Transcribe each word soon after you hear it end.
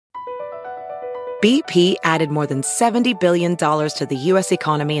BP added more than $70 billion to the U.S.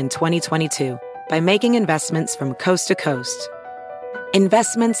 economy in 2022 by making investments from coast to coast.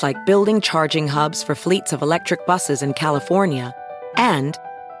 Investments like building charging hubs for fleets of electric buses in California and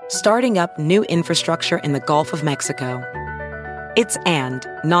starting up new infrastructure in the Gulf of Mexico. It's and,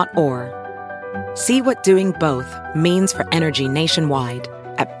 not or. See what doing both means for energy nationwide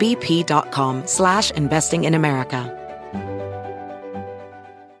at bp.com/investing in America.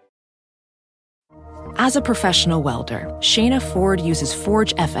 As a professional welder, Shayna Ford uses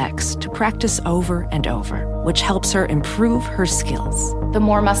Forge FX to practice over and over, which helps her improve her skills. The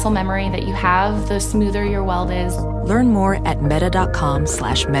more muscle memory that you have, the smoother your weld is. Learn more at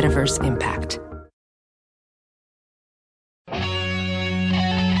meta.com/metaverse impact.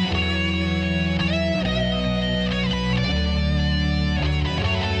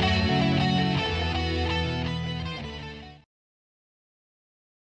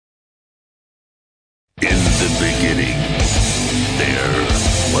 In the beginning, there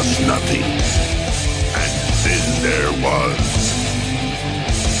was nothing. And then there was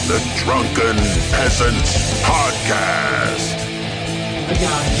the Drunken Peasants Podcast. I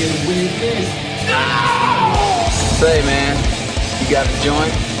gotta get with this. No! Say, man, you got the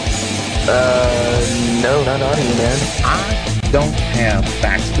joint? No, not on you, man. I don't have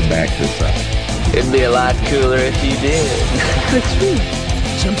facts to back this up. It'd be a lot cooler if you did. It's true.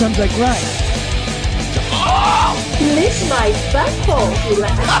 Sometimes I cry. Oh! Lick my butthole, you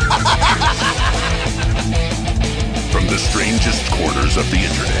laugh. From the strangest corners of the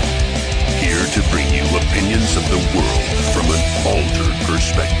internet, here to bring you opinions of the world from an altered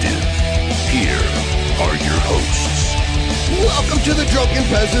perspective. Here are your hosts. Welcome to the Drunken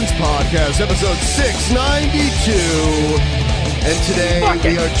Peasants Podcast, episode 692. And today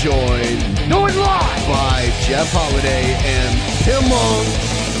we are joined by Jeff Holiday and Pimmo.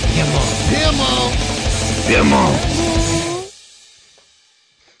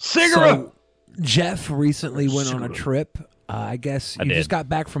 Cigarette. So, Jeff recently went on a trip. I guess you just got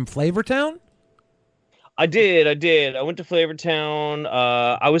back from Flavortown? I did. I went to Flavortown.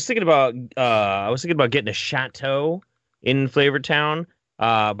 I was thinking about getting a chateau in Flavortown.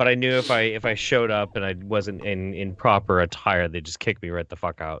 But I knew if I showed up and I wasn't in proper attire, they'd just kick me right the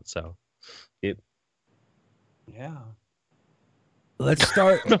fuck out. So, yeah. Let's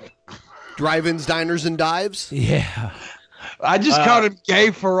start. Drive-ins, diners, and dives? Yeah. I just called him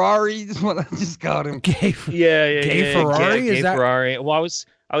Gay Ferrari. That's what I just called him. Gay Ferrari? Gay Ferrari. Well, I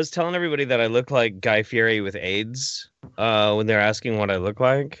was telling everybody that I look like Guy Fieri with AIDS when they're asking what I look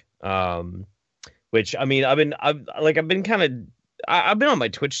like. Which, I mean, I've been on my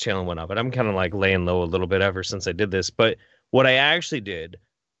Twitch channel and whatnot, but I'm kind of like laying low a little bit ever since I did this. But what I actually did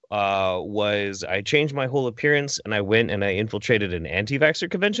was I changed my whole appearance and I went and I infiltrated an anti-vaxxer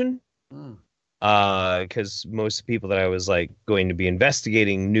convention. Because most people that I was like going to be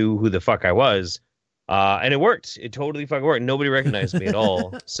investigating knew who the fuck I was. And it worked. It totally fucking worked. Nobody recognized me at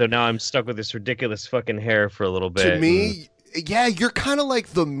all. So now I'm stuck with this ridiculous fucking hair for a little bit. To me, yeah, you're kind of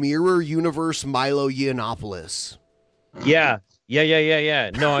like the Mirror Universe Milo Yiannopoulos. Yeah.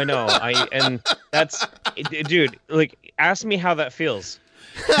 No, I know. Dude, like, ask me how that feels.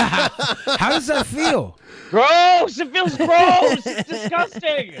 How does that feel? Gross! It feels gross! It's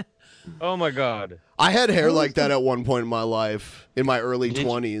disgusting! Oh my god. I had hair like that at one point in my life, in my early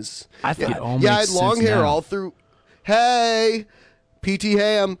 20s. I thought I had long hair all through. Hey, PT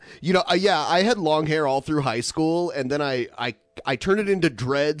Ham. I had long hair all through high school, and then I turned it into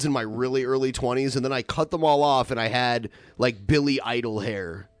dreads in my really early 20s, and then I cut them all off, and I had like Billy Idol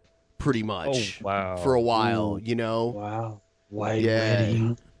hair, pretty much. Oh, wow. For a while, Wow. White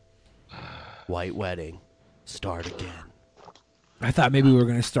wedding. White wedding. Start again. I thought maybe we were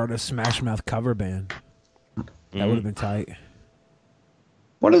going to start a Smash Mouth cover band. That would have been tight.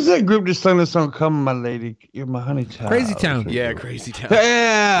 What is that group just sang this song? Come, my lady, you're my honey child. Crazy Town. Yeah, Crazy Town.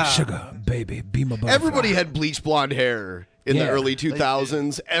 Yeah. Sugar, baby, be my butterfly. Everybody had bleach blonde hair in the early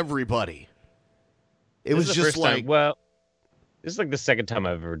 2000s. Everybody. It was just like... Well, this is like the second time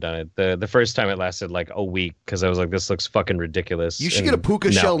I've ever done it. The first time it lasted like a week because I was like, this looks fucking ridiculous. You should get a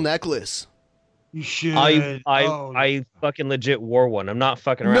puka shell necklace. You should. I fucking legit wore one. I'm not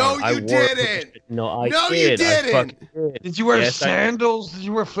fucking around. No, you didn't. No, you didn't. Did you wear sandals? Did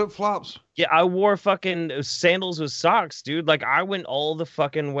you wear flip-flops? Yeah, I wore fucking sandals with socks, dude. Like, I went all the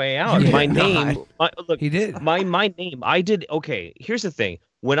fucking way out. He did. My name. I did. Okay, here's the thing.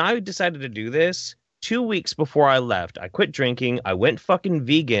 When I decided to do this, 2 weeks before I left, I quit drinking. I went fucking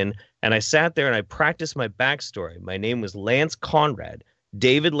vegan, and I sat there and I practiced my backstory. My name was Lance Conrad.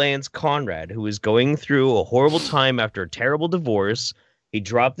 David Lance Conrad, who was going through a horrible time after a terrible divorce, He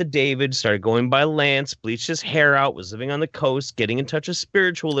dropped the David, started going by Lance, bleached his hair out, was living on the coast, getting in touch with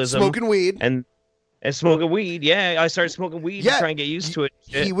spiritualism, smoking weed, and smoking weed. Yeah, I started smoking weed to try and get used to it.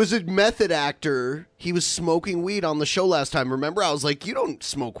 He was a method actor. He was smoking weed on the show last time. Remember, I was like, "You don't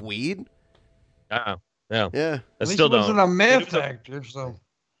smoke weed." Oh, no. Yeah, I still don't. Wasn't a meth actor, so.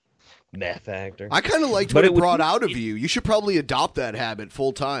 Meth actor. I kind of liked what it brought out of you. You should probably adopt that habit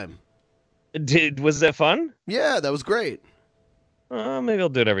full time. Was that fun? Yeah, that was great. Maybe I'll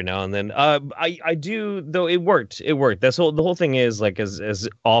do it every now and then. I do though. It worked. The whole thing is like as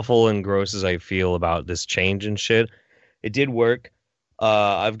awful and gross as I feel about this change and shit. It did work.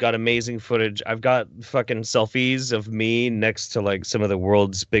 I've got amazing footage. I've got fucking selfies of me next to like some of the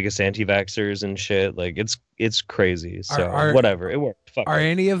world's biggest anti-vaxxers and shit. Like it's crazy. So whatever, it worked. Fuck are it.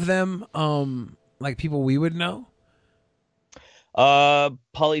 any of them like people we would know?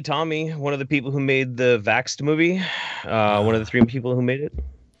 Polly Tommy, one of the people who made the Vaxxed movie. One of the 3 people who made it.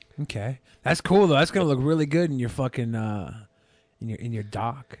 Okay, that's cool though. That's gonna look really good in your fucking in your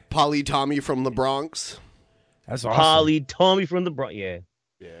doc. Polly Tommy from the Bronx. That's awesome. Polly Tommy from the Bronx. Yeah.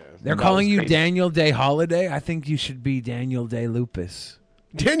 They're calling you Daniel Day Holiday. I think you should be Daniel Day Lupus.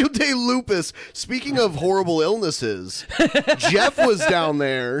 Daniel Day Lupus. Speaking of horrible illnesses, Jeff was down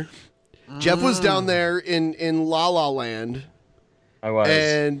there. Jeff was down there in La La Land. I was.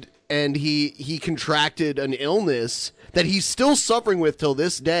 And he contracted an illness that he's still suffering with till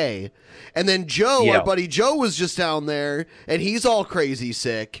this day. And then Joe, our buddy Joe, was just down there, and he's all crazy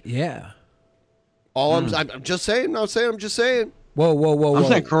sick. Yeah. I'm just saying. I'm just saying. Whoa. I'm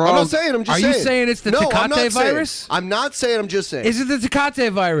not saying. I'm just saying. Are you saying it's the Tecate virus? I'm not saying. I'm just saying. Is it the Tecate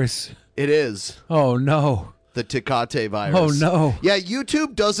virus? It is. Oh no. The Tecate virus. Oh no. Yeah,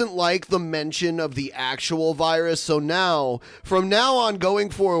 YouTube doesn't like the mention of the actual virus, so now, from now on going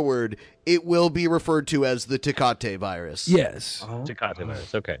forward, it will be referred to as the Tecate virus. Yes. Tecate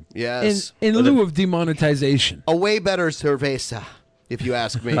virus. Okay. Yes. In lieu of demonetization. A way better cerveza, if you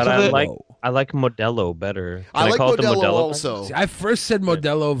ask me. But I like Modelo better. I like call it the Modelo also. See, I first said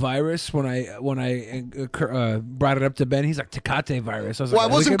Modelo virus when I brought it up to Ben. He's like Tecate virus. I was Well,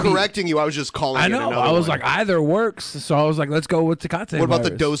 like, I wasn't correcting you. I was just calling I it know. another I was one. like, either works. So I was like, let's go with Tecate. What about the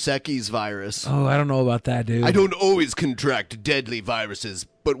virus. Dos Equis virus? Oh, I don't know about that, dude. I don't always contract deadly viruses,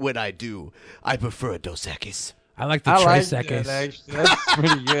 but when I do, I prefer a Dos Equis. I like the like Tres that, Equis. actually. That's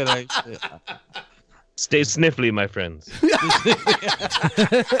pretty good, actually. Stay sniffly, my friends.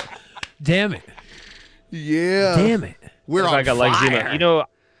 Damn it. Yeah. Damn it. We're on I got fire. like Zima. You know,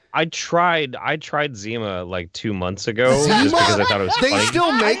 I tried Zima like 2 months ago just because I thought it was They funny.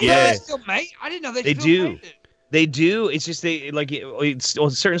 still make Yeah. They still make? I didn't know They still do. made it. They do. It's just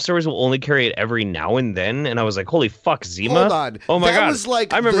certain stores will only carry it every now and then, and I was like, "Holy fuck, Zima!" Hold on. Oh my That god! was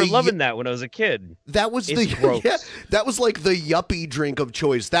like I remember the- loving that when I was a kid. That was It's gross. that was like the yuppie drink of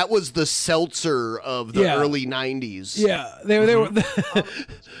choice. That was the seltzer of the Yeah. early 90s. Yeah, they were.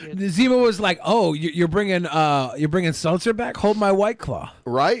 The Zima was like, "Oh, you're bringing seltzer back? Hold my White Claw."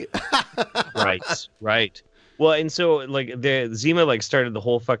 Right? Right. Well, and so like the Zima like started the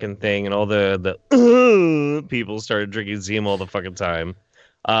whole fucking thing, and all the people started drinking Zima all the fucking time.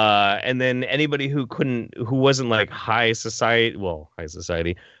 And then anybody who wasn't like high society,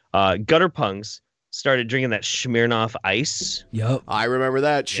 gutter punks started drinking that Smirnoff Ice. Yep. I remember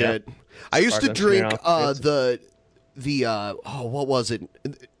that shit. Yep. I used to Sparkling drink Smirnoff. what was it?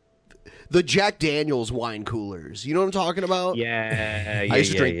 The Jack Daniels wine coolers. You know what I'm talking about? Yeah. I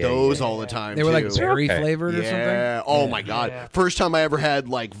used to drink those all the time. They were like too. berry flavored or something. Yeah. Oh my god. First time I ever had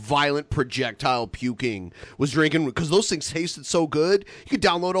like violent projectile puking was drinking because those things tasted so good. You could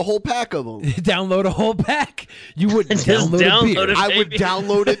download a whole pack of them. Download a whole pack. You wouldn't Just download a beer. download it. I would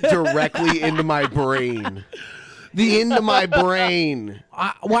download it directly into my brain. Into my brain.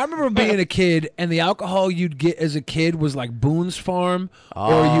 I remember being a kid, and the alcohol you'd get as a kid was like Boone's Farm,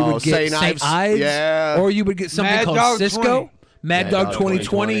 or you would get St. Ives, yeah. or you would get something Mad called Dog Cisco. 20. Mad Dog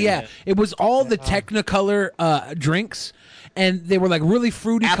 2020, yeah. It was all the Technicolor drinks, and they were like really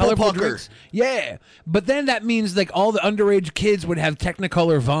fruity, Apple colorful pucker. drinks. Yeah, but then that means like all the underage kids would have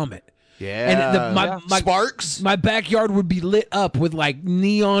Technicolor vomit. Yeah. And my Sparks? My backyard would be lit up with like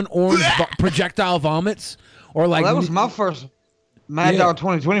neon orange projectile vomits, or like Well, that was my first. Mad Dog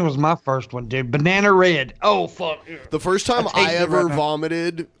 2020 was my first one, dude. Banana red. Oh fuck. The first time I taste I it ever right now.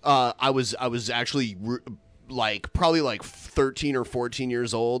 vomited, I was actually probably like 13 or 14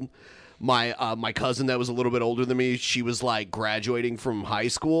 years old. My cousin that was a little bit older than me, she was like graduating from high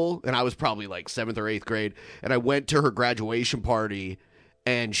school, and I was probably like 7th or 8th grade, and I went to her graduation party,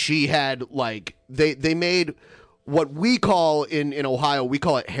 and she had like they made what we call in Ohio, we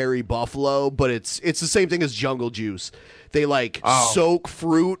call it hairy buffalo, but it's the same thing as jungle juice. They soak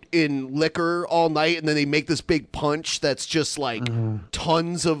fruit in liquor all night, and then they make this big punch that's just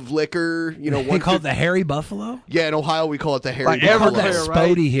tons of liquor. They call it the hairy buffalo. Yeah, in Ohio we call it the hairy buffalo. buffalo. We call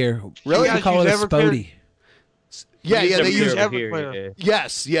it Spodey here. Really? We call it a Spodey. Yeah, they used Everclear.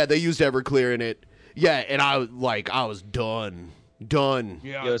 Yes, yeah, they used Everclear in it. Yeah, and I was done.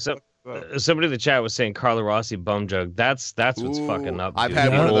 Yeah. Yo, somebody in the chat was saying Carlo Rossi bum jug. That's what's fucking up. I've dude. had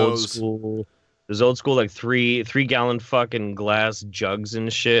one of Old those. School, those old school 3-gallon fucking glass jugs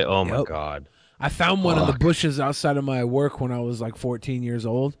and shit. Oh my god. I found one in the bushes outside of my work when I was 14 years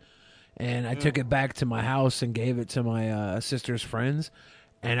old, and I took it back to my house and gave it to my sister's friends,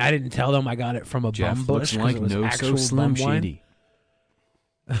 and I didn't tell them I got it from a bum bush. Looks like it was no actual so Slim bum wine. Shady.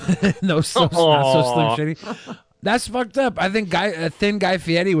 Not so Slim Shady. That's fucked up. I think Thin Guy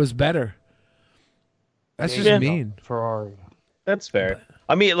Fieri was better. That's just mean. Ferrari. That's fair.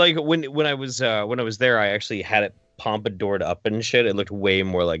 I mean, when I was there, I actually had it pompadoured up and shit. It looked way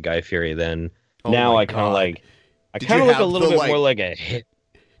more like Guy Fieri then. Now I kind of look a little bit more like a hit.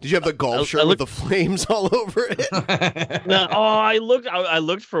 Did you have the golf shirt with the flames all over it? No, I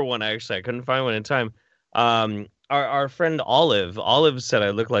looked for one actually. I couldn't find one in time. Our friend Olive said I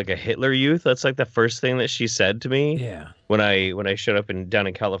look like a Hitler Youth. That's the first thing that she said to me. Yeah. When I showed up down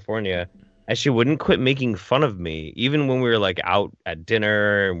in California, and she wouldn't quit making fun of me, even when we were out at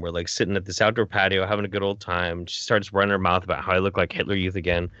dinner and we're sitting at this outdoor patio having a good old time. She starts running her mouth about how I look like Hitler Youth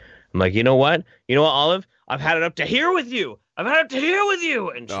again. I'm like, you know what, Olive? I've had it up to here with you. And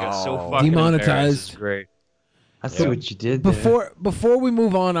she got so fucking demonetized. It's great. I see what you did there. Before we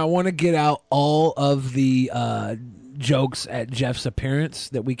move on, I want to get out all of the jokes at Jeff's appearance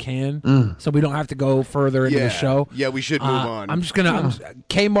that we can, so we don't have to go further into the show. Yeah, we should move on. I'm just gonna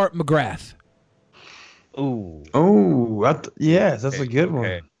Kmart McGrath. Ooh. Oh, yes, that's a good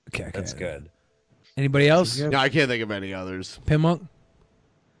one. Okay, that's good. Anybody else? No, I can't think of any others. Pinmonk?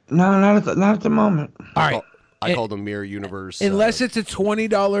 No, not at the moment. All right. I call them Mirror Universe. Unless it's a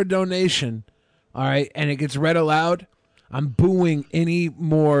 $20 donation, all right, and it gets read aloud, I'm booing any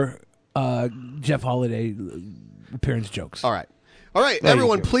more Jeff Holiday appearance jokes. All right.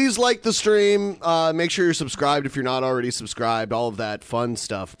 Everyone, please like the stream. Make sure you're subscribed if you're not already subscribed. All of that fun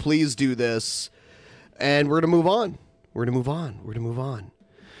stuff. Please do this. And we're going to move on.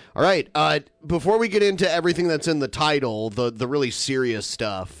 All right. Before we get into everything that's in the title, the really serious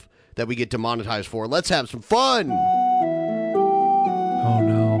stuff that we get demonetized for, let's have some fun. Oh,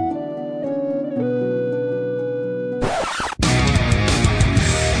 no.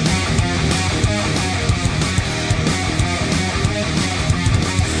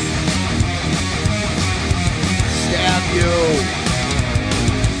 Stab you.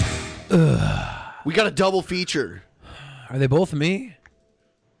 We got a double feature. Are they both me?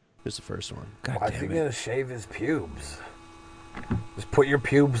 Here's the first one. God Why damn is he it. gonna shave his pubes? Just put your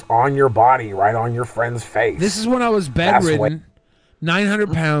pubes on your body, right on your friend's face. This is when I was bedridden,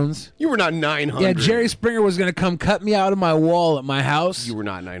 900 pounds. You were not 900. Yeah, Jerry Springer was going to come cut me out of my wall at my house. You were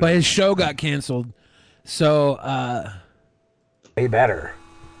not 900. But his show got canceled. So, way better.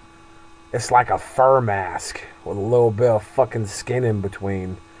 It's like a fur mask with a little bit of fucking skin in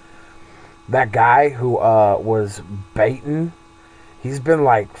between. That guy who was baiting, he's been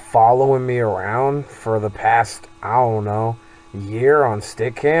following me around for the past, I don't know, year on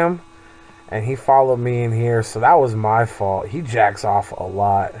Stickcam, and he followed me in here, so that was my fault. He jacks off a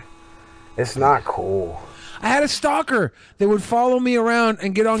lot. It's not cool. I had a stalker that would follow me around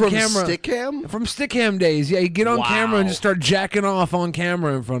and get on camera. From Stickcam? From Stickcam days. Yeah, he'd get on camera and just start jacking off on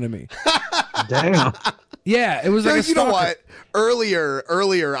camera in front of me. Damn. Yeah, it was like a You know stalker. what?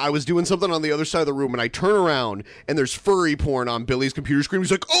 Earlier, I was doing something on the other side of the room, and I turn around, and there's furry porn on Billy's computer screen.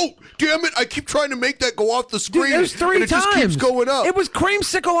 He's like, "Oh, damn it! I keep trying to make that go off the screen. Dude, there's 3 and it times. just keeps going up." It was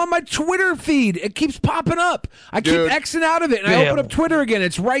Creamsicle on my Twitter feed. It keeps popping up. I Dude. keep Xing out of it, and I open up Twitter again.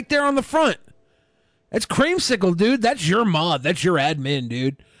 It's right there on the front. It's Creamsicle, dude. That's your mod. That's your admin,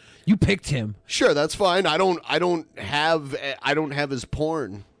 dude. You picked him. Sure, that's fine. I don't have his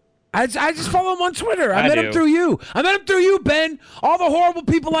porn. I just follow him on Twitter. I met him do. through you. I met him through you, Ben. All the horrible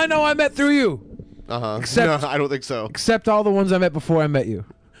people I know I met through you. Except No, I don't think so. Except all the ones I met before I met you.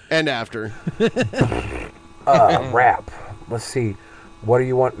 And after. Rap. Let's see. What do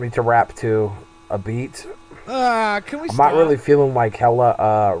you want me to rap to? A beat? Can we I'm stop? not really feeling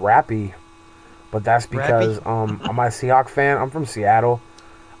hella rappy, but that's because I'm a Seahawks fan. I'm from Seattle.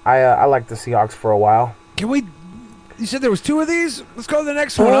 I like the Seahawks for a while. Can we? You said there was 2 of these? Let's go to the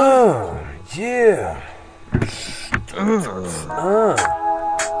next one. Huh? Yeah.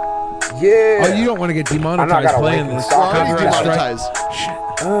 Yeah. Oh, you don't want to get demonetized I gotta playing wake this. and start. Already Copyright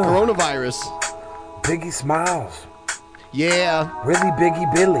strike. demonetized. Coronavirus. Biggie Smiles. Yeah. Really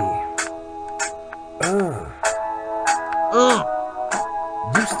Biggie Billy.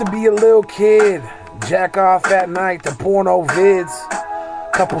 Used to be a little kid, jack off at night to porno vids.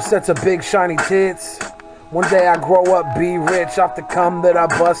 Couple sets of big shiny tits. One day I grow up, be rich. Off the cum that I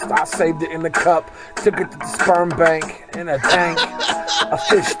bust, I saved it in the cup. Took it to the sperm bank in a tank, a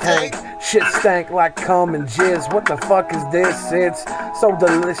fish tank. Shit stank like cum and jizz. What the fuck is this? It's so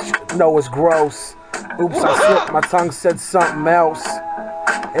delicious. No, it's gross. Oops, I slipped. My tongue said something else.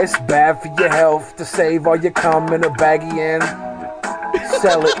 It's bad for your health to save all your cum in a baggie and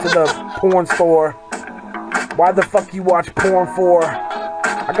sell it to the porn store. Why the fuck you watch porn for?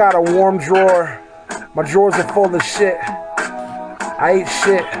 I got a warm drawer. My drawers are full of shit. I ate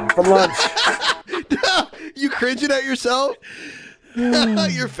shit for lunch. You cringing at yourself?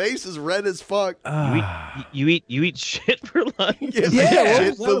 Your face is red as fuck. You eat shit for lunch. Yeah,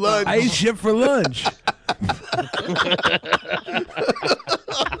 shit for lunch. I eat shit for lunch.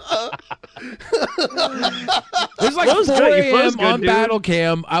 It was like 4 a.m. on Battle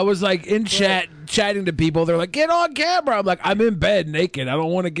Cam. I was like in chatting to people. They're like, get on camera. I'm like, I'm in bed naked. I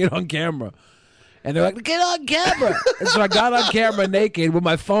don't want to get on camera. And they're like, get on camera. And so I got on camera naked with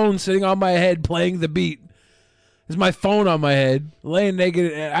my phone sitting on my head playing the beat. There's my phone on my head, laying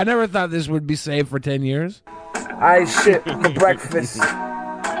naked. I never thought this would be safe for 10 years. I eat shit for breakfast.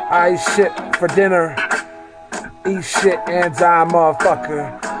 I eat shit for dinner. Eat shit and die,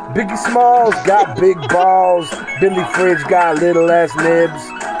 motherfucker. Biggie Smalls got big balls. Billy Fridge got little ass nibs.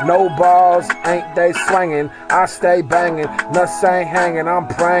 No balls, ain't they swinging? I stay banging, nuts ain't hanging. I'm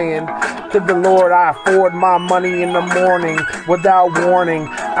praying to the Lord. I afford my money in the morning without warning.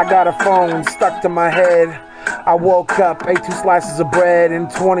 I got a phone stuck to my head. I woke up, ate 2 slices of bread in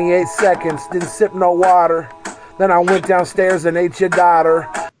 28 seconds. Didn't sip no water. Then I went downstairs and ate your daughter.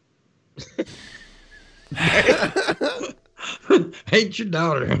 Hate your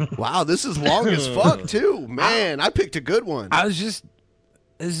daughter. Wow, this is long as fuck too. Man, I picked a good one.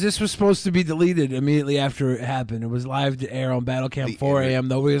 This was supposed to be deleted immediately after it happened. It was live to air on Battle Camp 4 a.m.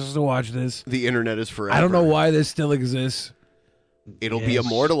 Nobody was supposed to watch this. The internet is forever. I don't know why this still exists. It'll be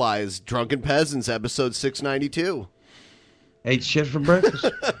immortalized. Drunken Peasants, episode 692. Ate shit for breakfast.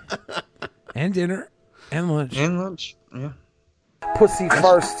 And dinner. And lunch. Yeah. Pussy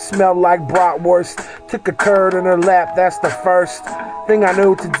first, smelled like bratwurst. Took a turd in her lap, that's the first thing I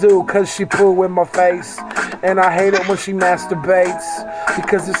knew to do, cause she poo in my face. And I hate it when she masturbates,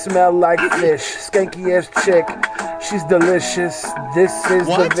 because it smelled like fish. Skanky ass chick, she's delicious. This is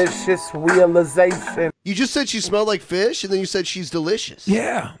the vicious realization. You just said she smelled like fish, and then you said she's delicious.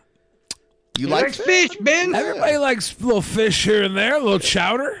 Yeah. You like fish, Ben? Everybody likes a little fish here and there, a little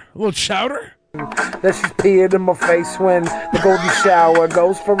chowder. That she's peeing in my face when the golden shower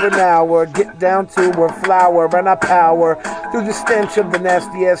goes for an hour. Get down to her flower and I power through the stench of the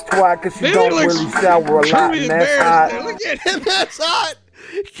nasty ass twat, cause she don't really shower a lot, and that's hot. Look at him, that's hot.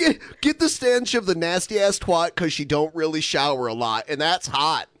 Get the stench of the nasty ass twat because she don't really shower a lot, and that's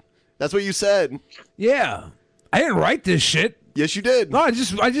hot. That's what you said. Yeah. I didn't write this shit. Yes, you did. No, I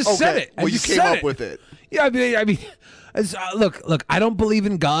just said it. Well, you came up with it. Yeah, I mean, look. I don't believe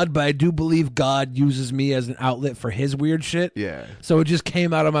in God, but I do believe God uses me as an outlet for His weird shit. Yeah. So it just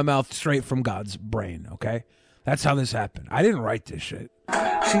came out of my mouth straight from God's brain. Okay, that's how this happened. I didn't write this shit.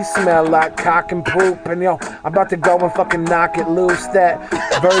 She smell like cock and poop, and yo, I'm about to go and fucking knock it loose. That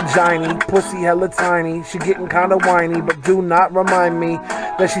virginy, pussy hella tiny. She getting kinda whiny, but do not remind me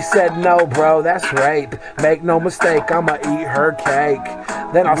that she said no, bro, that's rape. Make no mistake, I'ma eat her cake.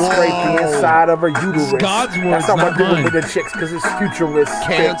 Then I'll scrape the inside of her uterus. God's That's words, how I not do mine. it with the chicks, cause it's futuristic.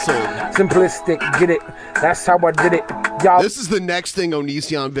 Canceled. Simplistic, get it? That's how I did it. Y'all. This is the next thing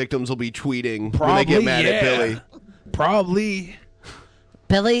Onision victims will be tweeting Probably, when they get mad at Billy. Probably.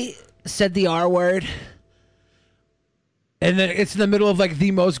 Billy said the R word. And then it's in the middle of like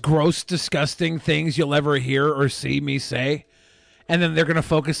the most gross, disgusting things you'll ever hear or see me say. And then they're going to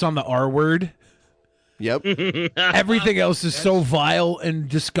focus on the R word. Yep. Everything else is so vile and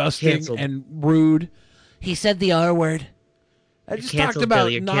disgusting Canceled. and rude. He said the R word. I just talked canceled, about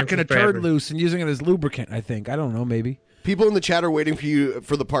Billy. You're knocking a canceled turd forever. loose and using it as lubricant, I think. I don't know, maybe. People in the chat are waiting for you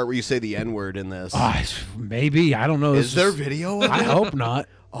for the part where you say the N word in this. Maybe. I don't know. Is there video of I it? hope not.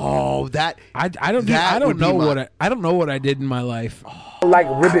 Oh, that I don't that would be know my- I don't know what I did in my life. Like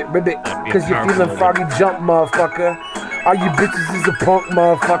ribbit, cause you're feeling froggy jump, motherfucker. All you bitches is a punk,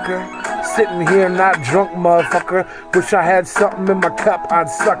 motherfucker. sitting here not drunk, motherfucker. Wish I had something in my cup, I'd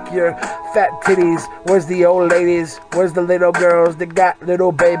suck your fat titties. Where's the old ladies? Where's the little girls that got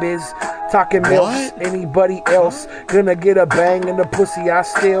little babies? Talking milks, anybody else gonna get a bang in the pussy? I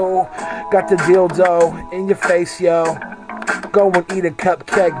still got the dildo in your face, yo. Go and eat a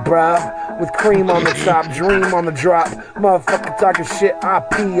cupcake, bruh, with cream on the top, dream on the drop. Motherfucker talking shit, I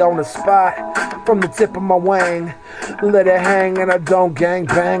pee on the spot from the tip of my wang. Let it hang and I don't gang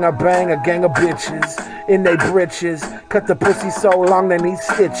bang. I bang a gang of bitches in they britches. Cut the pussy so long they need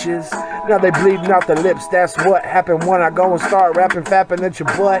stitches. Now they bleeding out the lips. That's what happened when I go and start rapping, fapping at your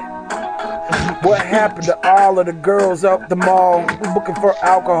butt. What happened to all of the girls up the mall looking for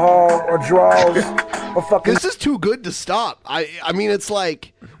alcohol or draws or fucking? This is too good to stop. I mean, it's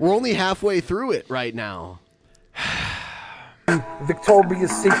like we're only halfway through it right now.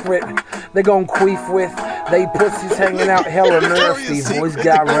 Victoria's Secret, they gon' queef with. They pussies hanging out hella nasty. Voice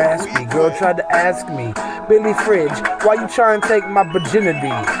got raspy. Girl tried to ask me, Billy Fridge, why you trying to take my virginity?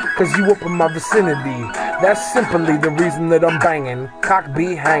 Cause you up in my vicinity. That's simply the reason that I'm banging. Cock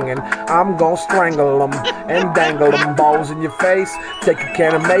be hanging. I'm gon' strangle them and dangle them. Balls in your face. Take a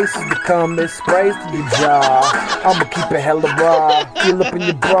can of maces to come this sprays to your jaw. I'ma keep it hella raw. Feel up in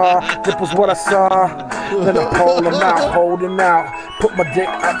your bra. Nipples what I saw. Then I pull them out, holding out. Put my dick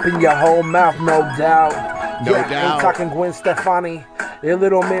up in your whole mouth, no doubt. No doubt. I'm talking Gwen Stefani. Your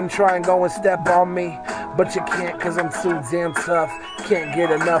little men try and go and step on me, but you can't cause I'm too damn tough. Can't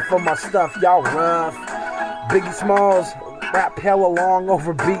get enough of my stuff, y'all rough. Biggie Smalls, rap hella long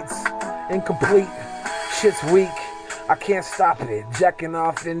over beats. Incomplete, shit's weak. I can't stop it. Jacking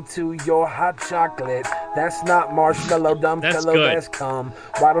off into your hot chocolate. That's not marshmallow, dumb fellow, that's cum.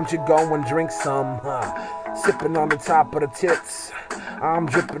 Why don't you go and drink some, Sipping on the top of the tits. I'm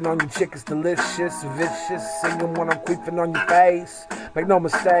dripping on your chick, it's delicious, vicious. Singing when I'm queefing on your face. Make no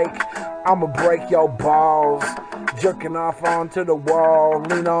mistake, I'ma break your balls. Jerking off onto the wall,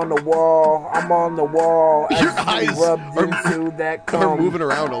 lean on the wall. I'm on the wall. As your eyes rubbed into that cum. are moving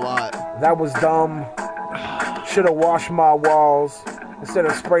around a lot. That was dumb. Should've washed my walls instead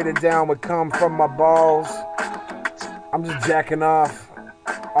of sprayed it down with cum from my balls. I'm just jacking off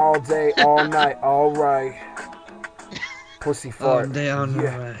all day, all night, all right. Pussy fart. All day, all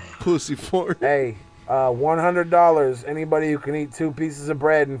night. Pussy fart. Hey, $100. Anybody who can eat 2 pieces of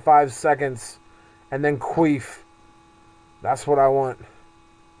bread in 5 seconds and then queef. That's what I want.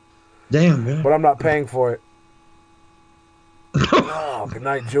 Damn, man. But I'm not paying for it. Oh, good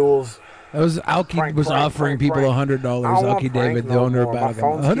night, Jules. That was Alki was offering people $100. Alki David, the owner of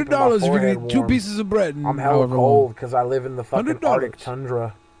Battleground. $100 if you can eat 2 pieces of bread. I'm hella cold because I live in the fucking Arctic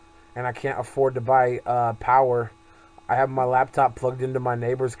tundra, and I can't afford to buy power. I have my laptop plugged into my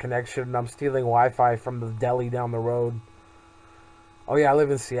neighbor's connection, and I'm stealing Wi-Fi from the deli down the road. Oh yeah, I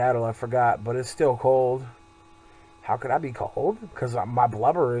live in Seattle. I forgot, but it's still cold. How could I be cold? Because my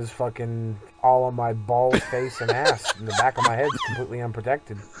blubber is fucking all on my balls, face, and ass, and the back of my head's completely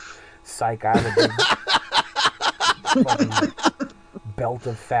unprotected. Psych, I have a big fucking belt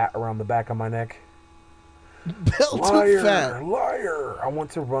of fat around the back of my neck. Belt Liar, of fat. liar! I want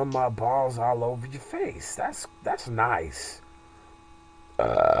to run my balls all over your face. That's nice.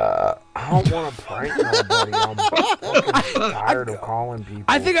 I don't want to prank nobody. I'm fucking tired of calling people.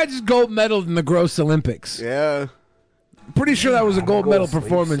 I think I just gold medaled in the Gross Olympics. Yeah. Pretty sure that was a gold I'm gonna medal go to sleep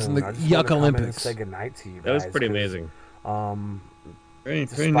performance soon. in the I just wanna Yuck come in and Olympics. say goodnight to you That was guys, pretty 'cause, amazing. Very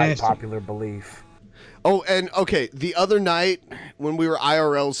despite nasty. popular belief. Oh, and okay, the other night when we were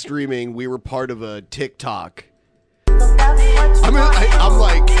IRL streaming, we were part of a TikTok. I'm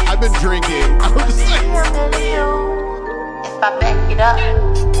like, I've been drinking. I'm just like, If I back it up,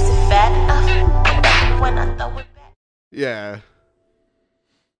 is it fat enough? When I throw it back. yeah.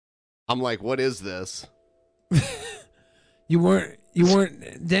 I'm like, what is this? You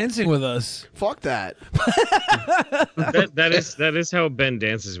weren't dancing with us. Fuck that. that is how Ben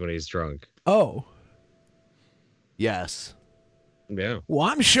dances when he's drunk. Oh. Yes. Yeah. Well,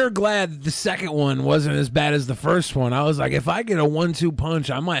 I'm sure glad that the second one wasn't as bad as the first one. I was like, if I get a 1-2 punch,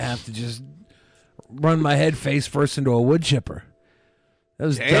 I might have to just run my head face first into a wood chipper. That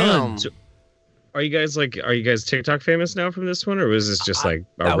was done. So, are you guys TikTok famous now from this one, or was this just like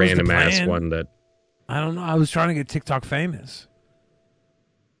a that was the random ass plan. one that? I don't know. I was trying to get TikTok famous.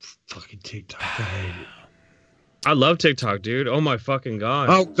 Fucking TikTok. I hate it. I love TikTok, dude. Oh my fucking god.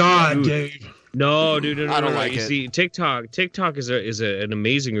 Oh god, dude. No, dude. No, I don't no. like You it. see, TikTok is an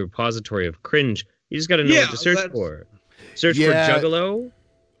amazing repository of cringe. You just got to know what to search for. Search for Juggalo.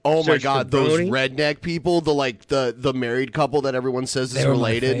 Oh my Search god, for those Brony. redneck people, the married couple that everyone says is They were my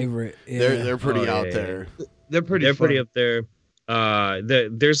related. favorite. Yeah. They're pretty Oh, out yeah. there. They're pretty up there.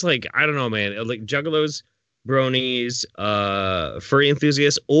 there's like, I don't know, man, like juggalos, bronies, furry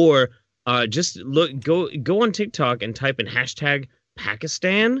enthusiasts, or just go on TikTok and type in hashtag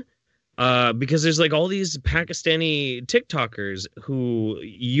Pakistan. Because there's like all these Pakistani TikTokers who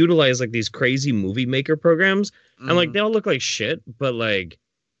utilize like these crazy movie maker programs, and like they all look like shit, but like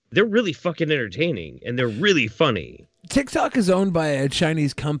they're really fucking entertaining and they're really funny. TikTok is owned by a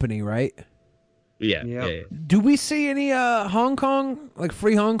Chinese company, right? Yeah. Do we see any Hong Kong, like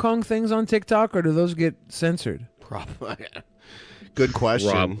free Hong Kong things on TikTok, or do those get censored? Probably. Good question.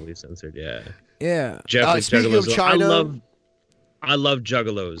 Probably censored, yeah. Yeah. Jeff with speaking of Juggalos. China, I love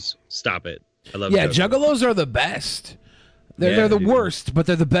Juggalos. Stop it. I love Juggalos are the best. They're the worst, but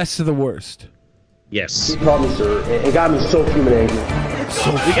they're the best of the worst. Yes. He called me sir. It got me so human angry.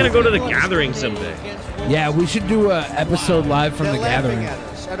 We gotta go to the gathering someday. Yeah, we should do a episode live from the gathering.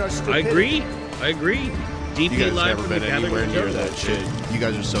 I agree. DP you guys live never from been the gathering. anywhere near that shit. You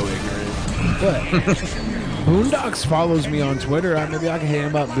guys are so ignorant. But Boondocks follows me on Twitter. Maybe I can hit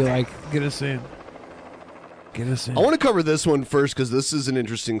him up and be like, get us in. Get us in. I want to cover this one first because this is an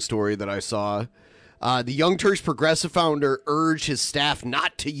interesting story that I saw. The Young Turks Progressive founder urged his staff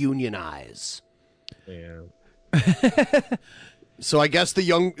not to unionize. Yeah. So I guess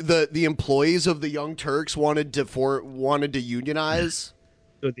the employees of the Young Turks wanted to unionize.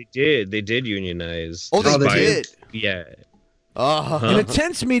 So they did. They did unionize. Oh, they did. Yeah. In a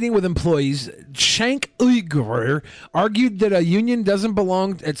tense meeting with employees, Shank Uyghur argued that a union doesn't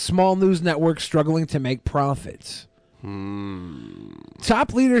belong at small news networks struggling to make profits.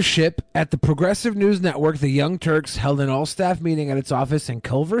 Top leadership at the Progressive News Network, the Young Turks, held an all-staff meeting at its office in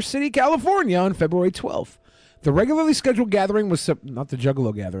Culver City, California on February 12th. The regularly scheduled gathering was not the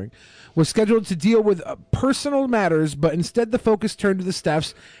Juggalo gathering, was scheduled to deal with personal matters, but instead the focus turned to the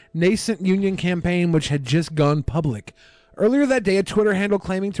staff's nascent union campaign, which had just gone public. Earlier that day, a Twitter handle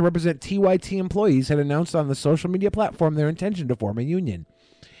claiming to represent TYT employees had announced on the social media platform their intention to form a union.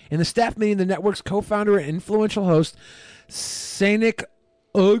 In the staff meeting, the network's co-founder and influential host, Sainik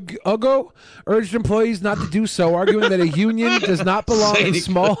Ugo, urged employees not to do so, arguing that a union does not belong in a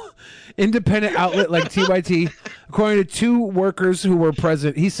small independent outlet like TYT. According to two workers who were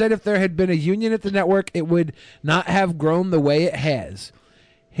present, he said if there had been a union at the network, it would not have grown the way it has.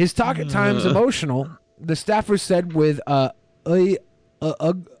 His talk at times emotional, the staffer said, with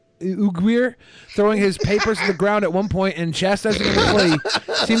Ugwir throwing his papers to the ground at one point and chastising an employee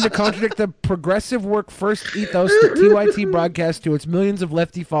seemed to contradict the progressive work first ethos that TYT broadcast to its millions of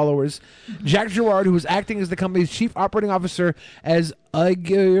lefty followers. Jack Gerard, who was acting as the company's chief operating officer as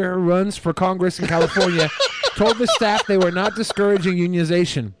Ugwir runs for Congress in California, told the staff they were not discouraging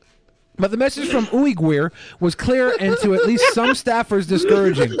unionization. But the message from Uyghur was clear and to at least some staffers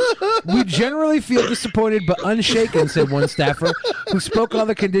discouraging. We generally feel disappointed but unshaken, said one staffer, who spoke on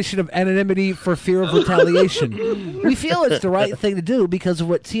the condition of anonymity for fear of retaliation. We feel it's the right thing to do because of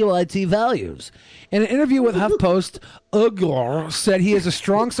what TYT values. In an interview with HuffPost, Uyghur said he is a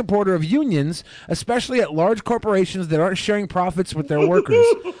strong supporter of unions, especially at large corporations that aren't sharing profits with their workers.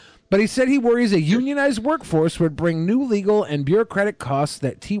 But he said he worries a unionized workforce would bring new legal and bureaucratic costs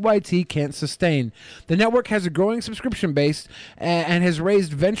that TYT can't sustain. The network has a growing subscription base and has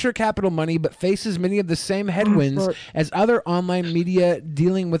raised venture capital money, but faces many of the same headwinds as other online media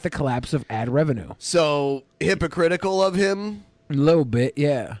dealing with the collapse of ad revenue. So hypocritical of him? A little bit,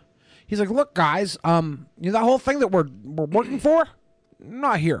 yeah. He's like, look, guys, that whole thing that we're working for?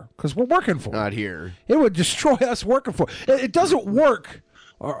 Not here, because we're working for it. Not here. It would destroy us working for it. It doesn't work.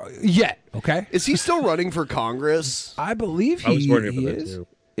 Yet, okay? Is he still running for Congress? I believe he is. Too.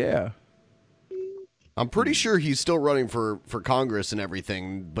 Yeah. I'm pretty sure he's still running for Congress and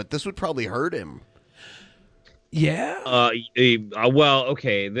everything, but this would probably hurt him. Yeah. Well,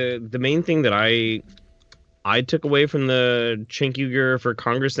 okay. The main thing that I took away from the Chinkuger for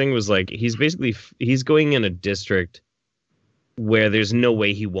Congress thing was like he's going in a district where there's no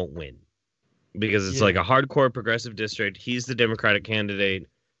way he won't win. Because it's like a hardcore progressive district. He's the Democratic candidate.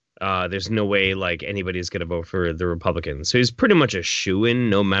 There's no way like anybody's going to vote for the Republicans. So he's pretty much a shoo-in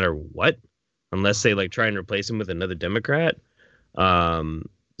no matter what, unless they like try and replace him with another Democrat.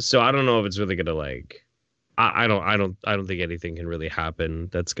 So I don't know if it's really going to like. I don't think anything can really happen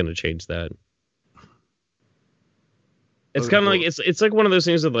that's going to change that. It's kind of like it's like one of those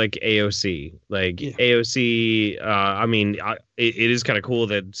things with like AOC. Like AOC, I mean, it is kind of cool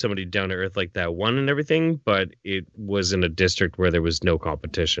that somebody down to earth like that won and everything, but it was in a district where there was no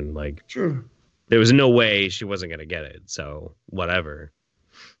competition. Like, there was no way she wasn't going to get it. So whatever.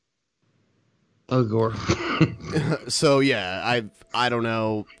 Gore. So yeah, I don't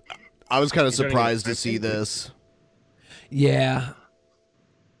know. I was kind of surprised to see this. Yeah.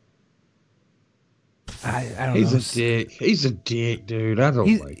 I don't He's know. a dick. He's a dick, dude. I don't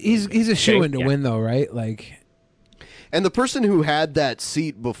like him. He's a shoo-in to Yeah. win, though, right? Like, And the person who had that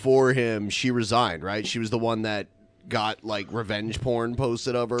seat before him, she resigned, right? She was the one that got like revenge porn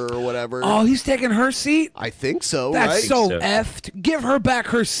posted of her or whatever. oh, he's taking her seat? I think so, That's right? so so. effed. Give her back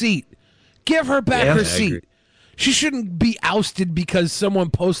her seat. Give her back Yeah, her I seat. agree. She shouldn't be ousted because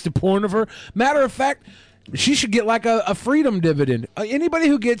someone posted porn of her. Matter of fact, she should get like a freedom dividend. Anybody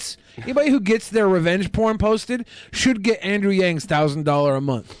who gets their revenge porn posted should get Andrew Yang's $1,000 a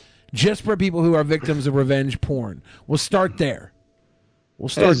month, just for people who are victims of revenge porn. We'll start there. We'll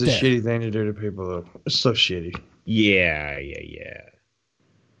That start is a there. shitty thing to do to people, though. It's so shitty. Yeah.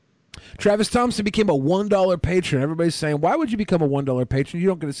 Travis Thompson became a $1 patron. Everybody's saying, why would you become a $1 patron? You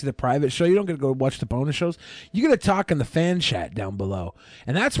don't get to see the private show. You don't get to go watch the bonus shows. You get to talk in the fan chat down below.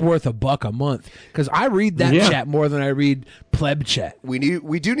 And that's worth $1 a month because I read that chat more than I read pleb chat. We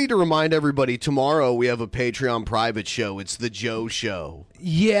do need to remind everybody, tomorrow we have a Patreon private show. It's the Joe Show.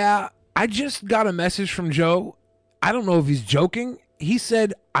 Yeah, I just got a message from Joe. I don't know if he's joking. He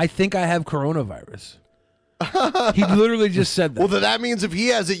said, I think I have coronavirus. He literally just said that. Well, then that means if he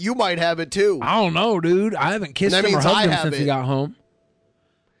has it, you might have it too. I don't know, dude. I haven't kissed And that him or means I hugged him have since he it. got home.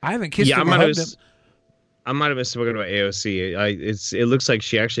 I haven't kissed Yeah, him or hugged him. I might have been spoken about AOC. It looks like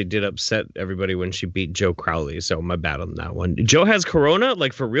she actually did upset everybody when she beat Joe Crowley. So my bad on that one. Joe has corona,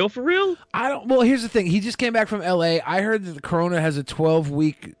 like for real, for real. Well, here's the thing. He just came back from LA. I heard that the corona has a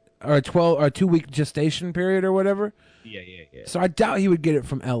 12-week or a 2-week gestation period or whatever. Yeah. So I doubt he would get it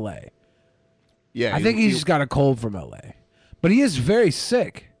from LA. Yeah, I think he's just got a cold from LA. But he is very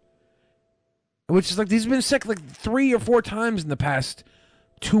sick. Which is like he's been sick like 3 or 4 times in the past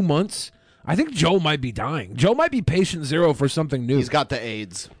 2 months. I think Joe might be dying. Joe might be patient zero for something new. He's got the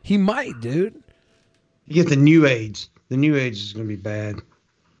AIDS. He might, dude. You get the new AIDS. The new AIDS is going to be bad.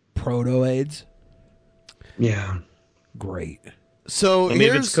 Proto AIDS. Yeah. Great. So I mean,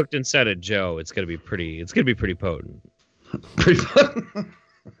 if it's cooked inside of Joe, it's gonna be pretty. It's gonna be pretty potent. Pretty potent.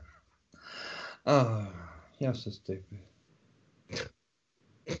 Oh, yeah, so stupid.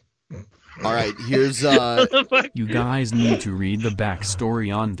 All right, here's You guys need to read the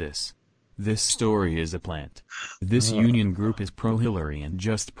backstory on this. This story is a plant. This union group is pro-Hillary and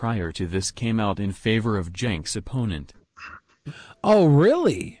just prior to this came out in favor of Cenk's opponent. Oh,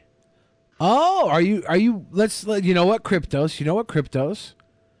 really? Oh, are you you know what, Cryptos?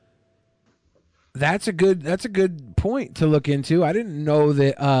 That's a good point to look into. I didn't know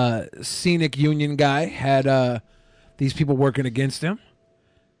that Scenic Union guy had these people working against him.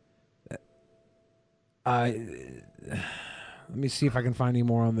 Let me see if I can find any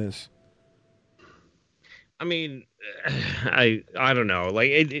more on this. I mean, I don't know.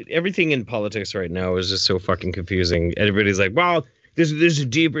 Like everything in politics right now is just so fucking confusing. Everybody's like, "Well, there's a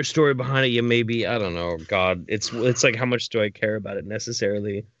deeper story behind it." Yeah, maybe. I don't know. God, it's like, how much do I care about it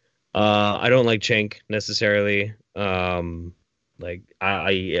necessarily? I don't like Cenk necessarily. Like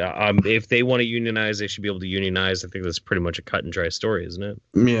if they want to unionize, they should be able to unionize. I think that's pretty much a cut and dry story, isn't it?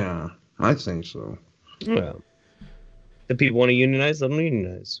 Yeah, I think so. Yeah. The people want to unionize, let them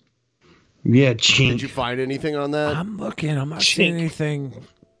unionize. Yeah, Cenk. Did you find anything on that? I'm looking. I'm not seeing anything.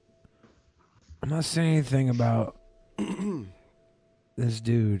 I'm not seeing anything about this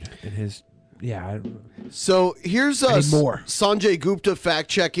dude and his. Yeah. So here's more. Sanjay Gupta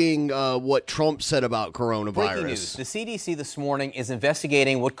fact-checking what Trump said about coronavirus. Breaking news. The CDC this morning is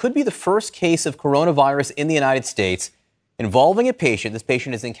investigating what could be the first case of coronavirus in the United States involving a patient. This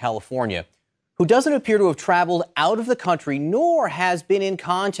patient is in California, who doesn't appear to have traveled out of the country nor has been in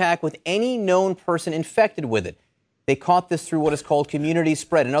contact with any known person infected with it. They caught this through what is called community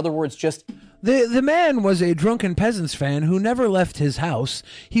spread. In other words, just... The man was a drunken Peasants fan who never left his house.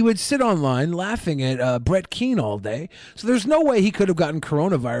 He would sit online laughing at Brett Keane all day. So there's no way he could have gotten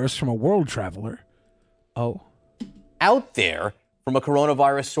coronavirus from a world traveler. Oh. Out there from a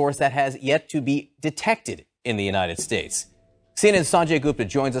coronavirus source that has yet to be detected in the United States. CNN's Sanjay Gupta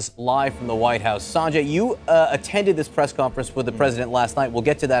joins us live from the White House. Sanjay, you attended this press conference with the president last night. We'll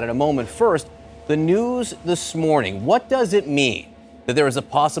get to that in a moment. First, the news this morning. What does it mean that there is a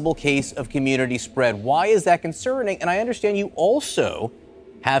possible case of community spread? Why is that concerning? And I understand you also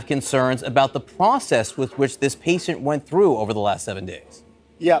have concerns about the process with which this patient went through over the last 7 days.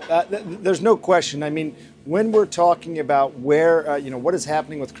 Yeah, there's no question. I mean, when we're talking about where, what is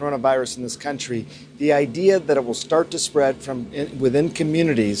happening with coronavirus in this country, the idea that it will start to spread from within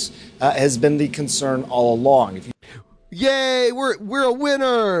communities has been the concern all along. Yay, we're a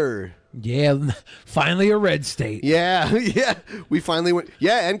winner. Yeah, finally a red state. Yeah, we finally went.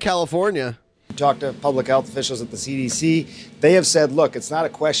 Yeah, and California. Talk to public health officials at the CDC. They have said, look, it's not a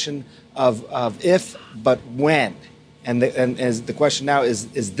question of if, but when. And as the question now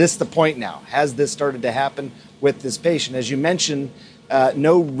is this the point now? Has this started to happen with this patient? As you mentioned,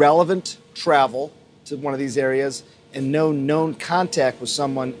 no relevant travel to one of these areas and no known contact with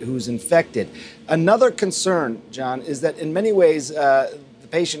someone who's infected. Another concern, John, is that in many ways, the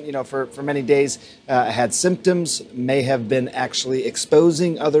patient, for many days had symptoms, may have been actually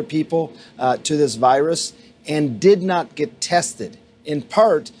exposing other people to this virus and did not get tested, in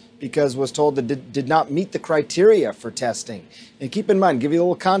part because was told that did not meet the criteria for testing. And keep in mind, give you a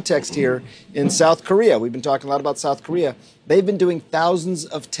little context here, in South Korea, we've been talking a lot about South Korea, they've been doing thousands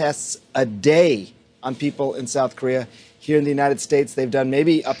of tests a day on people in South Korea. Here in the United States, they've done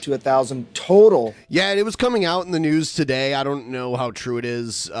maybe up to 1,000 total. Yeah, and it was coming out in the news today. I don't know how true it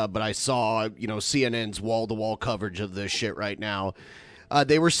is, but I saw, CNN's wall-to-wall coverage of this shit right now.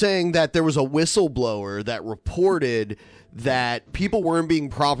 They were saying that there was a whistleblower that reported that people weren't being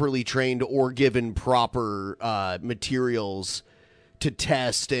properly trained or given proper materials to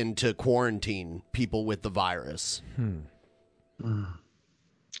test and to quarantine people with the virus.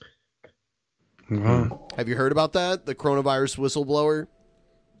 Have you heard about that? The coronavirus whistleblower?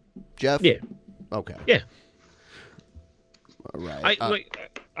 Jeff? Yeah. Okay. Yeah. All right.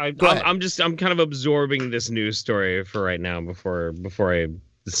 I'm kind of absorbing this news story for right now before I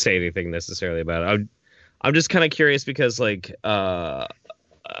say anything necessarily about it. I'm just kind of curious because I've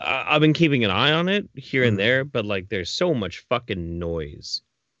been keeping an eye on it here and there, but there's so much fucking noise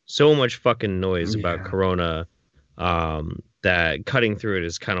about Corona that cutting through it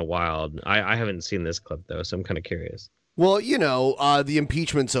is kind of wild. I haven't seen this clip though, so I'm kind of curious. Well, the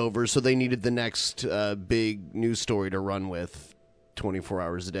impeachment's over, so they needed the next big news story to run with 24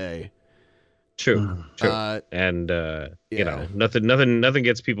 hours a day. True. Nothing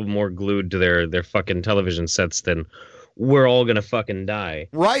gets people more glued to their fucking television sets than we're all gonna fucking die.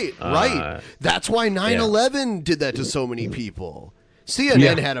 Right. That's why 9/11 did that to so many people.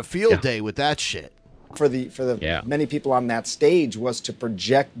 CNN had a field day with that shit. For the many people on that stage was to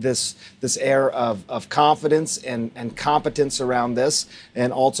project this air of confidence and competence around this,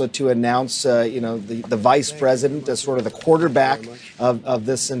 and also to announce the vice president as sort of the quarterback of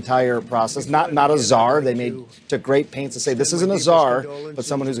this entire process. Not a czar. They took great pains to say this isn't a czar, but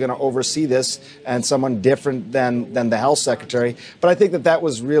someone who's going to oversee this and someone different than the health secretary. But I think that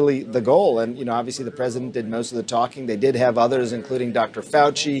was really the goal. And obviously the president did most of the talking. They did have others, including Dr.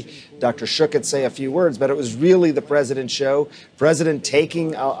 Fauci, Dr. Schuchat, say a few words. But it was really the president's show. President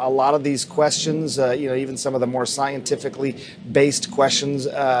taking a lot of these questions, even some of the more scientifically based questions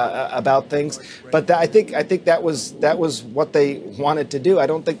about things. But I think that was what they wanted to do. I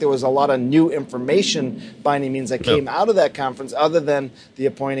don't think there was a lot of new information by any means that came out of that conference, other than the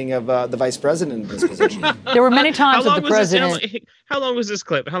appointing of the vice president in this position. There were many times that the president. How long was this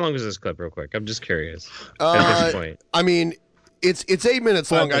clip? Real quick? I'm just curious. At this point, I mean. It's 8 minutes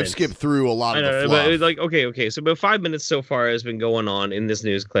long. I've skipped through a lot of the fluff. But okay. So about 5 minutes so far has been going on in this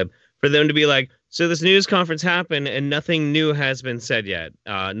news clip for them to be like, so this news conference happened and nothing new has been said yet.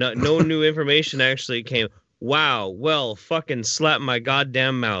 No new information actually came. Wow. Well, fucking slap my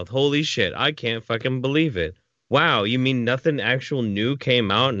goddamn mouth. Holy shit. I can't fucking believe it. Wow. You mean nothing actual new came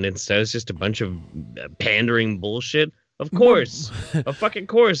out and instead it's just a bunch of pandering bullshit? Of course. A fucking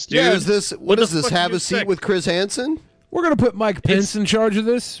course, dude. Yeah, what is this? Have a seat with Chris Hansen? We're going to put Mike Pence in charge of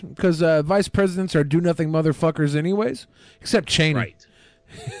this because vice presidents are do-nothing motherfuckers anyways, except Cheney. Right.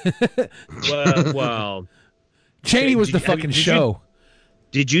 well, Cheney was the fucking show.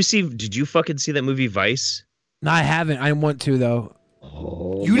 Did you fucking see that movie Vice? No, I haven't. I want to, though.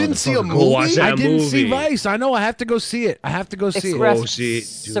 Oh, you didn't see a movie? I didn't see Vice. I know. I have to go see it.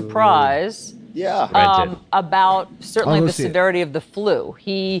 Surprise. Yeah. About certainly the severity of the flu.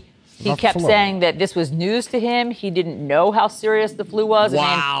 He kept saying that this was news to him. He didn't know how serious the flu was.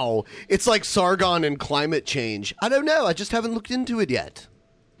 Wow. It's like Sargon and climate change. I don't know. I just haven't looked into it yet.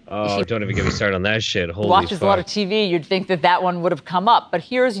 Oh, don't even get me started on that shit. Holy watches fuck. A lot of TV. You'd think that one would have come up. But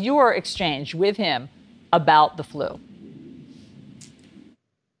here's your exchange with him about the flu.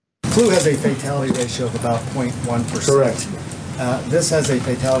 Flu has a fatality ratio of about 0.1%. Correct. This has a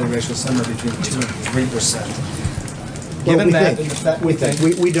fatality ratio somewhere between 2 and 3%. Given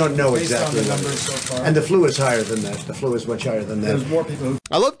we don't know exactly the numbers so far. And the flu is higher than that. The flu is much higher than that. There's more people.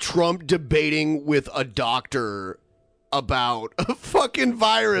 I love Trump debating with a doctor about a fucking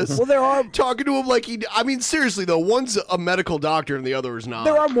virus. Well, there are talking to him like seriously though, one's a medical doctor and the other is not.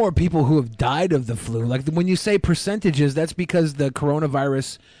 There are more people who have died of the flu. Like when you say percentages, that's because the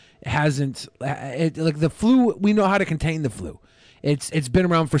coronavirus hasn't. The flu, we know how to contain the flu. It's been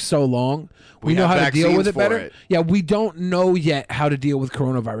around for so long. We know have how to deal with vaccines it better. for it. Yeah, we don't know yet how to deal with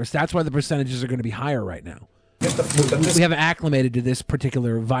coronavirus. That's why the percentages are going to be higher right now. We haven't acclimated to this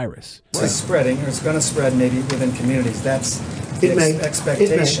particular virus. It's spreading, or it's going to spread maybe within communities. That's the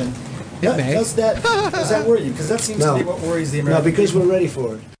expectation. It may. Does that worry you? Because that seems to be what worries the American No, because people. we're ready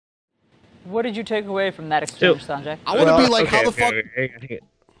for it. What did you take away from that exchange, Sanjay? I want to be like, how the fuck?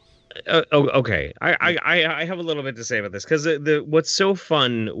 Okay. I have a little bit to say about this because what's so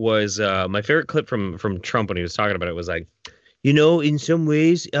fun was my favorite clip from Trump when he was talking about it was like, in some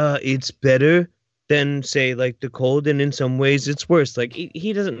ways it's better than say like the cold, and in some ways it's worse. Like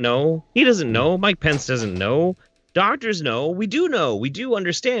he doesn't know. He doesn't know. Mike Pence doesn't know. Doctors know. We do know. We do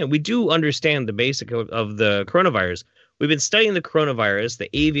understand. We do understand the basic of the coronavirus. We've been studying the coronavirus, the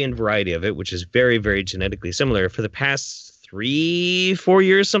avian variety of it, which is very, very genetically similar, for the past 3-4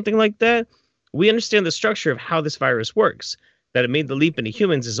 years, something like that. We understand the structure of how this virus works. That it made the leap into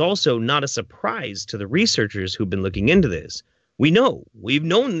humans is also not a surprise to the researchers who've been looking into this. We know. We've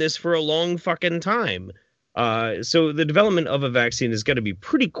known this for a long fucking time. So the development of a vaccine is going to be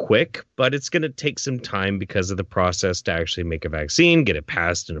pretty quick, but it's going to take some time because of the process to actually make a vaccine, get it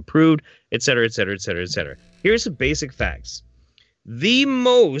passed and approved, et cetera, et cetera, et cetera, et cetera. Here's some basic facts. The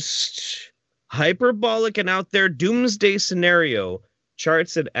most hyperbolic and out there doomsday scenario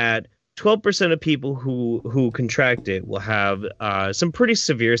charts it at 12% of people who contract it will have some pretty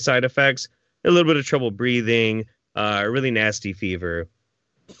severe side effects, a little bit of trouble breathing, a really nasty fever.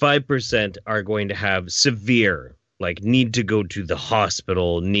 5% are going to have severe, like need to go to the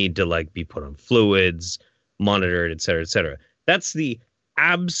hospital, need to like be put on fluids, monitored, et cetera, et cetera. That's the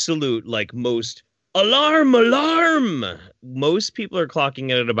absolute like most alarm. Most people are clocking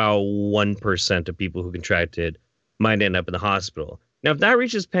it at about 1% of people who contract it might end up in the hospital. Now, if that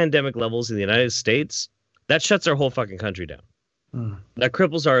reaches pandemic levels in the United States, that shuts our whole fucking country down. That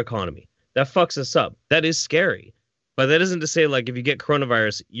cripples our economy. That fucks us up. That is scary. But that isn't to say, like, if you get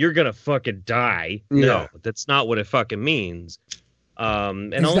coronavirus, you're going to fucking die. Yeah. No, that's not what it fucking means.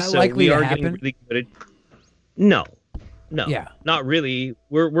 And Is also, that likely we to are happen? getting really good at... No, Yeah. not really.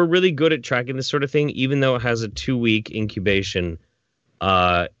 We're really good at tracking this sort of thing, even though it has a 2-week incubation.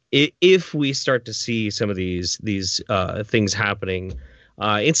 If we start to see some of these things happening,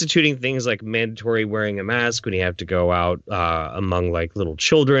 instituting things like mandatory wearing a mask when you have to go out among like little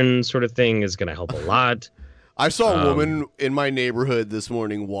children sort of thing is going to help a lot. I saw a woman in my neighborhood this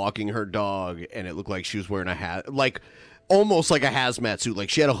morning walking her dog, and it looked like she was wearing a hat, like almost like a hazmat suit. Like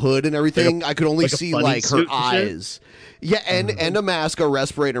she had a hood and everything. Like I could only like a see bunny like her suit and shit? eyes. Yeah, and a mask, a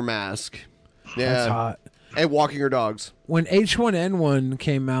respirator mask. Yeah, That's hot. And walking her dogs. When H1N1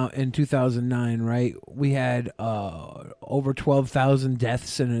 came out in 2009, right, we had over 12,000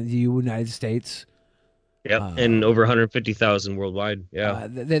 deaths in the United States. Yep, and over 150,000 worldwide. Yeah,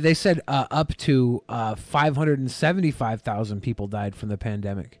 They said up to 575,000 people died from the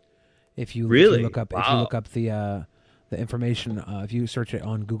pandemic. If you look up the information, if you search it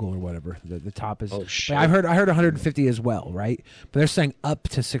on Google or whatever, the top is. Oh, shit. I heard 150 as well, right? But they're saying up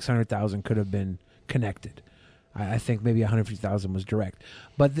to 600,000 could have been connected. I think maybe 150,000 was direct.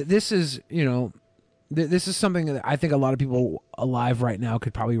 But this is, this is something that I think a lot of people alive right now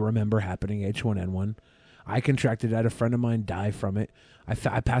could probably remember happening. H1N1. I contracted it. I had a friend of mine die from it. I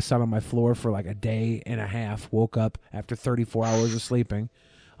passed out on my floor for like a day and a half. Woke up after 34 hours of sleeping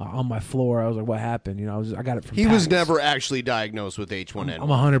on my floor. I was like, "What happened?" I got it from. He PAX. was never actually diagnosed with H1N1. I'm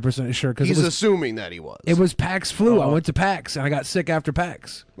 100% sure because He's assuming that he was. It was PAX flu. I went to PAX and I got sick after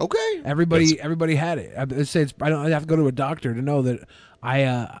PAX. Okay. Everybody had it. I don't have to go to a doctor to know that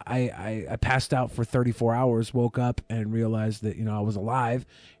I passed out for 34 hours, woke up and realized that I was alive,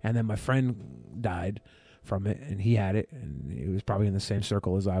 and then my friend died from it, and he had it, and he was probably in the same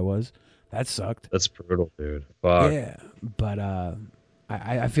circle as I was. That sucked. that's brutal, dude. Fuck. Yeah, but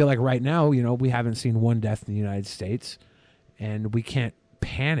I feel like right now, we haven't seen one death in the United States, and we can't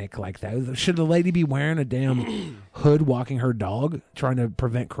panic like that. Should the lady be wearing a damn hood walking her dog trying to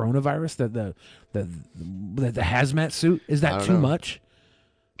prevent coronavirus? The hazmat suit, is that too much?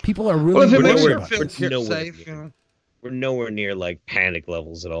 People are really. We're nowhere near like panic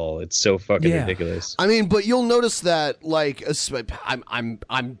levels at all. It's so fucking ridiculous. I mean, but you'll notice that, like,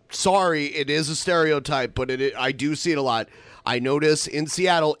 I'm sorry, it is a stereotype, but I do see it a lot. I notice in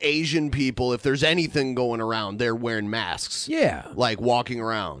Seattle, Asian people, if there's anything going around, they're wearing masks. Yeah, like walking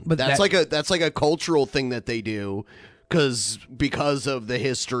around. But that's like a cultural thing that they do, because of the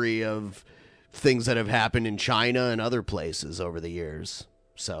history of things that have happened in China and other places over the years.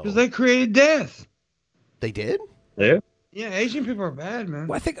 So because they created death. They did. Yeah. Yeah, Asian people are bad, man.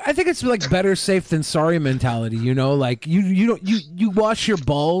 Well, I think it's like better safe than sorry mentality. You know, like you wash your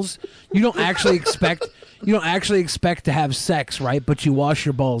balls. You don't actually expect to have sex, right? But you wash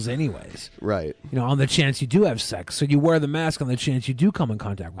your balls anyways. Right. You know, on the chance you do have sex, so you wear the mask on the chance you do come in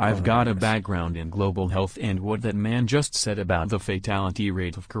contact with. I've got a background in global health, and what that man just said about the fatality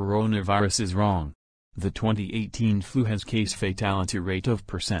rate of coronavirus is wrong. The 2018 flu has case fatality rate of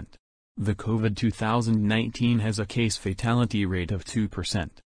 %. The COVID 2019 has a case fatality rate of 2%.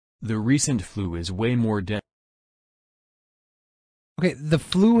 The recent flu is way more death. Okay, the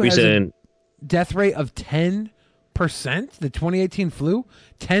flu has a death rate of 10%. The 2018 flu,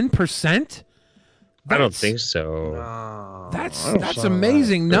 10%. I don't think so. That's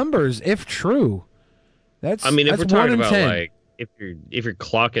amazing numbers if true. That's. I mean, if that's we're 1 talking in about 10. like if you're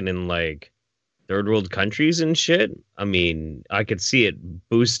clocking in like third world countries and shit, I mean, I could see it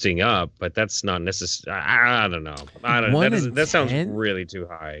boosting up, but that's not necessary. I don't know. I don't know. That sounds really too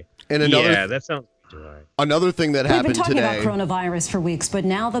high. And another that sounds too high. Another thing that happened today. We've been talking today. about coronavirus for weeks, but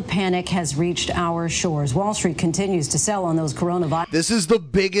now the panic has reached our shores. Wall Street continues to sell on those coronavirus. This is the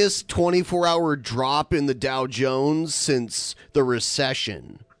biggest 24-hour drop in the Dow Jones since the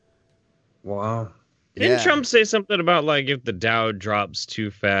recession. Wow. Didn't Trump say something about like if the Dow drops too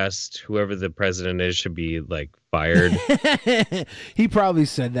fast, whoever the president is should be like fired? He probably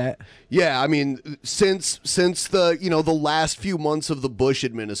said that. Yeah, I mean, since the the last few months of the Bush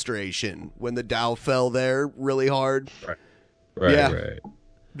administration, when the Dow fell there really hard. Right. Yeah. Right.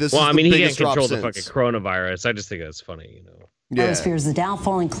 This well, is I the mean, he can't biggest drop control the since. fucking coronavirus. I just think that's funny, you know. Virus fears the Dow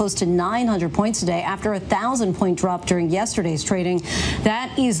falling close to 900 points today after a 1,000-point drop during yesterday's trading.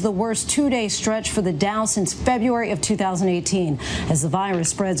 That is the worst two-day stretch for the Dow since February of 2018. As the virus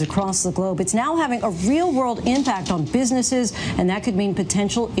spreads across the globe, it's now having a real-world impact on businesses, and that could mean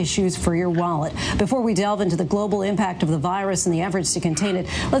potential issues for your wallet. Before we delve into the global impact of the virus and the efforts to contain it,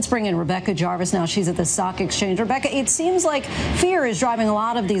 let's bring in Rebecca Jarvis now. She's at the stock exchange. Rebecca, it seems like fear is driving a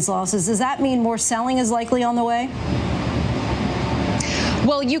lot of these losses. Does that mean more selling is likely on the way?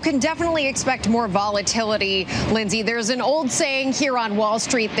 Well, you can definitely expect more volatility, Lindsay. There's an old saying here on Wall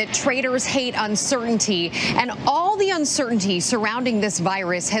Street that traders hate uncertainty, and all the uncertainty surrounding this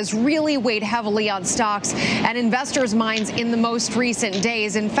virus has really weighed heavily on stocks and investors' minds in the most recent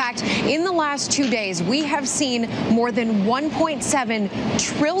days. In fact, in the last 2 days, we have seen more than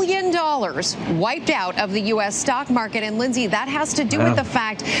 $1.7 trillion wiped out of the U.S. stock market. And Lindsay, that has to do with the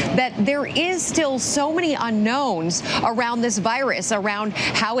fact that there is still so many unknowns around this virus, around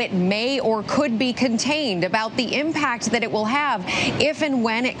how it may or could be contained, about the impact that it will have if and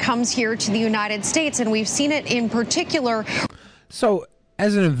when it comes here to the United States. And we've seen it in particular. So,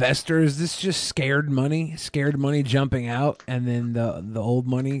 as an investor, is this just scared money jumping out, and then the old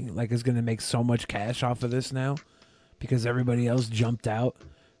money like is going to make so much cash off of this now because everybody else jumped out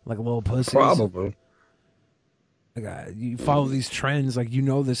like little pussies? Probably. Like, you follow these trends, like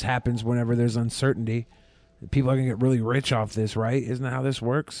this happens whenever there's uncertainty. People are gonna get really rich off this, right? Isn't that how this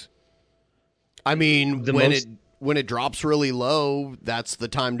works? I mean, when it drops really low, that's the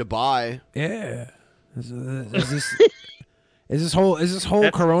time to buy. Yeah. Is this whole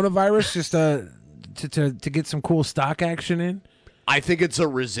coronavirus just to get some cool stock action in? I think it's a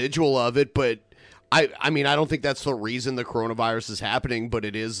residual of it, but I mean, I don't think that's the reason the coronavirus is happening, but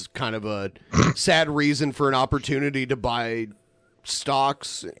it is kind of a sad reason for an opportunity to buy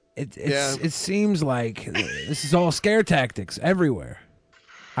stocks. It seems like this is all scare tactics everywhere.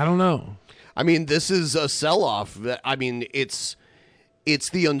 I don't know. I mean, this is a sell-off. I mean, it's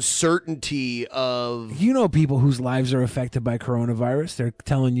the uncertainty of... people whose lives are affected by coronavirus. They're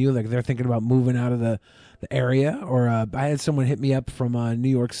telling you, like, they're thinking about moving out of the area. Or I had someone hit me up from New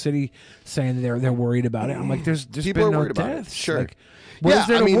York City saying they're worried about it. I'm like, there's People been are no worried about it. deaths. Sure. Like, what is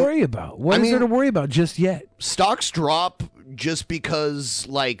there to worry about? What is there to worry about just yet? Stocks drop just because,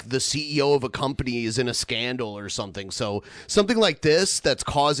 like, the CEO of a company is in a scandal or something. So something like this that's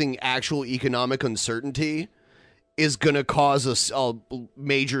causing actual economic uncertainty is going to cause a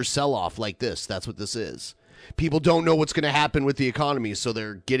major sell-off like this. That's what this is. People don't know what's going to happen with the economy, so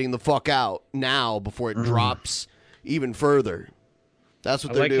they're getting the fuck out now before it drops even further. That's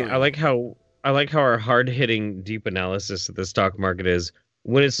what they're doing. I like how our hard-hitting, deep analysis of the stock market is: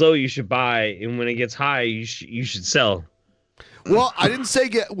 when it's low, you should buy, and when it gets high, you should sell. Well, I didn't say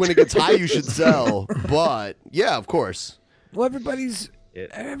when it gets high you should sell, but yeah, of course. Well, everybody's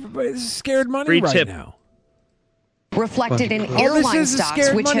scared money Free right tip. now. Reflected in airline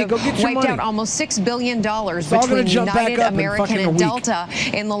stocks, which have wiped out almost $6 billion between United, American, and Delta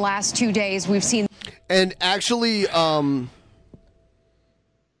in the last 2 days. We've seen. And actually,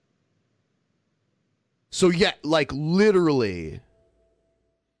 So yeah, like literally,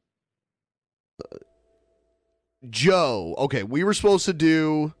 Joe. Okay, we were supposed to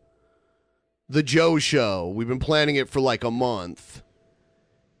do the Joe show. We've been planning it for like a month,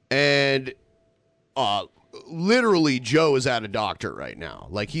 and literally, Joe is at a doctor right now.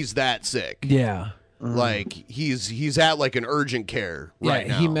 Like he's that sick. Yeah. Like he's at like an urgent care right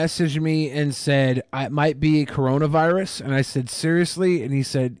now. He messaged me and said it might be coronavirus, and I said seriously, and he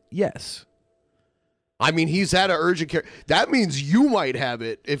said yes. I mean, he's at an urgent care. That means you might have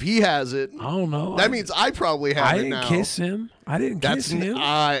it if he has it. I don't know. That means I probably have it now. I didn't kiss him. I didn't kiss him.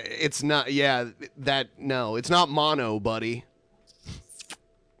 It's not. Yeah, no, it's not mono, buddy.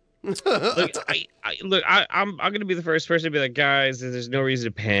 Look, I'm gonna be the first person to be like, guys, there's no reason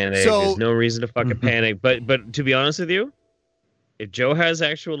to panic. So- There's no reason to fucking panic. But to be honest with you, if Joe has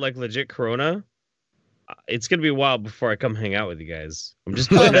actual like legit corona, it's gonna be a while before I come hang out with you guys. I'm just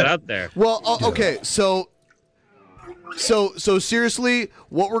putting that out there. Well, okay, so seriously,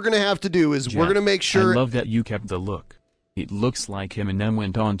 what we're gonna have to do is we're Jeff, gonna make sure. I love that you kept the look. It looks like Eminem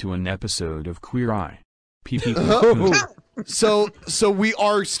went on to an episode of Queer Eye. So we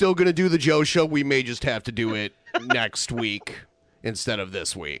are still gonna do the Joe show. We may just have to do it next week instead of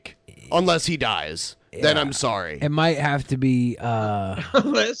this week, unless he dies. Then I'm sorry. It might have to be.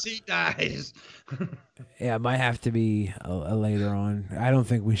 Unless he dies. Yeah, it might have to be later on. I don't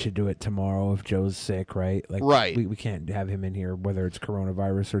think we should do it tomorrow if Joe's sick, right? Like, Right. We can't have him in here, whether it's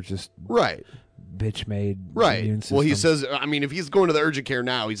coronavirus or just Right. bitch-made Right. immune Well, he system. says, I mean, if he's going to the urgent care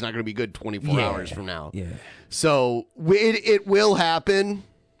now, he's not going to be good 24 hours from now. Yeah. So it will happen.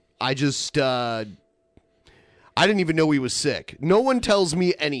 I just, I didn't even know he was sick. No one tells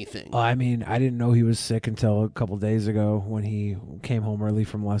me anything. I mean, I didn't know he was sick until a couple days ago when he came home early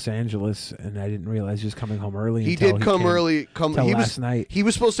from Los Angeles, and I didn't realize he was coming home early. He until did come came- early. until He last was night. He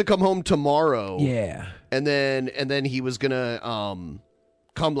was supposed to come home tomorrow. Yeah. And then he was gonna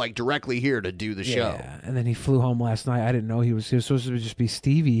come like directly here to do the show. Yeah, and then he flew home last night. I didn't know he was supposed to just be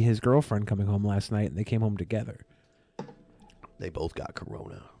Stevie, his girlfriend, coming home last night, and they came home together. They both got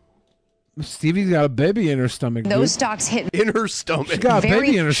corona. Stevie's got a baby in her stomach. Those dude. stocks hit in her stomach. She got a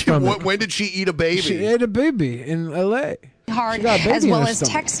baby in her stomach. When did she eat a baby? She ate a baby in L.A. hard, She got a baby as in well her as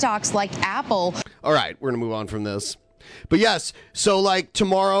stomach. tech stocks like Apple. All right, we're gonna move on from this. But yes, so like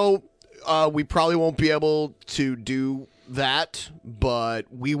tomorrow, we probably won't be able to do that, but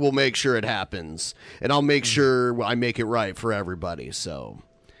we will make sure it happens, and I'll make sure I make it right for everybody. So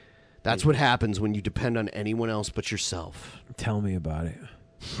that's what happens when you depend on anyone else but yourself. Tell me about it.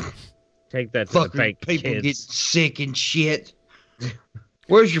 Take that to the Fucking bank, people kids. get sick and shit.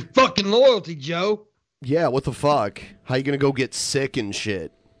 Where's your fucking loyalty, Joe? Yeah, what the fuck? How you gonna go get sick and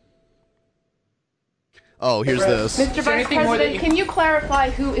shit? Oh, here's this. Mr. Vice President, can you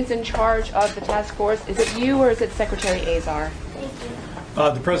clarify who is in charge of the task force? Is it you or is it Secretary Azar?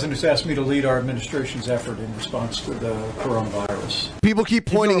 The president has asked me to lead our administration's effort in response to the coronavirus. People keep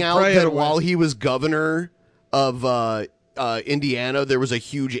pointing gonna out pray that it away. while he was governor of Indiana, there was a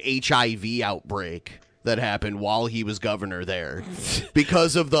huge HIV outbreak that happened while he was governor there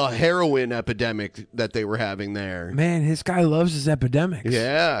because of the heroin epidemic that they were having there. Man, this guy loves his epidemics.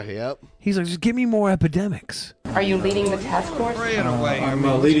 Yeah, yep. He's like, just give me more epidemics. Are you leading the task force?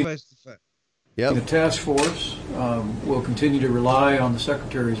 I'm leading the task force. We'll continue to rely on the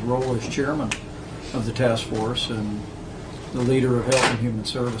secretary's role as chairman of the task force and the leader of Health and Human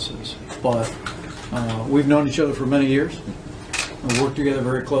Services. But we've known each other for many years. We've worked together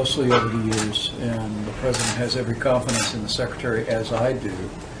very closely over the years, and the president has every confidence in the secretary, as I do.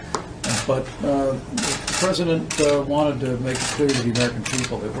 But the president wanted to make it clear to the American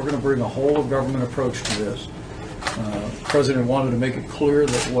people that we're going to bring a whole-of-government approach to this. The president wanted to make it clear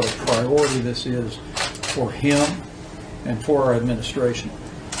that what a priority this is for him and for our administration.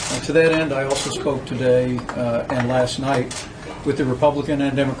 To that end, I also spoke today and last night with the Republican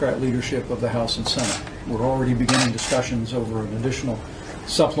and Democrat leadership of the House and Senate. We're already beginning discussions over an additional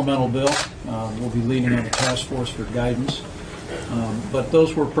supplemental bill. We'll be leaning on the task force for guidance. But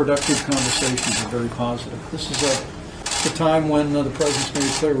those were productive conversations and very positive. This is a time when the president's made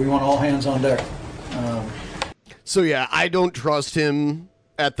it clear we want all hands on deck. So yeah, I don't trust him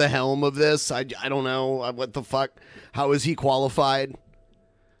at the helm of this. I don't know what the fuck. How is he qualified?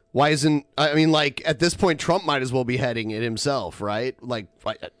 Why isn't, I mean, like, at this point, Trump might as well be heading it himself, right? Like,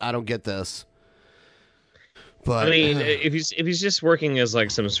 I don't get this. But I mean, if he's just working as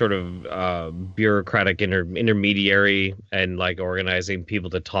like some sort of bureaucratic intermediary and like organizing people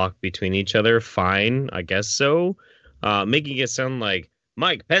to talk between each other, fine, I guess so. Making it sound like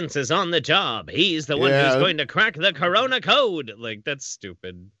Mike Pence is on the job. He's the one who's going to crack the corona code. Like, that's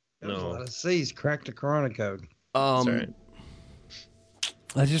stupid. There's a lot of C's. Cracked the Corona code.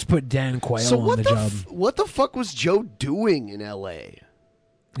 Let's just put Dan Quayle So on the job. what the fuck was Joe doing in L.A.?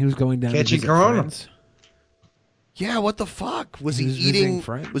 He was going down to Catching visit Corona. friends. Yeah, what the fuck? Was He he was visiting eating?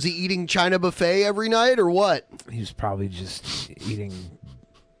 friends. Was he eating China buffet every night or what? He was probably just eating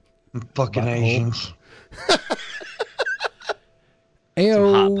Fucking butthole. Asians.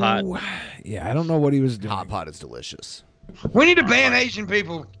 Ayo. Hot pot. Yeah, I don't know what he was doing. Hot pot is delicious. We need to ban Asian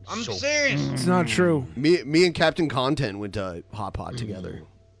people. I'm serious. It's not true. Me and Captain Content went to Hot Pot together.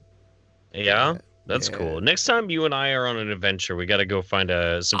 Yeah, that's cool. Next time you and I are on an adventure, we got to go find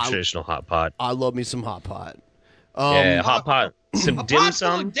some traditional hot pot. I love me some Hot Pot. Yeah, hot pot, some A dim pot full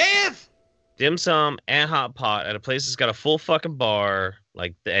sum, of death. dim sum, and hot pot at a place that's got a full fucking bar,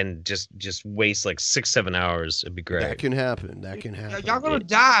 like, and just waste like 6-7 hours. It'd be great. That can happen. That can happen. Y'all gonna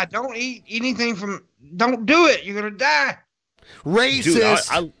die. Don't eat anything from. Don't do it. You're gonna die. Racist.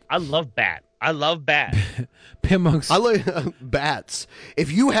 Dude, I love bat. I love bat. Pimmonks. I like bats.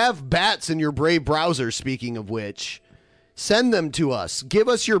 If you have bats in your Brave browser, speaking of which, send them to us. Give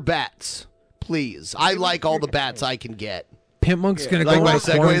us your bats, please. I like all the bats I can get. Pimp Monk's gonna Like go my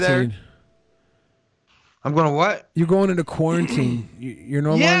into segue quarantine. there? I'm gonna what? You're going into quarantine. You're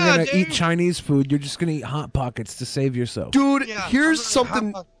no Yeah, longer gonna dude. eat Chinese food. You're just gonna eat Hot Pockets to save yourself. Dude, Yeah, here's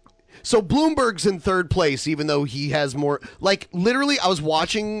something. So Bloomberg's in third place, even though he has more. Like, literally, I was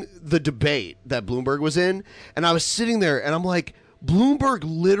watching the debate that Bloomberg was in, and I was sitting there, and I'm like, Bloomberg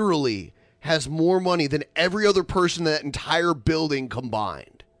literally has more money than every other person in that entire building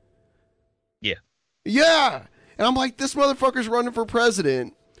combined. Yeah. Yeah. And I'm like, this motherfucker's running for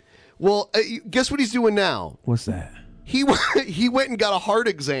president. Well, guess what he's doing now? What's that? He went and got a heart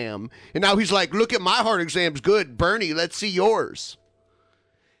exam, and now he's like, look at my heart exam's good. Bernie, let's see yours.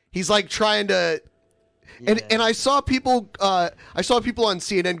 He's like trying to, and I saw people on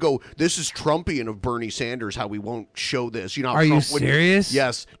CNN go, "This is Trumpian of Bernie Sanders. How we won't show this." You know? How Are you Trump would-" serious?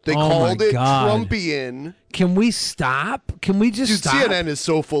 Yes, they Oh called my it God. Trumpian. Can we stop? Can we just Dude, stop? CNN is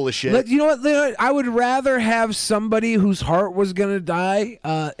so full of shit. You know what? Leonard? I would rather have somebody whose heart was gonna die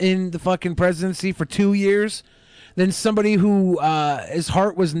in the fucking presidency for 2 years than somebody who his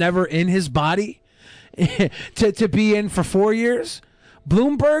heart was never in his body to be in for 4 years.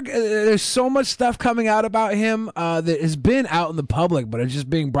 Bloomberg, there's so much stuff coming out about him that has been out in the public, but it's just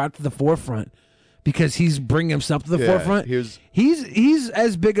being brought to the forefront because he's bringing himself to the forefront. He's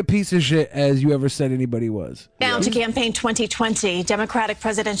as big a piece of shit as you ever said anybody was. Now to campaign 2020, Democratic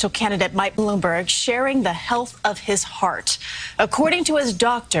presidential candidate Mike Bloomberg sharing the health of his heart. According to his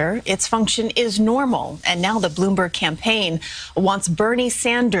doctor, its function is normal. And now the Bloomberg campaign wants Bernie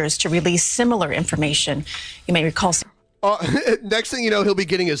Sanders to release similar information. You may recall. Next thing you know, he'll be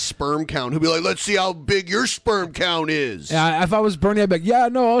getting his sperm count. He'll be like, "Let's see how big your sperm count is." Yeah, if I was Bernie, I'd be like, "Yeah,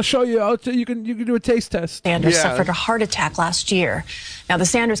 no, I'll show you. You can do a taste test." Sanders suffered a heart attack last year. Now, the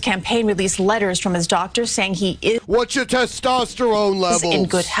Sanders campaign released letters from his doctor saying he is. What's your testosterone levels? In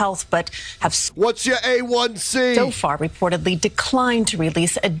good health, but have. What's your A1C? So far, reportedly declined to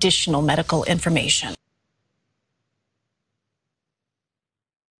release additional medical information.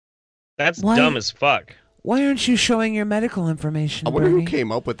 That's dumb as fuck. Why aren't you showing your medical information? I wonder Bernie? who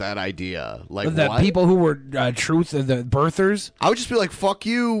came up with that idea. Like the what? people who were the birthers. I would just be like, "Fuck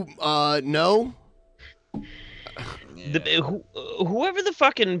you, no." Whoever the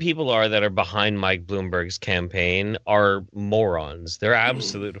fucking people are that are behind Mike Bloomberg's campaign are morons. They're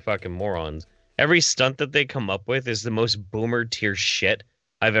absolute fucking morons. Every stunt that they come up with is the most boomer tier shit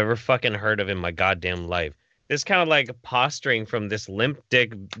I've ever fucking heard of in my goddamn life. It's kind of like posturing from this limp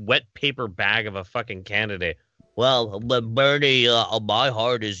dick, wet paper bag of a fucking candidate. Well, but Bernie, my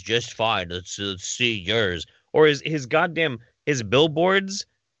heart is just fine. Let's see yours. Or his billboards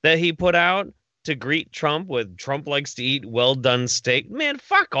that he put out to greet Trump with Trump likes to eat well done steak. Man,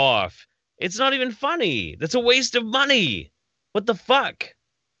 fuck off. It's not even funny. That's a waste of money. What the fuck?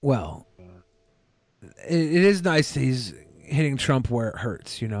 Well, it is nice that he's hitting Trump where it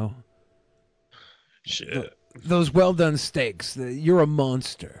hurts, you know? Shit. Those well done steaks. You're a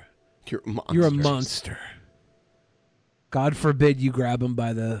monster. You're a monster. God forbid you grab him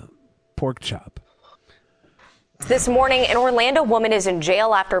by the pork chop. This morning, an Orlando woman is in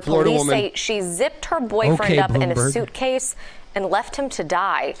jail after police say she zipped her boyfriend up in a Bloomberg. suitcase and left him to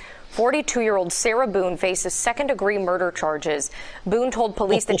die. 42-year-old Sarah Boone faces second-degree murder charges. Boone told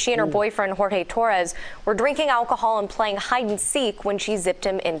police that she and her boyfriend, Jorge Torres, were drinking alcohol and playing hide-and-seek when she zipped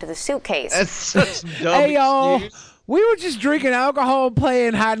him into the suitcase. That's such dumb Hey, y'all. excuse. We were just drinking alcohol and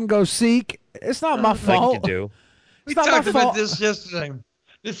playing hide and go seek. It's not my fault. Like you do. We It's not talked my about fault. this yesterday.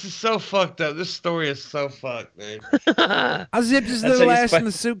 This is so fucked up. This story is so fucked, man. I zipped his little ass in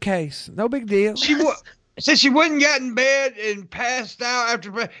the suitcase. No big deal. Said she wouldn't got in bed and passed out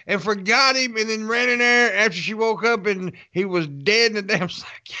after and forgot him, and then ran in there after she woke up and he was dead in the damn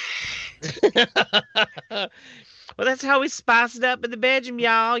sack. Well, that's how we spice it up in the bedroom,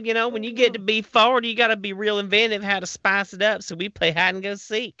 y'all. You know, when you get to be 40, you got to be real inventive how to spice it up. So we play hide and go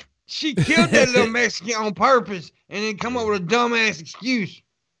seek. She killed that little Mexican on purpose and then come up with a dumbass excuse.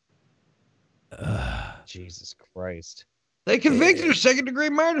 Jesus Christ. They convicted her second-degree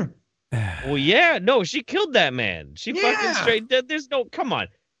murder. Well, yeah, no, she killed that man. She fucking straight. There's no, come on,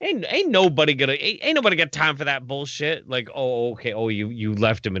 ain't nobody got time for that bullshit. Like, oh, okay, oh, you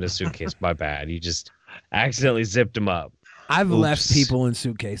left him in a suitcase. My bad. You just accidentally zipped him up. I've left people in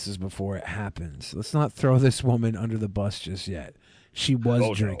suitcases before it happens. Let's not throw this woman under the bus just yet. She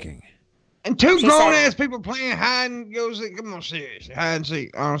was drinking. No. And two grown-ass people playing hide and go seek. Come on, seriously, hide and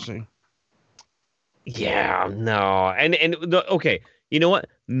seek, honestly. Yeah, no, and okay. You know what?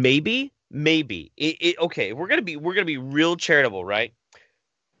 Maybe. Okay, we're gonna be real charitable, right?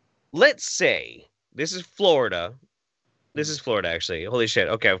 Let's say this is Florida. This is Florida, actually. Holy shit.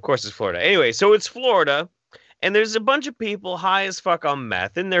 Okay, of course it's Florida. Anyway, so it's Florida, and there's a bunch of people high as fuck on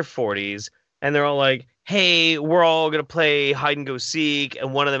meth in their 40s, and they're all like, "Hey, we're all gonna play hide and go seek,"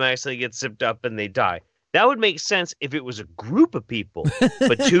 and one of them actually gets zipped up and they die. That would make sense if it was a group of people,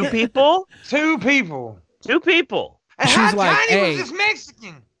 but two people. And she's how like, tiny hey, was this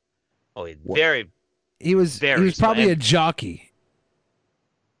Mexican? Oh, he was probably a jockey.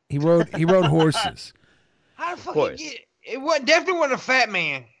 He rode horses. How the fuck he get? It definitely wasn't a fat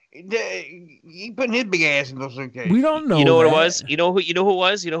man. He putting his big ass in those suitcases. We don't know. You know what it was? You know who it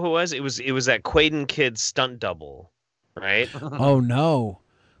was? It was that Quaden kid stunt double, right? Oh no,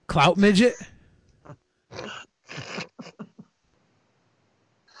 clout midget.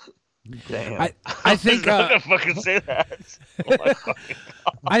 Damn. I think I'm gonna fucking say that. Oh my fucking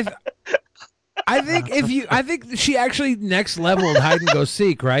God. I think she actually next leveled hide and go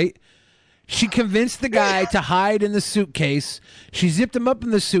seek, right? She convinced the guy to hide in the suitcase. She zipped him up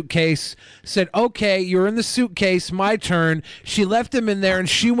in the suitcase, said, "Okay, you're in the suitcase, my turn." She left him in there and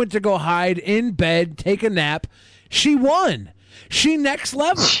she went to go hide in bed, take a nap. She won. She next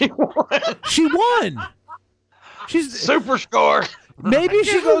level. She won. She's super score. Maybe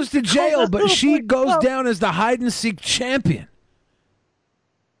she goes to jail, but she goes down as the hide and seek champion.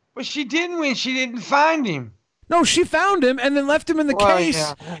 But she didn't win. She didn't find him. No, she found him and then left him in the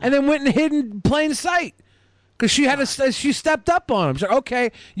case and then went and hid in plain sight. Because she stepped up on him. She's like,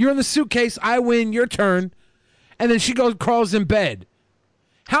 "Okay, you're in the suitcase. I win. Your turn." And then she crawls in bed.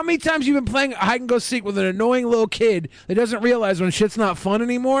 How many times you been playing hide and go seek with an annoying little kid that doesn't realize when shit's not fun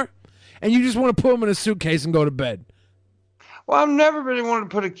anymore, and you just want to put him in a suitcase and go to bed? Well, I've never really wanted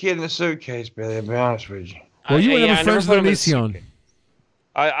to put a kid in a suitcase, Billy. I'll be honest with you. Well, you were never friends with Onision.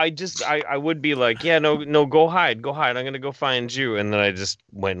 I would be like, yeah, no, go hide. I'm gonna go find you, and then I just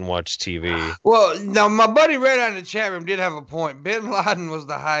went and watched TV. Well, now my buddy Red out in the chat room did have a point. Bin Laden was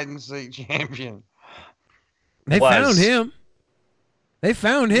the hide and seek champion. They found him.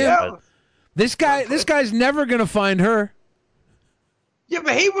 Yeah. This guy's never gonna find her. Yeah,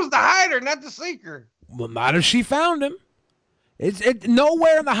 but he was the hider, not the seeker. Well, not if she found him. It's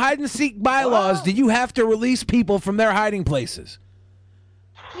nowhere in the hide and seek bylaws do you have to release people from their hiding places.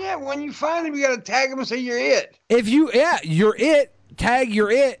 Yeah, when you find him, you gotta tag him and say you're it. You're it. Tag,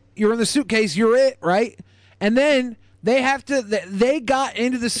 you're it. You're in the suitcase. You're it, right? And then they have to. They got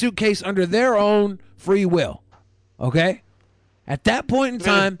into the suitcase under their own free will. Okay. At that point in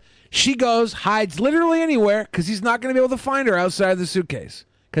time, she goes, hides literally anywhere because he's not going to be able to find her outside of the suitcase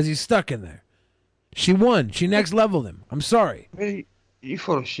because he's stuck in there. She won. She next leveled him. I'm sorry. Hey, you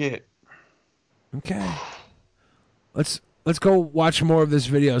full of shit. Okay. Let's go watch more of this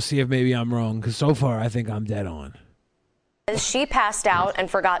video, see if maybe I'm wrong, because so far I think I'm dead on. She passed out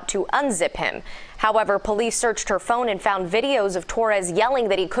and forgot to unzip him. However, police searched her phone and found videos of Torres yelling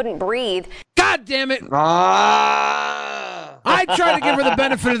that he couldn't breathe. God damn it! I tried to give her the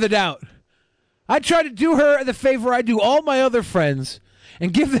benefit of the doubt. I tried to do her the favor I do all my other friends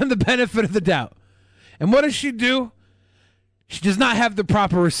and give them the benefit of the doubt. And what does she do? She does not have the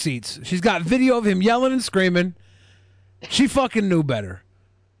proper receipts. She's got video of him yelling and screaming. She fucking knew better.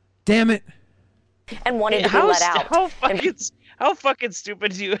 Damn it. And wanted to be let out. How fucking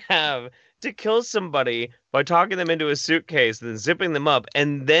stupid do you have to kill somebody by talking them into a suitcase, then zipping them up,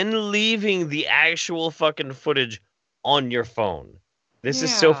 and then leaving the actual fucking footage on your phone? This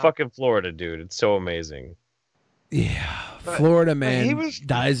is so fucking Florida, dude. It's so amazing. Yeah. Florida man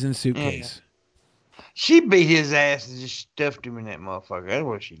dies in suitcase. She beat his ass and just stuffed him in that motherfucker. That's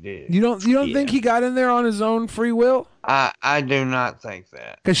what she did. You don't think he got in there on his own free will? I do not think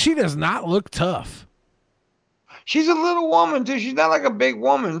that. Because she does not look tough. She's a little woman too. She's not like a big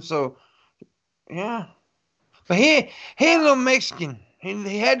woman, so yeah. But he ain't a little Mexican.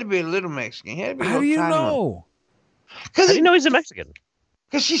 He had to be a little Mexican. He had to be. How do you know? Because How do you know he's a Mexican?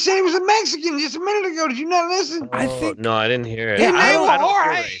 Because she said he was a Mexican just a minute ago. Did you not listen? I think No, I didn't hear it. His I name don't- was I don't hear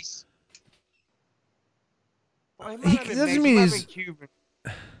Jorge. race. Well, He doesn't mean he's Cuban.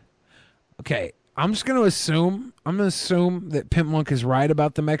 okay. I'm just gonna assume. That Pimp Monk is right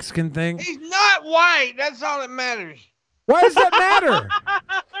about the Mexican thing. He's not white. That's all that matters. Why does that matter?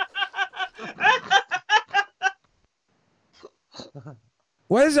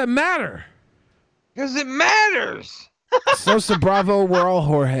 Why does that matter? Because it matters. Sosa Bravo, we're all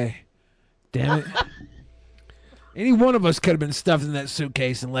Jorge. Damn it. Any one of us could have been stuffed in that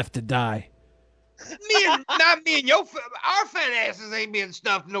suitcase and left to die. Not me and your our fat asses ain't being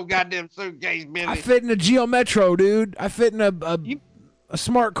stuffed in no goddamn suitcase, Billy. I fit in a Geo Metro, dude. I fit in a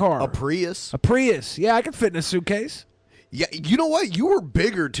smart car. A Prius. A Prius. Yeah, I could fit in a suitcase. Yeah, you know what? You were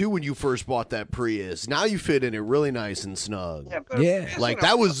bigger too when you first bought that Prius. Now you fit in it really nice and snug. Yeah. Like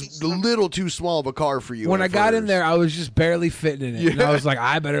that was a little too small of a car for you. When at I got in first. there, I was just barely fitting in it. And I was like,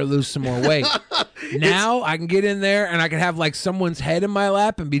 I better lose some more weight. Now I can get in there and I can have like someone's head in my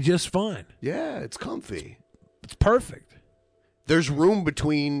lap and be just fine. Yeah, it's comfy. It's perfect. There's room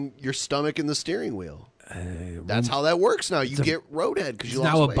between your stomach and the steering wheel. That's how that works now. You get roadhead because It's you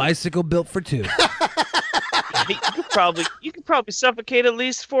lost now a weight. bicycle built for two. You could probably suffocate at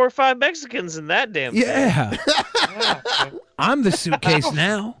least 4 or 5 Mexicans in that damn thing. Yeah. I'm the suitcase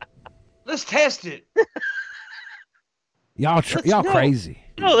now. Let's test it. Y'all crazy.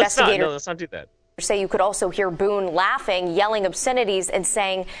 No, let's not do that. Say you could also hear Boone laughing, yelling obscenities, and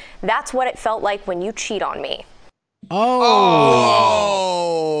saying, "That's what it felt like when you cheat on me."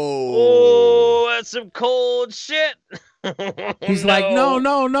 Oh, that's some cold shit. He's like,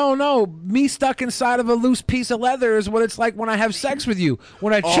 no. Me stuck inside of a loose piece of leather is what it's like when I have sex with you.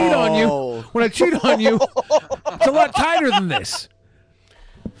 When I cheat on you, it's a lot tighter than this.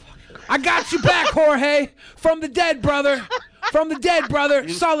 I got you back, Jorge. From the dead, brother. From the dead, brother.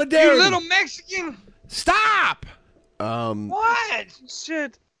 Solidarity. You little Mexican. Stop. What?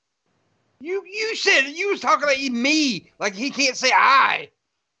 Shit. You said you was talking like me, like he can't say I.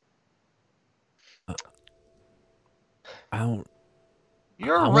 I don't.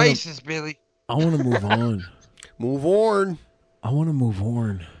 You're a I wanna- racist, Billy. I want to move on. Move on. I want to move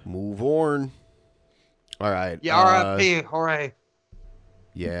on. Move on. All right. Yeah, R.I.P. Jorge.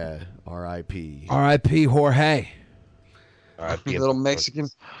 Yeah, R.I.P. R.I.P. Jorge. R.I.P. Little Mexican.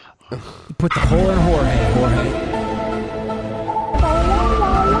 You put the hole in Jorge.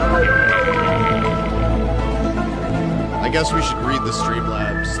 I guess we should read the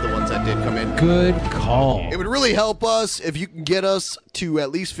Streamlabs, the ones that did come in. Good call. It would really help us if you can get us to at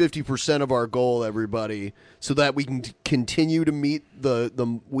least 50% of our goal, everybody, so that we can continue to meet the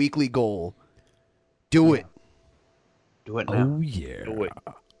weekly goal. Do it. Do it now. Oh, yeah. Do it.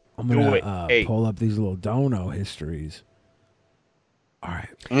 I'm Do going it. to Hey. pull up these little dono histories. All right.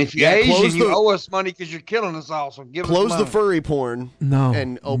 And if you're Asian, you owe us money because you're killing us all. So give us Close money. the furry porn. No.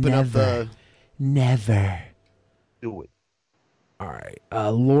 And open up the. Never. Do it. All right.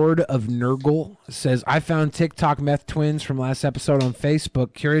 Lord of Nurgle says, I found TikTok meth twins from last episode on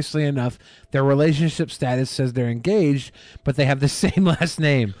Facebook. Curiously enough, their relationship status says they're engaged, but they have the same last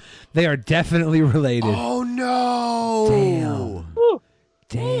name. They are definitely related. Oh, no.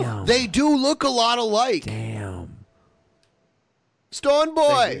 Damn. They do look a lot alike. Damn. Stone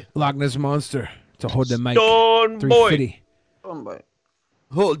Boy. Loch Ness Monster. To hold the mic. Stone 350. Boy.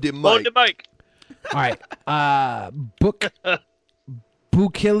 Hold the mic. Hold the mic. All right.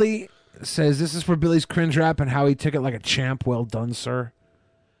 Bukili says, this is for Billy's cringe rap and how he took it like a champ. Well done, sir.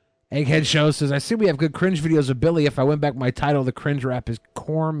 Egghead Show says, I see we have good cringe videos of Billy. If I went back, my title of the cringe rap is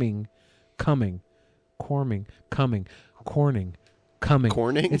Corning. Coming.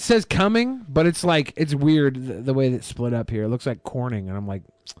 It says coming, but it's like, it's weird the way that it's split up here. It looks like Corning, and I'm like,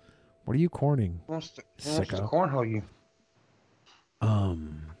 what are you corning? Wants to Sicko. cornhole you.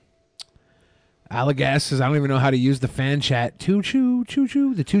 Allegas says, I don't even know how to use the fan chat. Choo-choo.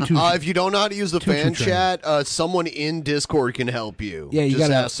 The choo-choo. If you don't know how to use the Choo-choo fan train. chat, someone in Discord can help you. Yeah, you Just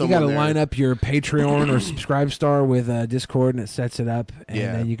ask gotta someone there. line up your Patreon or Subscribe Star with Discord, and it sets it up, and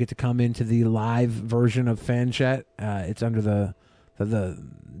Yeah. then you get to come into the live version of fan chat. It's under the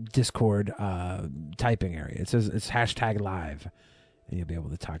Discord typing area. It says it's #live, and you'll be able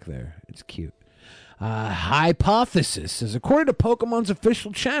to talk there. It's cute. Hypothesis says, according to Pokemon's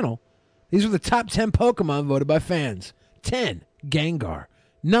official channel, These were the top 10 Pokemon voted by fans. 10, Gengar.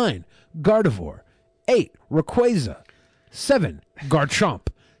 9, Gardevoir. 8, Rayquaza. 7, Garchomp.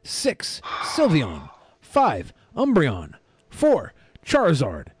 6, Sylveon. 5, Umbreon. 4,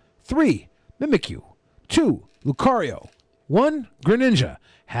 Charizard. 3, Mimikyu. 2, Lucario. 1, Greninja.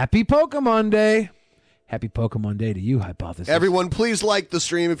 Happy Pokemon Day. Happy Pokemon Day to you, Hypothesis. Everyone, please like the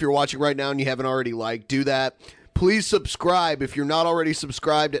stream if you're watching right now and you haven't already liked. Do that. Please subscribe. If you're not already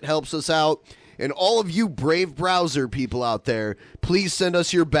subscribed, it helps us out. And all of you Brave browser people out there, please send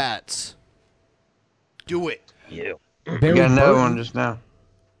us your bats. Do it. Yeah. We got another one just now.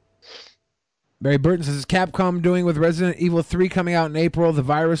 Barry Burton says, is Capcom doing with Resident Evil 3 coming out in April? The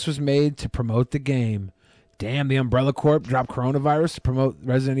virus was made to promote the game. Damn, the Umbrella Corp dropped coronavirus to promote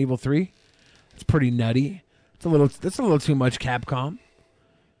Resident Evil 3? It's pretty nutty. That's a little too much, Capcom.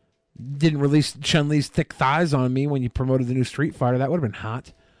 Didn't release Chun-Li's thick thighs on me when you promoted the new Street Fighter. That would have been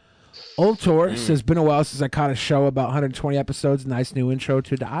hot. Ultor says, been a while since I caught a show about 120 episodes. Nice new intro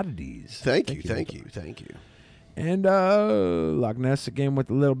to the oddities. Thank you. And Loch Ness again with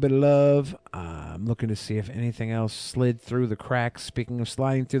a little bit of love. I'm looking to see if anything else slid through the cracks. Speaking of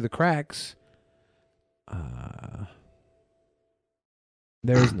sliding through the cracks,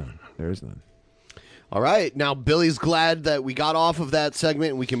 there is none. All right. Now, Billy's glad that we got off of that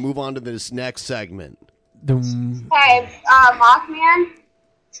segment and we can move on to this next segment. Hey, Mothman.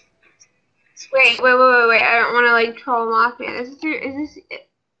 Wait. I don't want to troll Mothman.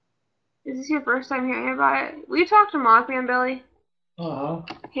 Is this your first time hearing about it? Will you talk to Mothman, Billy?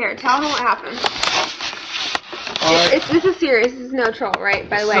 Here, tell him what happened. This is serious. This is no troll, right?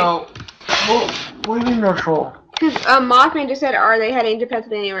 By the way. So, what do you mean no troll? Because Mothman just said, are they heading to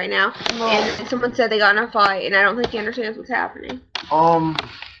Pennsylvania right now? No. And someone said they got in a fight, and I don't think he understands what's happening.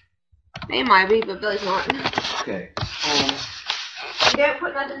 They might be, but Billy's not. Okay. Don't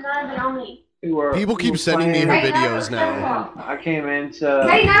put nothing on me. People keep sending me her videos now. I came into...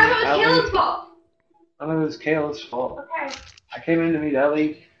 Hey, none of it was Kayla's fault. None of it was Kayla's fault. Okay. I came in to meet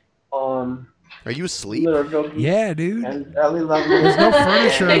Ellie. Are you asleep? Yeah, dude. And Ellie loved me. There's no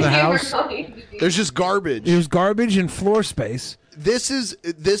furniture in the house. There's just garbage. There's garbage and floor space. This is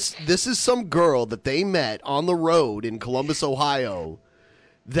some girl that they met on the road in Columbus, Ohio,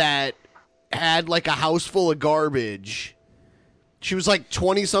 that had like a house full of garbage. She was like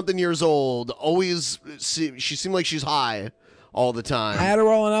 20-something years old. Always, she seemed like she's high all the time.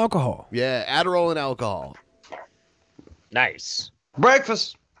 Adderall and alcohol. Yeah, Adderall and alcohol. Nice.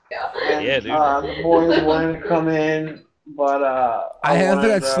 Breakfast. And, yeah, dude. The boys wanted to come in, but I think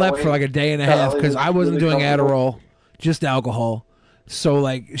I'd slept for like a day and a half because I wasn't doing Adderall, just alcohol. So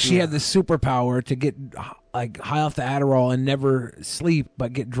like she had the superpower to get like high off the Adderall and never sleep,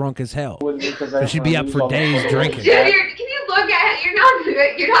 but get drunk as hell. So she'd be up for days drinking. Dude, can you look at it? You're not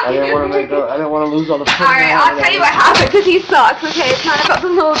good. You're not good. I didn't want to lose all the. All right, I'll tell you what happened because he sucks. Okay, it's not about the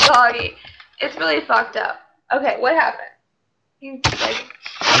little doggy. It's really fucked up. Okay, what happened? He's like.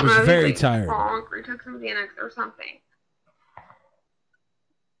 I was very tired. Drunk or he took some Xanax or something.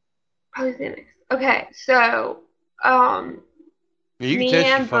 Probably Xanax. Okay, so me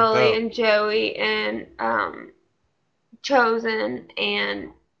and Billy and Joey and Chosen and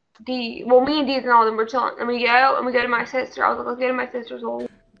me and Deez and all of them were chilling. And we go to my sister. I was like, let's go to my sister's old.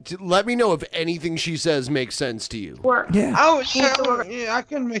 Let me know if anything she says makes sense to you. Yeah. I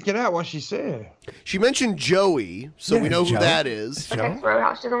couldn't make it out what she said. She mentioned Joey, so we know who that is. Texas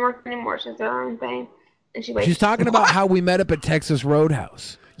Roadhouse. She doesn't work anymore. She's her own thing. And she's talking about how we met up at Texas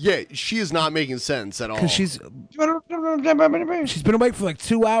Roadhouse. Yeah, she is not making sense at all. Because she's been awake for like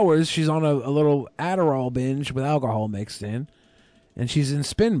 2 hours. She's on a little Adderall binge with alcohol mixed in. And she's in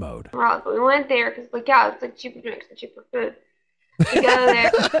spin mode. Right, but we went there because it's like cheaper drinks and cheaper food. We go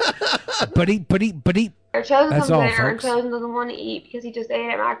there. But eat. Chosen That's comes all, there and folks. Chosen doesn't want to eat because he just ate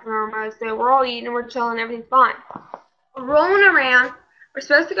at Maximum Rose. So we're all eating and we're chilling. Everything's fine. We're rolling around. We're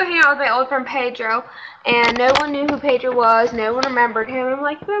supposed to go hang out with my old friend Pedro, and no one knew who Pedro was. No one remembered him. And I'm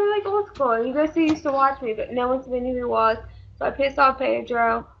like, old school. You guys used to watch me, but no one knew who he was. So I pissed off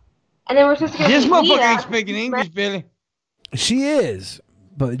Pedro. And then we're supposed to go This meet motherfucker Mia. ain't speaking English, Billy. She is,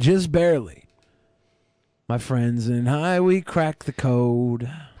 but just barely. My friends and I, we cracked the code.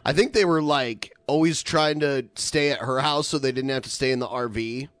 I think they were like always trying to stay at her house so they didn't have to stay in the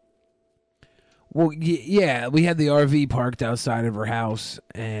RV. Well, yeah, we had the RV parked outside of her house,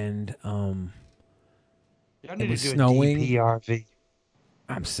 and it was snowing. RV.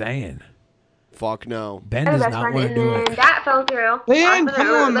 I'm saying. Fuck no. Ben does not want to do it. And that fell through. Ben, come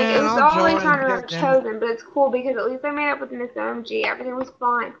on, like, man. it was I'll always join. trying to run Goddamn it. Chosen, but it's cool because at least I made up with Miss OMG. Everything was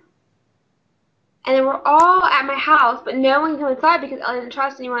fine. And they were all at my house, but no one came inside because I didn't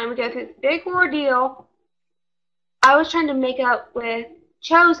trust anyone. And we go through this big ordeal. I was trying to make up with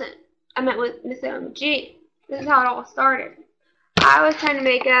Chosen. I met with Miss OMG. This is how it all started. I was trying to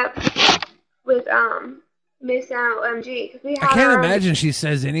make up with Miss OMG. I can't imagine she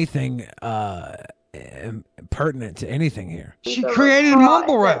says anything pertinent to anything here. She created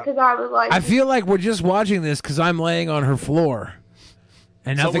mumble rap. Because I was like, I feel like we're just watching this because I'm laying on her floor,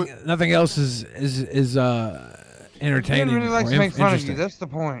 and nothing else is entertaining. She really likes or to make fun of you. interesting. That's the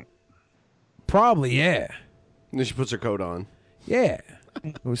point. Probably, yeah. And then she puts her coat on. Yeah.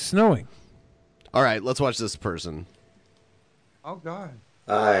 It was snowing. All right, let's watch this person. Oh, God.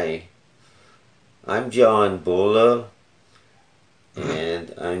 Hi, I'm John Bulla,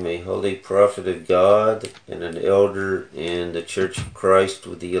 and I'm a holy prophet of God and an elder in the Church of Christ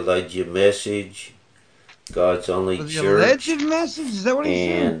with the Elijah Message, God's only The church. alleged message? Is that what he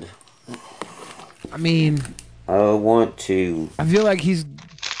And said? I mean, I want to I feel like he's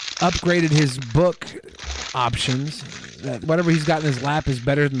upgraded his book options. That whatever he's got in his lap is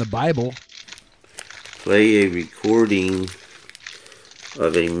better than the Bible. play a recording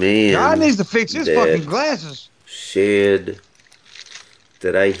of a man God needs to fix his that fucking glasses. said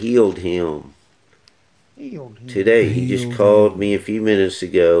that I healed him. Healed him. Today, he just called me a few minutes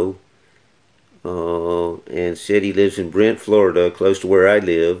ago and said he lives in Brent, Florida, close to where I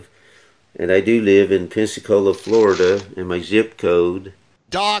live. And I do live in Pensacola, Florida, and my zip code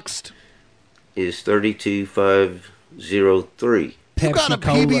Doxed is 32503. You got a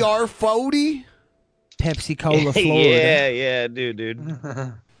PBR 40? Pepsi Cola, Florida. yeah, dude.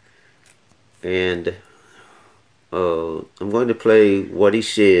 And I'm going to play what he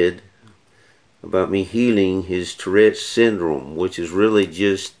said about me healing his Tourette's syndrome, which is really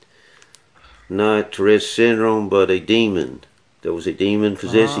just not Tourette's syndrome, but a demon. There was a demon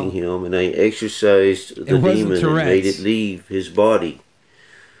possessing him, and I exorcised the demon and made it leave his body.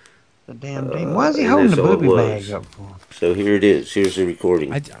 The damn demon. Why is he holding the booby bag up for? So here it is. Here's the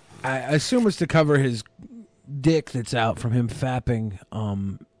recording. I assume it's to cover his dick that's out from him fapping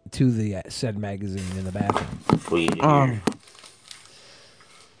to the said magazine in the bathroom.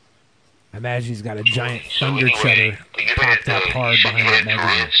 I imagine he's got a giant thunder cheddar popped up hard behind that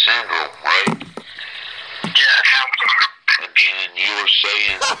magazine.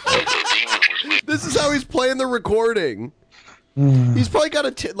 This is how he's playing the recording. He's probably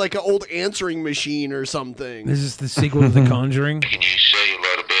got like an old answering machine or something. This is the sequel to The Conjuring. Can you say a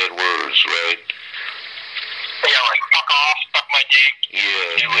lot of bad words, right? Yeah, like fuck off, suck my dick.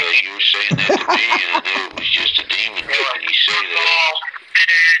 Yeah, you were saying that to me, and I knew it was just a demon making you say that.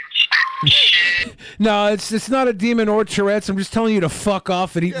 No, it's not a demon or Tourette's. I'm just telling you to fuck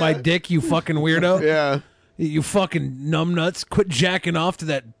off and eat my dick, you fucking weirdo. Yeah. You fucking numbnuts. Quit jacking off to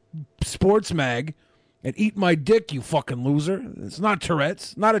that sports mag and eat my dick, you fucking loser. It's not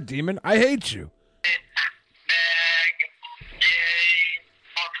Tourette's. Not a demon. I hate you.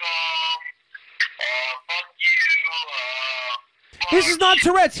 This is not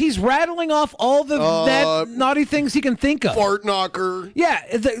Tourette's. He's rattling off all the naughty things he can think of. Fart knocker. Yeah,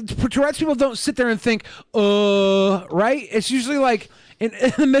 Tourette's people don't sit there and think, right? It's usually like in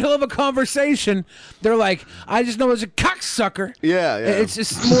the middle of a conversation, they're like, I just know it's a cocksucker. Yeah. It's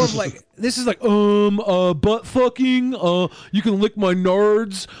just more of like, this is like, butt fucking, you can lick my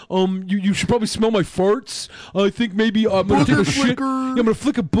nards, you should probably smell my farts. I think maybe I'm gonna take a shit. Yeah, I'm gonna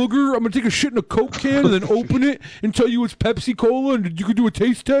flick a booger. I'm gonna take a shit in a Coke can and then open it and tell you it's Pepsi Cola and you can do a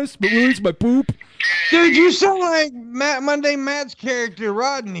taste test, but really it's my poop. Dude, you sound like Monday Matt's character,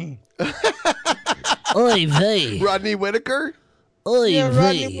 Rodney. Oy vey. Rodney Whitaker? Oy Yeah,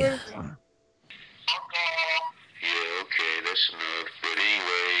 Rodney vey. Whitaker.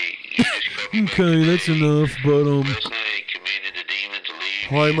 Okay, that's enough, but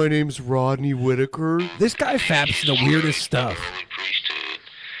Hi, my name's Rodney Whitaker. This guy faps the weirdest stuff.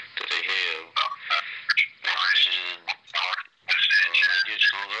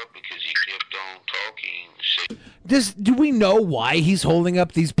 Do we know why he's holding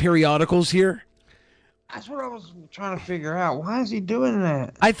up these periodicals here? That's what I was trying to figure out. Why is he doing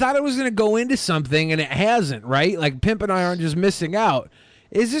that? I thought it was going to go into something, and it hasn't, right? Like, Pimp and I aren't just missing out.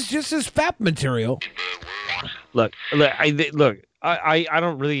 Is this just his fap material? Look, I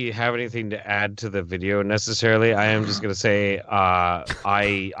don't really have anything to add to the video necessarily. I am just gonna say,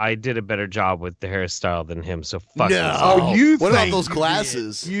 I did a better job with the hairstyle than him. So fuck. No. Oh, you What think about those you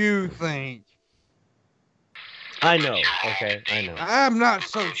glasses? did. You think. I know. Okay, I know. I'm not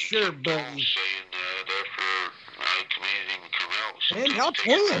so sure, buddy. And y'all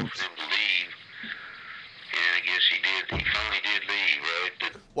twins.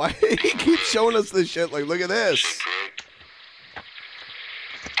 Why he keeps showing us this shit? Like, look at this.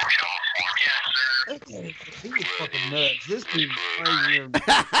 He is fucking nuts. This dude's crazy.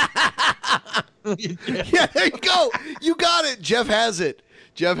 Yeah, there you go. You got it. Jeff has it.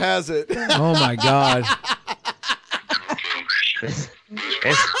 Jeff has it. Oh my God.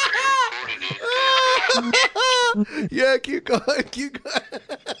 Yeah, keep going. Keep going.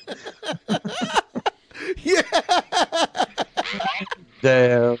 Yeah.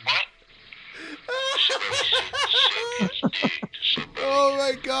 Damn. Oh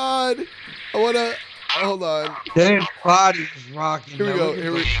my God. I wanna. Hold on. Dan's body is rocking. Here we go.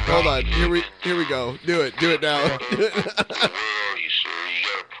 Hold on. Here we go. Do it. Do it now. Where are you, sir? You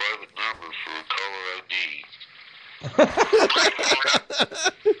got a private number for a caller ID.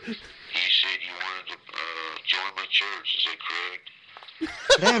 You said you wanted to join my church. Is that correct?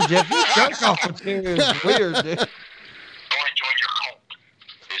 Damn, Jeff, your jerk off material is weird, dude. I want to join your cult.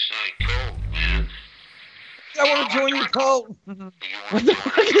 It's not a cult, man. I want to join your cult. What the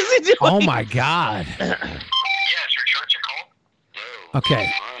fuck is he doing? Oh my God. Yeah, is your church a cult? No.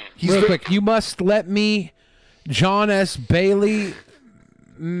 Okay. Real quick, you must let me, John S. Bailey,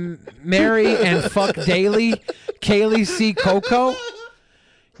 marry and fuck Daly, Kaylee C. Coco.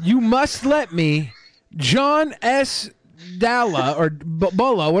 You must let me, John S. Dalla or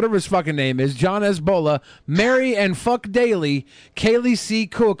Bola, whatever his fucking name is, John S. Bola, marry and fuck Daly, Kaylee C.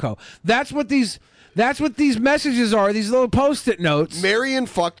 Coco. That's what these messages are. These little post-it notes. Marry and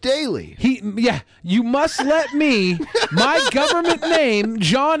fuck Daly. Yeah. You must let me, my government name,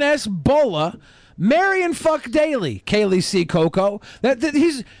 John S. Bola, marry and fuck Daly, Kaylee C. Coco.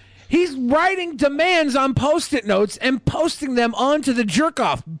 He's writing demands on post-it notes and posting them onto the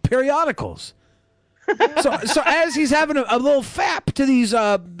jerk-off periodicals. So as he's having a little fap to these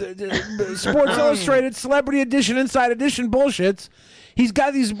Sports Illustrated Celebrity Edition, Inside Edition bullshits, he's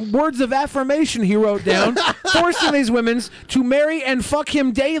got these words of affirmation he wrote down, forcing these women to marry and fuck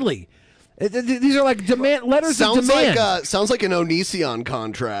him daily. These are like letters of demand. Sounds like an Onision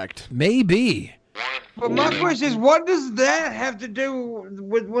contract. Maybe. But my question is, what does that have to do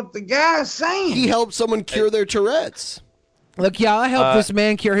with what the guy's saying? He helped someone cure their Tourette's. Look, y'all, I helped this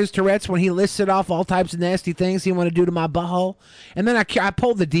man cure his Tourette's when he listed off all types of nasty things he wanted to do to my butthole. And then I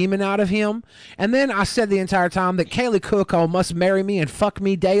pulled the demon out of him. And then I said the entire time that Kaylee Coco must marry me and fuck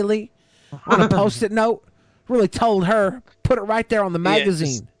me daily on a post-it note. Really told her, put it right there on the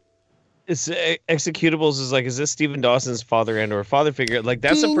magazine. It's executables is like, is this Stephen Dawson's father and or father figure? Like,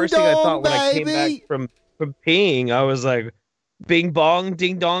 that's the first thing I thought when I came back from peeing. I was like, bing bong,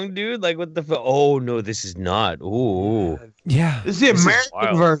 ding dong, dude. Like, what the oh no, this is not. Ooh. Yeah. This is the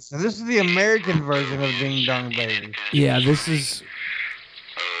American version. This is the American version of Ding Dong Baby. Yeah, this is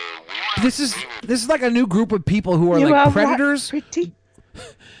like a new group of people who are like predators.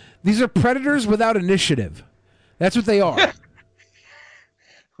 These are predators without initiative. That's what they are.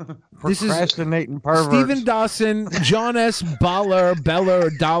 This is Procrastinating perverts. Stephen Dawson, John S. Bella or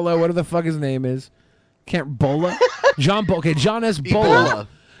Dalla, whatever the fuck his name is. Bola? Okay, John S. Bola.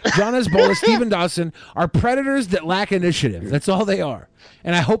 John S. Bola, Stephen Dawson are predators that lack initiative. That's all they are.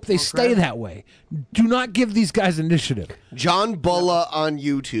 And I hope they stay that way. Do not give these guys initiative. John Bola on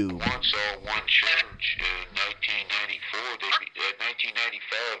YouTube. Once all one church in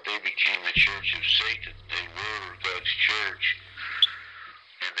 1995, they became the Church of Satan. They were God's church.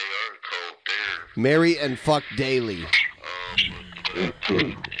 And they are called there. Marry and fuck daily.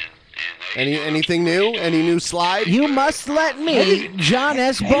 Anything new? Any new slide? You must let me, John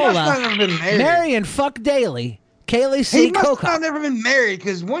S. Bola, marry and fuck daily, Kaylee C. He must Coco. have never been married,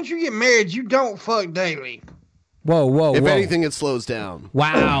 because once you get married, you don't fuck daily. Whoa. If anything, it slows down.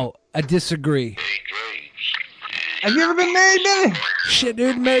 Wow, I disagree. Have you ever been married, Billy? Shit,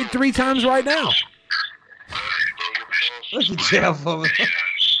 dude, married 3 times right now. Look at Jeff over there.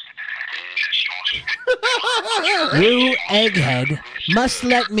 Rue Egghead must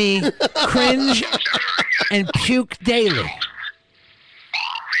let me cringe and puke daily.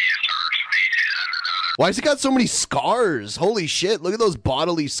 Why has he got so many scars? Holy shit, look at those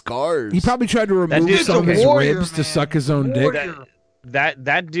bodily scars. He probably tried to remove some of his ribs to suck his own dick.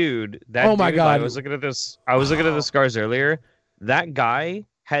 That dude. Oh my God. I was looking at this. I was looking at the scars earlier. That guy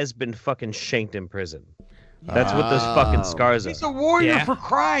has been fucking shanked in prison. That's what those fucking scars are. He's a warrior for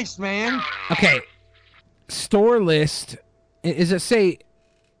Christ, man. Okay. Store list. Is it say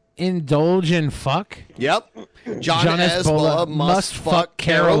indulge in fuck? Yep. John S. Bola must fuck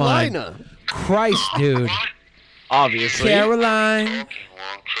Carolina. Christ, dude. Obviously. Caroline.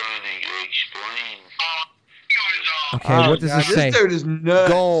 Okay, what does it say? This dude is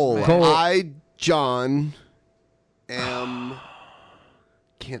nuts. Goal. Man. I, John, am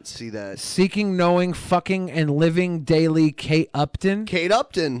Can't see that. Seeking, knowing, fucking, and living daily. Kate Upton. Kate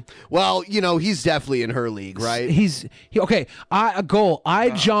Upton. Well, he's definitely in her league, right? Okay. A goal.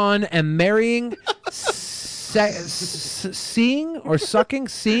 John, am marrying, seeing or sucking,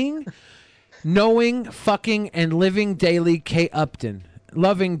 seeing, knowing, fucking, and living daily. Kate Upton.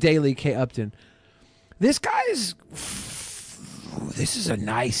 Loving daily. Kate Upton. This guy's. This is a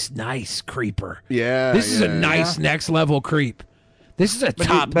nice creeper. Yeah. This is a nice next level creep. This is a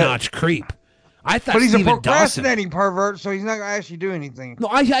top notch creep. I thought, but he's Steven a procrastinating pervert, so he's not gonna actually do anything. No,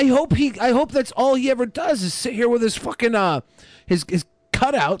 I hope that's all he ever does is sit here with his fucking his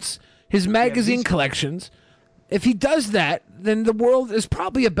cutouts, his magazine collections. If he does that, then the world is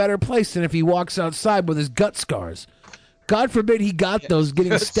probably a better place than if he walks outside with his gut scars. God forbid he got those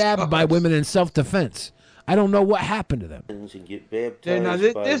getting stabbed by women in self-defense. I don't know what happened to them. Dude, no,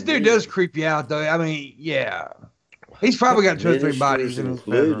 this dude does creep you out, though. I mean, yeah. He's probably got 2 or 3 bodies in his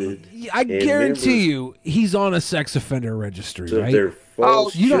bedroom. I guarantee you, he's on a sex offender registry, right?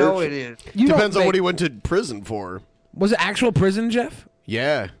 You know it is. Depends on what he went to prison for. Was it actual prison, Jeff?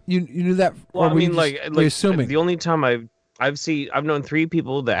 Yeah. You knew that? Well, or I mean, we're assuming. The only time I've known 3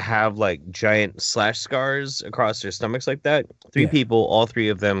 people that have like giant slash scars across their stomachs like that. 3 people, all 3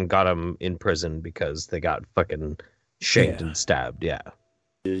 of them got them in prison because they got fucking shanked and stabbed. Yeah.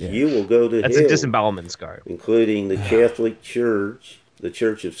 You will go to That's hell, a disembowelment scar. including the Catholic Church, the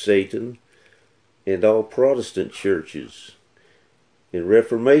Church of Satan, and all Protestant churches and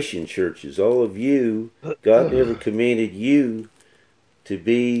Reformation churches. All of you, God never commanded you to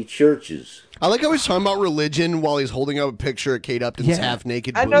be churches. I like how he's talking about religion while he's holding up a picture of Kate Upton's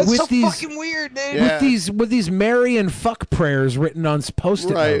half-naked boobs. I know, it's so fucking weird, dude. Yeah. With these Mary and fuck prayers written on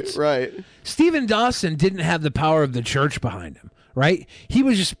post-it notes. Right. Stephen Dawson didn't have the power of the church behind him, right? He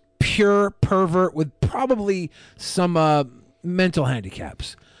was just pure pervert with probably some mental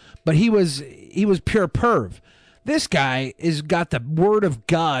handicaps, but he was pure perv. This guy is got the word of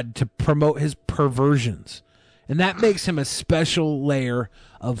God to promote his perversions, and that makes him a special layer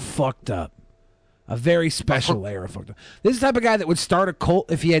of fucked up. A very special layer of fucked up. This is the type of guy that would start a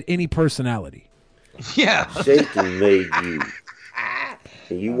cult if he had any personality. Yeah. Satan made you,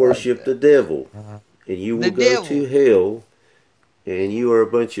 and you worship the devil, and you will go to hell, and you are a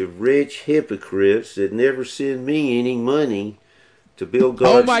bunch of rich hypocrites that never send me any money to build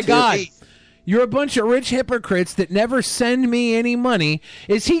God's Oh my God. temple. You're a bunch of rich hypocrites that never send me any money.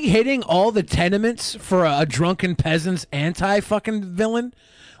 Is he hitting all the tenements for a drunken peasant's anti-fucking villain?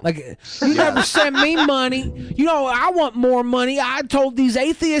 Like, you never send me money. I want more money. I told these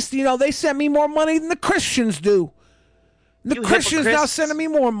atheists, they send me more money than the Christians do. The Christians now sending me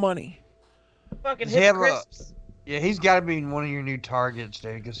more money. Fucking hypocrites. Yeah, he's got to be one of your new targets,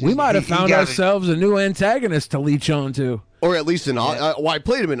 dude. We might have found ourselves a new antagonist to leech on to. Or at least I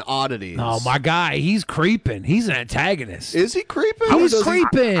played him in Oddities. Oh, my guy, he's creeping. He's an antagonist. Is he creeping? He's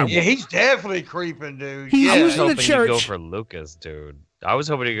creeping. Yeah, he's definitely creeping, dude. I was hoping you'd go for Lucas, dude. I was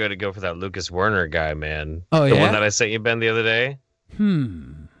hoping you're going to go for that Lucas Werner guy, man. Oh, the yeah? one that I sent you, Ben, the other day.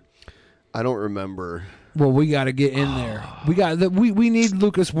 I don't remember. Well, we got to get in there. We need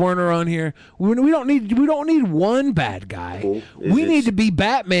Lucas Werner on here. We don't need one bad guy. We need to be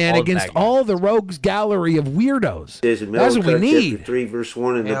Batman against all the rogues gallery of weirdos. That's what we need. Chapter 3, verse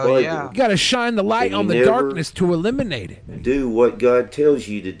 1 in the Bible. You got to shine the light on the never darkness to eliminate it. Do what God tells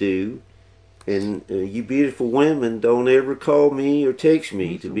you to do. And you beautiful women, don't ever call me or text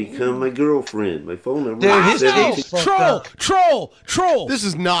me to become my girlfriend. My phone number is Troll. This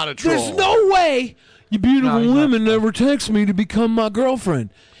is not a troll. There's no way you beautiful women never text me to become my girlfriend.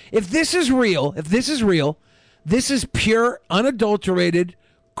 If this is real, this is pure, unadulterated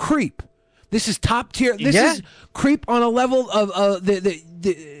creep. This is top tier. This is creep on a level of that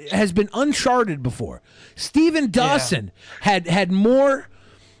has been uncharted before. Stephen Dawson had more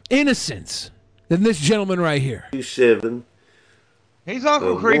innocence than this gentleman right here. 27. He's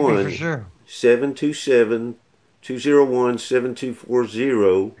Uncle Creepy for sure.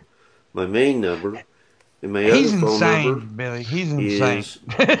 727-201-7240. My main number. And my He's other phone insane, number Billy. He's insane. is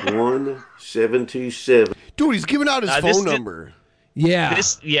 1727. Dude, he's giving out his phone number. Yeah.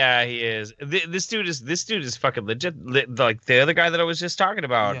 He is. This dude is fucking legit. Like the other guy that I was just talking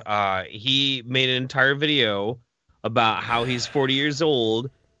about. He made an entire video about how he's 40 years old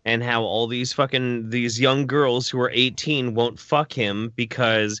and how all these young girls who are 18 won't fuck him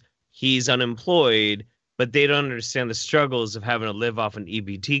because he's unemployed, but they don't understand the struggles of having to live off an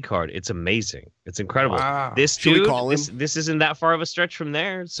EBT card. It's amazing. It's incredible. Wow. This Should we dude, call him? this isn't that far of a stretch from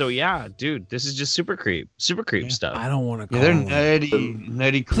there. So yeah, dude, this is just super creep stuff. I don't want to call Yeah, they're him.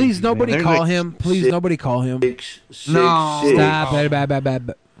 nutty. Please, creepy, nobody man. They're call like- him. Please, nobody call him. No.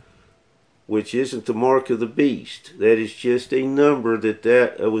 Stop. Which isn't the mark of the beast. That is just a number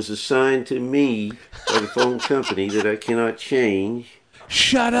that was assigned to me by the phone company that I cannot change.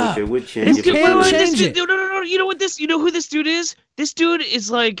 Shut up. Which I would change if I can't could. change it. No. You know what this? You know who this dude is? This dude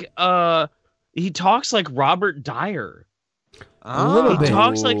is like, he talks like Robert Dyer. A little He bit.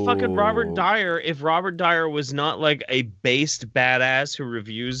 talks like fucking Robert Dyer. If Robert Dyer was not like a based badass who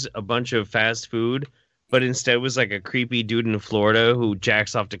reviews a bunch of fast food, but instead was like a creepy dude in Florida who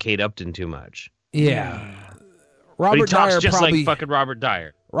jacks off to Kate Upton too much. Yeah. But he Robert talks Dyer just probably like fucking Robert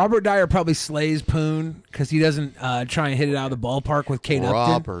Dyer. Robert Dyer probably slays Poon because he doesn't try and hit it out of the ballpark with Kate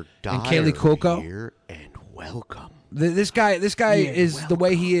Robert Upton and Dyer Kaylee Cuoco. here and welcome. This guy is the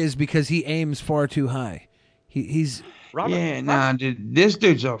way he is because he aims far too high. He's dude, this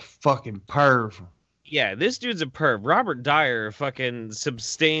dude's a fucking perv. Yeah, this dude's a perv. Robert Dyer fucking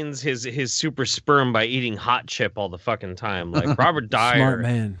sustains his super sperm by eating hot chip all the fucking time. Like Robert Dyer Smart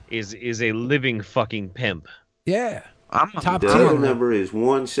man. is a living fucking pimp. Yeah. The Top tier. dial number is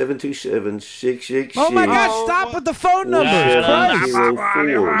 1-727-666. Oh my God! Stop with the phone numbers. Christ.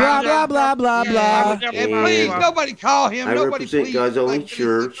 704. Blah blah blah blah blah. And please, nobody call him. I Nobody represent please. God's only Like,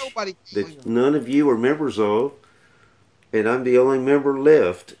 church nobody. that none of you are members of, and I'm the only member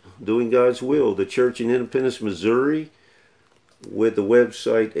left doing God's will. The church in Independence, Missouri, with the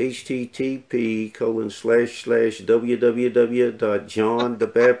website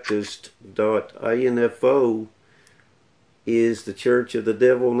http://www.johnthebaptist.info, is the church of the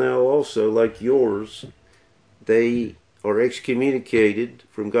devil now also, like yours. They are excommunicated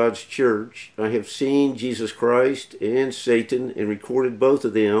from God's church. I have seen Jesus Christ and Satan and recorded both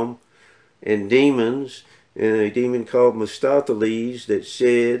of them, and demons, and a demon called Mephistophelies that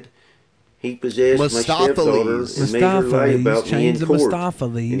said he possessed my stepdaughter and made her lie about me in court.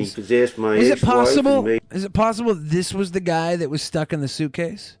 And he possessed my Is it ex-wife possible? and made... Is it possible this was the guy that was stuck in the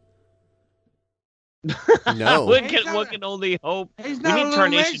suitcase? No. One can only hope. He's We not a need little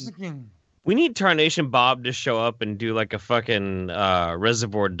Tarnation. Mexican. We need Tarnation Bob to show up and do like a fucking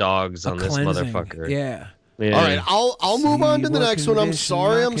Reservoir Dogs on this cleansing. motherfucker. Yeah. All right, I'll move on to the next one. I'm condition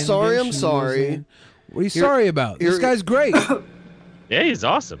sorry. my I'm sorry. I'm condition sorry. was in. What are you sorry about? This guy's great. Yeah, he's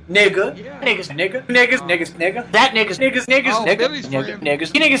awesome. Nigga, niggas, nigga, niggas, nigga, that niggas, niggas, Oh, nigga, Billy's nigga, friend.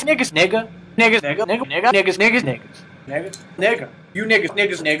 niggas, niggas, nigga, niggas, nigga, niggas, nigga, you niggas,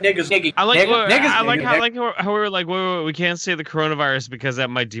 nigga. I like niggas, how niggas, we were like, wait, we can't say the coronavirus because that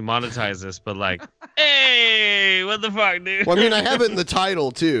might demonetize us. But like, hey, what the fuck, dude? Well, I mean, I have it in the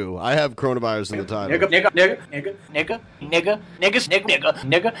title too. I have coronavirus in the title. niggas, niggas,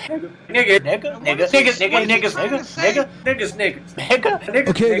 niggas.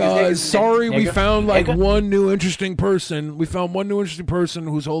 Okay, guys. Sorry, we found like one new interesting person. We found one new interesting person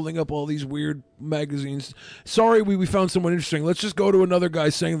who's holding up all these weird magazines. Sorry, we found someone interesting. Let's just go to another guy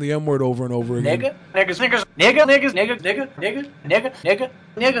saying the M word over and over again. Nigga, niggas, niggas,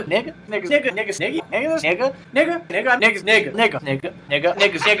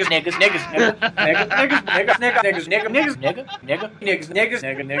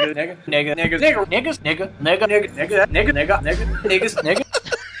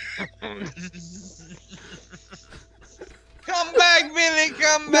 Come back, Billy.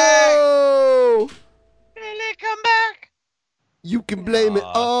 Come back. No! Billy, come back. You can blame it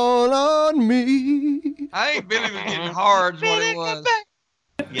all on me. I think Billy was getting hard. Is what it was.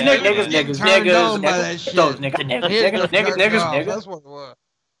 Niggas, He was getting turned on by that shit. That's what it was.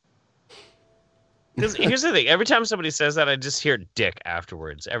 Here's the thing. Every time somebody says that, I just hear dick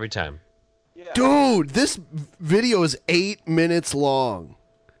afterwards. Every time. Dude, this video is 8 minutes long.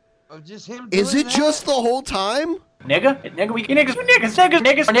 Just him Is doing it that? just the whole time? Nigga, we niggas,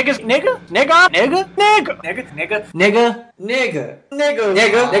 nigga.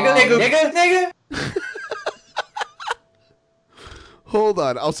 Hold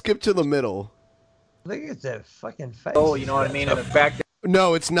on, I'll skip to the middle. Look at that fucking face. Oh, you know what I mean? In the back there.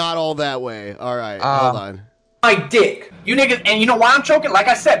 No, it's not all that way. All right, hold on. My dick. You niggas, and you know why I'm choking? Like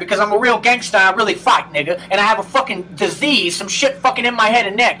I said, because I'm a real gangster, I really fight, nigga. And I have a fucking disease, some shit fucking in my head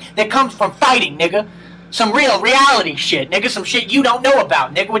and neck that comes from fighting, nigga. Some real reality shit, nigga. Some shit you don't know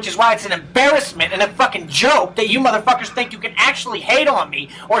about, nigga. Which is why it's an embarrassment and a fucking joke that you motherfuckers think you can actually hate on me,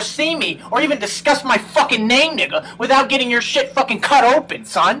 or see me, or even discuss my fucking name, nigga, without getting your shit fucking cut open,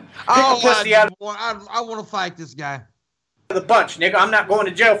 son. Oh, Pussy out. I want to fight this guy. the bunch, nigga. I'm not going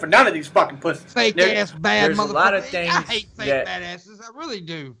to jail for none of these fucking pussies. Fake Nigga, ass bad there's motherfucker. a lot of things I hate fake that badasses. I really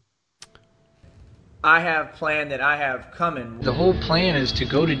do. I have planned that I have coming. The whole plan is to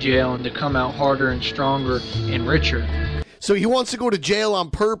go to jail and to come out harder and stronger and richer. So he wants to go to jail on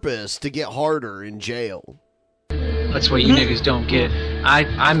purpose to get harder in jail. That's what you niggas don't get.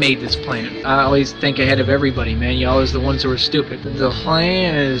 I made this plan. I always think ahead of everybody, man. You always the ones who are stupid. The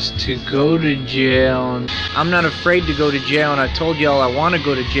plan is to go to jail. I'm not afraid to go to jail, and I told y'all I want to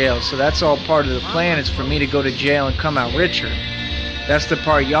go to jail, so that's all part of the plan is for me to go to jail and come out richer. That's the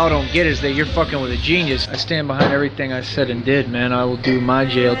part y'all don't get is that you're fucking with a genius. I stand behind everything I said and did, man. I will do my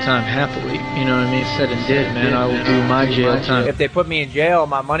jail time happily. You know what I mean? Said and did, man. I will do my jail time. If they put me in jail,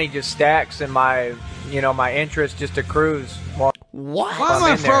 my money just stacks and my interest just accrues. What? Why am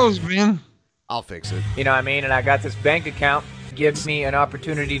I froze, man? I'll fix it. You know what I mean? And I got this bank account. Gives me an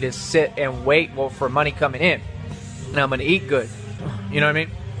opportunity to sit and wait for money coming in. And I'm going to eat good. You know what I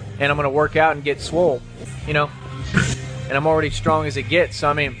mean? And I'm going to work out and get swole. You know? And I'm already strong as it gets. So,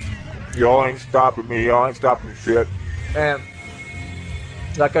 I mean... Y'all ain't stopping me. Y'all ain't stopping shit. And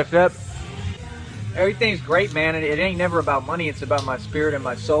like I said, everything's great, man. And it ain't never about money. It's about my spirit and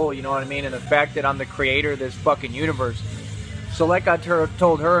my soul. You know what I mean? And the fact that I'm the creator of this fucking universe. So like I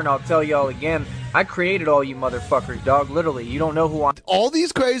told her, and I'll tell y'all again, I created all you motherfuckers, dog. Literally. You don't know who I'm... All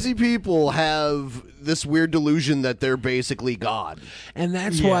these crazy people have this weird delusion that they're basically God. And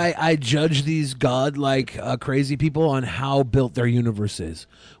that's why I judge these god-like crazy people on how built their universe is,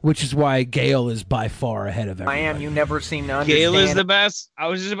 which is why Gale is by far ahead of everybody. I am. You never seem to understand. Gale is the best. I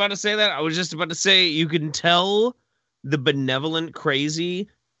was just about to say that. I was just about to say you can tell the benevolent crazy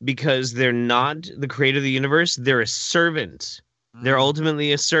because they're not the creator of the universe. They're a servant. They're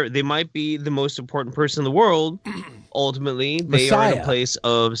ultimately a servant. They might be the most important person in the world. Ultimately, they are in a place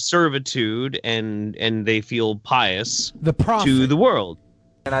of servitude and they feel pious to the world.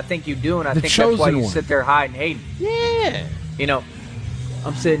 And I think you do, and I think that's why you sit there hiding, hating. Yeah. You know,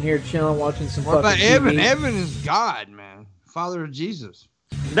 I'm sitting here chilling, watching some What about fucking Evan? TV. Evan is God, man. Father of Jesus.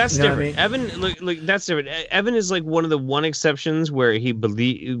 That's You know what I different. mean? Evan, look, that's different. Evan is like one of the exceptions where he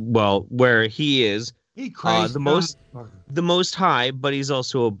where he is the most high, but he's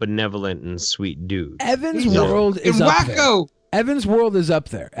also a benevolent and sweet dude. Evan's world is up there. Evan's world is up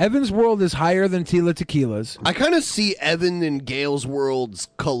there. Evan's world is higher than Tila Tequila's. I kind of see Evan and Gale's worlds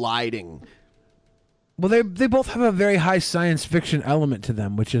colliding. Well, they both have a very high science fiction element to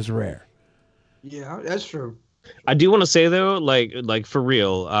them, which is rare. Yeah, that's true. I do want to say though, like for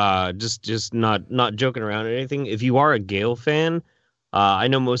real, just not joking around or anything. If you are a Gale fan, I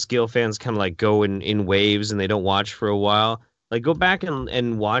know most Gale fans kind of like go in waves and they don't watch for a while. Like go back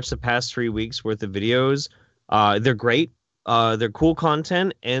and watch the past 3 weeks worth of videos. They're great. They're cool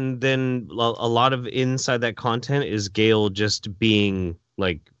content. And then a lot of inside that content is Gale just being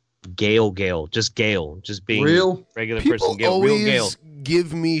like Gale, just being Real regular People person. Gale, always real Gale.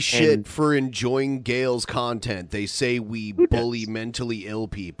 give me shit And- for enjoying Gale's content. They say we bully mentally ill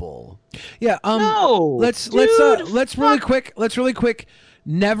people. Yeah. No, let's really quick.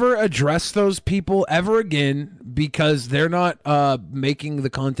 Never address those people ever again because they're not making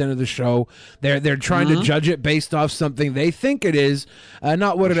the content of the show. They're trying to judge it based off something they think it is,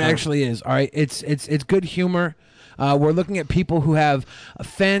 not what it actually is. All right, it's good humor. We're looking at people who have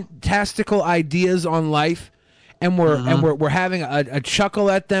fantastical ideas on life, and we're having a chuckle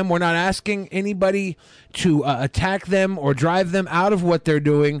at them. We're not asking anybody to attack them or drive them out of what they're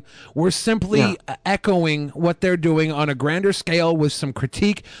doing. We're simply echoing what they're doing on a grander scale with some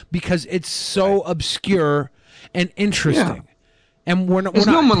critique because it's so obscure and interesting. And we're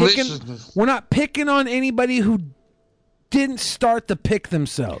not picking on anybody who didn't start the pick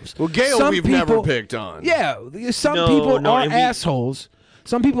themselves. Well, Gale, we've never picked on. Yeah, some people are assholes.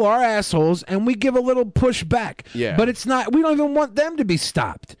 Some people are assholes, and we give a little push back. Yeah. But it's not. We don't even want them to be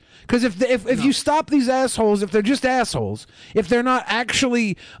stopped. Because if you stop these assholes, if they're just assholes, if they're not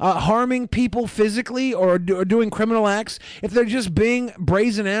actually harming people physically or doing criminal acts, if they're just being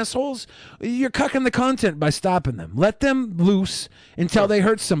brazen assholes, you're cucking the content by stopping them. Let them loose until they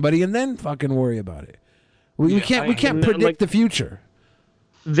hurt somebody, and then fucking worry about it. We can't predict the future.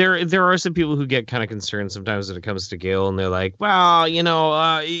 There are some people who get kind of concerned sometimes when it comes to Gale, and they're like, "Well,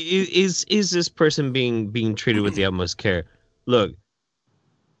 is this person being treated with the utmost care?" Look,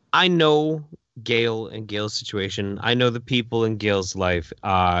 I know Gale and Gale's situation. I know the people in Gale's life.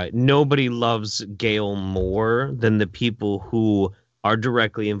 Nobody loves Gale more than the people who are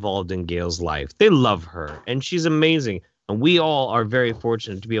directly involved in Gale's life. They love her, and she's amazing. And we all are very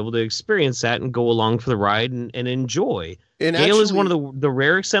fortunate to be able to experience that and go along for the ride and enjoy. And Gale is one of the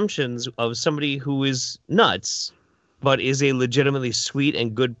rare exceptions of somebody who is nuts, but is a legitimately sweet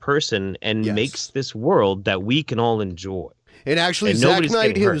and good person and makes this world that we can all enjoy. And actually, And Zach nobody's Knight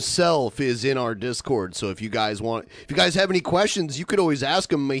getting hurt. himself is in our Discord. So if you guys have any questions, you could always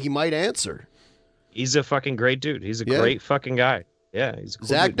ask him. He might answer. He's a fucking great dude. He's a great fucking guy. Yeah, he's a cool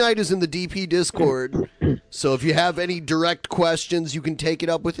Zach dude. Knight is in the DP Discord. So if you have any direct questions, you can take it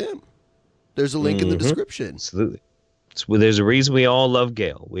up with him. There's a link in the description. Absolutely. There's a reason we all love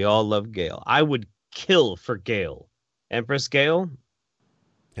Gail. We all love Gail. I would kill for Gail. Empress Gail?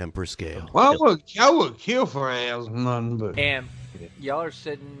 Empress Gail. Well, I would kill for ass, nothing but. And y'all are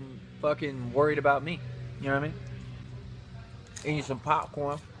sitting fucking worried about me. You know what I mean? Eating some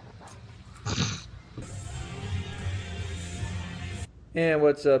popcorn. And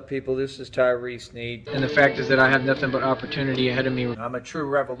what's up, people? This is Tyrese Need. And the fact is that I have nothing but opportunity ahead of me. I'm a true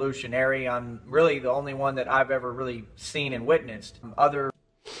revolutionary. I'm really the only one that I've ever really seen and witnessed.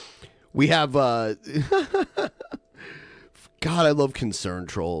 We have God, I love concern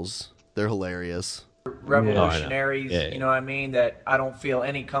trolls. They're hilarious. Revolutionaries, you know what I mean, that I don't feel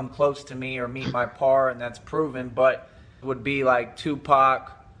any come close to me or meet my par, and that's proven, but it would be like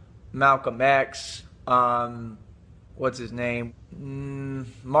Tupac, Malcolm X, what's his name?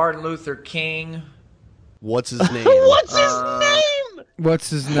 Martin Luther King. What's his name? What's his name? What's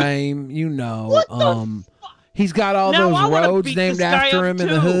his name? You know. He's got all those roads named after him in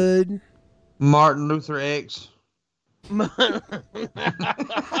the hood. Martin Luther X.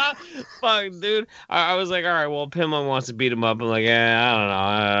 Fuck, dude. I was like, all right, well, Pimma wants to beat him up. I'm like, I don't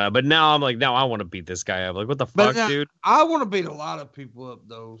know. But now I'm like, no, I want to beat this guy up. Like, what the fuck, now, dude? I want to beat a lot of people up,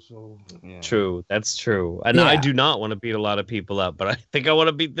 though. So yeah. True. That's true. And I do not want to beat a lot of people up, but I think I want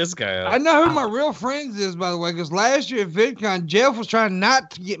to beat this guy up. I know who my real friends is, by the way, because last year at VidCon, Jeff was trying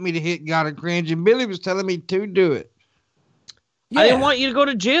not to get me to hit God of Cringe, and Billy was telling me to do it. I didn't want you to go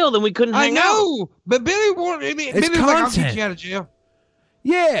to jail, then we couldn't hang out. I know, but Billy wanted me. Billy's like, I'll get you out of jail.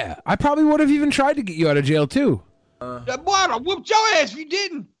 Yeah, I probably would have even tried to get you out of jail too. Boy, I'd have whooped your ass if you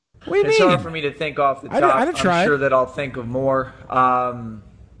didn't. What do you It's mean? hard for me to think off the top. I'd try. I'm sure that I'll think of more. Bob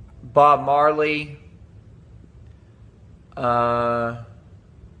Marley. I'm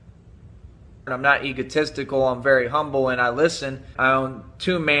not egotistical. I'm very humble, and I listen. I own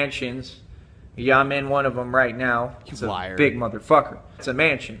 2 mansions. Yeah, I'm in one of them right now. It's a big motherfucker. It's a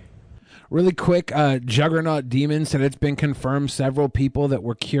mansion. Really quick, Juggernaut Demon said it's been confirmed several people that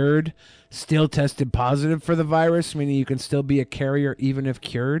were cured still tested positive for the virus, meaning you can still be a carrier even if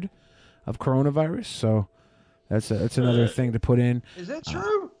cured of coronavirus. So that's another thing to put in. Is that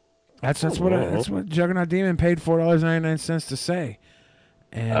true? That's what Juggernaut Demon paid $4.99 to say.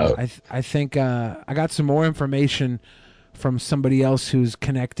 And I think I got some more information from somebody else who's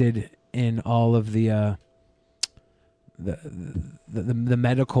connected in all of the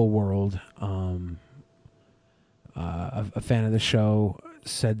medical world. A fan of the show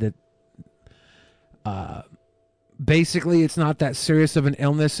said that basically it's not that serious of an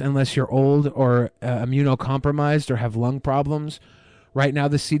illness unless you're old or immunocompromised or have lung problems. Right now,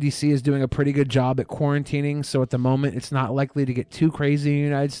 the CDC is doing a pretty good job at quarantining, so at the moment, it's not likely to get too crazy in the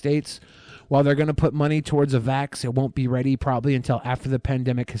United States. While they're going to put money towards a vax, it won't be ready probably until after the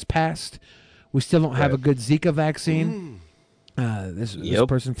pandemic has passed. We still don't have a good Zika vaccine. This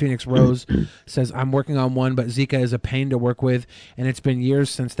person, Phoenix Rose, says, I'm working on one, but Zika is a pain to work with, and it's been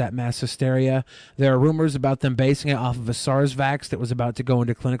years since that mass hysteria. There are rumors about them basing it off of a SARS vax that was about to go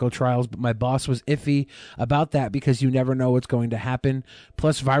into clinical trials, but my boss was iffy about that because you never know what's going to happen.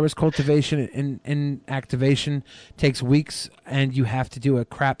 Plus, virus cultivation and activation takes weeks, and you have to do a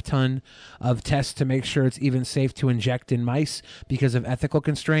crap ton of tests to make sure it's even safe to inject in mice because of ethical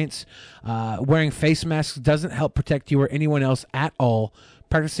constraints. Wearing face masks doesn't help protect you or anyone else at all.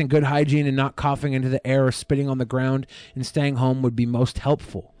 Practicing good hygiene and not coughing into the air or spitting on the ground and staying home would be most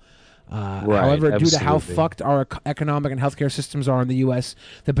helpful. However, due to how fucked our economic and healthcare systems are in the U.S.,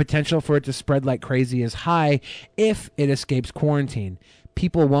 the potential for it to spread like crazy is high if it escapes quarantine.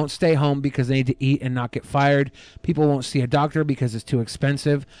 People won't stay home because they need to eat and not get fired. People won't see a doctor because it's too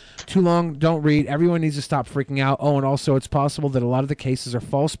expensive. Too long, don't read. Everyone needs to stop freaking out. Oh, and also it's possible that a lot of the cases are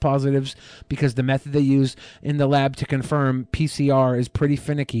false positives because the method they use in the lab to confirm PCR is pretty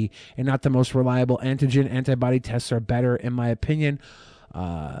finicky and not the most reliable. Antigen antibody tests are better, in my opinion.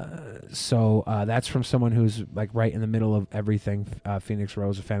 So that's from someone who's like right in the middle of everything. Phoenix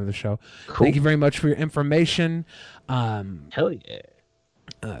Rose, a fan of the show. Cool. Thank you very much for your information. Hell yeah.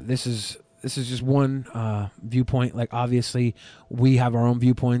 This is this is just one viewpoint. Like, obviously, we have our own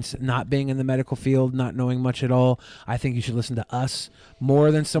viewpoints. Not being in the medical field, not knowing much at all, I think you should listen to us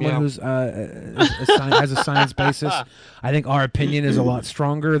more than someone who's has a science basis. I think our opinion is a lot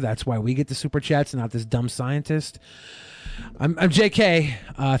stronger. That's why we get the super chats, not this dumb scientist. I'm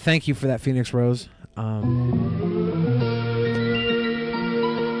JK. Thank you for that, Phoenix Rose.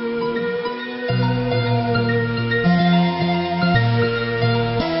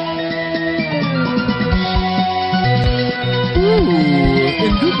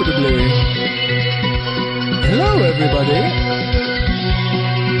 Indubitably. Hello, everybody.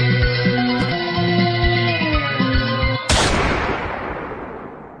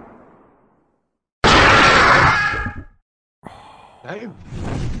 Damn.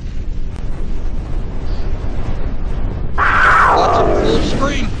 Lots of full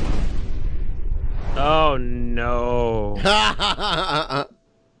screen. Oh no.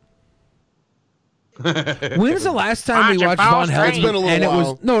 When's the last time we watched Von Helden? It's been a little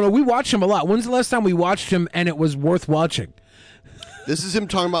while. No, we watched him a lot. When's the last time we watched him and it was worth watching? This is him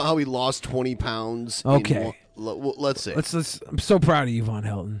talking about how he lost 20 pounds. Okay. Let's see. I'm so proud of you, Von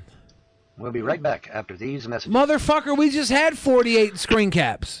Helden. We'll be right back after these messages. Motherfucker, we just had 48 screen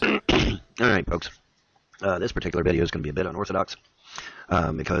caps. All right, folks. This particular video is going to be a bit unorthodox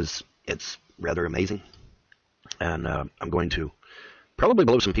because it's rather amazing. And I'm going to probably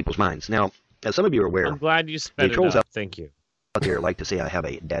blow some people's minds. Now, as some of you are aware, I'm glad you sped it trolls up. Thank you. Out there like to say I have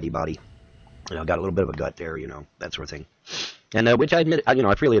a daddy body. Got a little bit of a gut there, that sort of thing. And which I admit,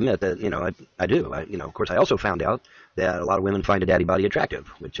 I freely admit that, I do. Of course, I also found out that a lot of women find a daddy body attractive,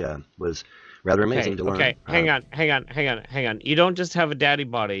 which was rather amazing to learn. Okay, hang on. You don't just have a daddy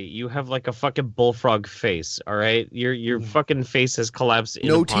body. You have like a fucking bullfrog face, all right? Your fucking face has collapsed in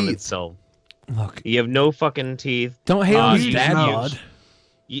upon itself. Look. You have no fucking teeth. Don't hate on his dad bod.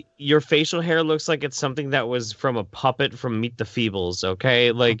 Your facial hair looks like it's something that was from a puppet from Meet the Feebles,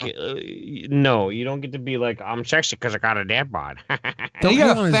 okay? Like, no, you don't get to be like, I'm sexy because I got a dad bod. You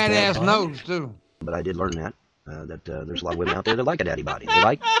got a fat ass nose, too. But I did learn that there's a lot of women out there that like a daddy body. They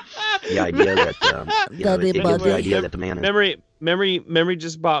like the idea that, it gives the idea that the man is... Memory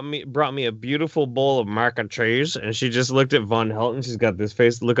just brought me a beautiful bowl of mac and cheese, and she just looked at Von Helton. She's got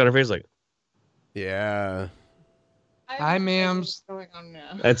this look on her face like... Yeah. Hi, ma'ams. Going on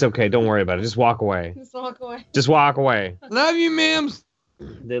now. That's okay. Don't worry about it. Just walk away. Just walk away. Just walk away. Love you, ma'ams.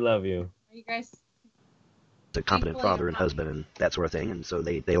 They love you. Are you guys? A competent father and husband and that sort of thing, and so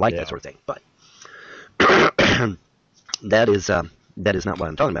they like that sort of thing. But that is not what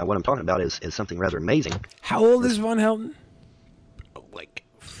I'm talking about. What I'm talking about is something rather amazing. How old is Von Helton? Like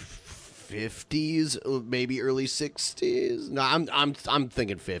 50s, maybe early 60s. No, I'm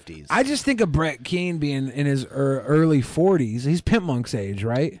thinking 50s. I just think of Brett Keane being in his early 40s. He's Pimp Monk's age,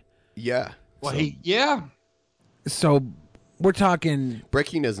 right? Yeah. Well, yeah. So we're talking. Brett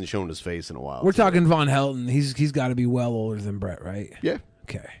Keane hasn't shown his face in a while. We're talking Von Helton. He's got to be well older than Brett, right? Yeah.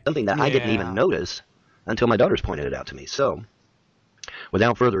 Okay. Something that I didn't even notice until my daughters pointed it out to me. So,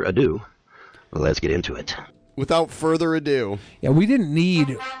 without further ado, let's get into it. Without further ado. Yeah, we didn't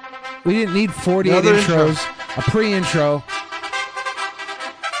need 48 Another intros, a pre-intro.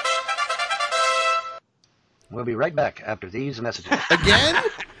 We'll be right back after these messages. Again?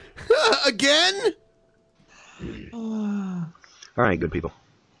 Again? All right, good people.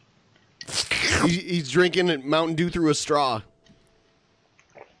 He's drinking Mountain Dew through a straw.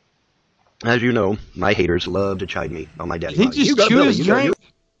 As you know, my haters love to chide me on my daddy He body. just You got a chewed belly, his you got- drink.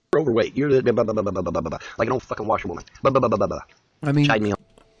 You're overweight. You're the blah, blah, blah, blah, blah, blah, blah, like an old fucking washerwoman. Blah, blah, blah, blah, blah, blah. I mean, Chide me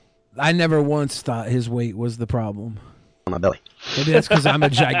I never once thought his weight was the problem. on my belly. Maybe that's because I'm a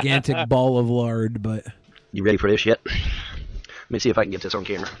gigantic ball of lard, but... You ready for this yet? Let me see if I can get this on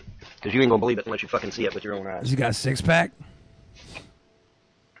camera. Because you ain't going to believe it unless you fucking see it with your own eyes. Has he got a six-pack?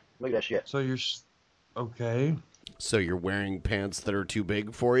 Look at that shit. So you're... Okay. So you're wearing pants that are too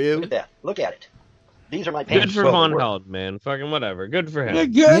big for you? Look at that. Look at it. These are my pants. Good for Von Helton, man. Fucking whatever. Good for him. Yeah,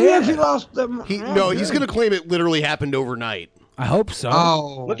 good. Yeah. If he lost them. He's going to claim it literally happened overnight. I hope so.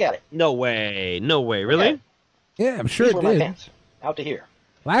 Oh. Look at it. No way. No way. Really? Yeah, I'm sure These it were my did. pants. Out to here.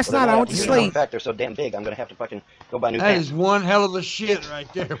 Last night I went to In sleep. fact, they're so damn big, I'm going to have to fucking go buy new That pants. is one hell of a shit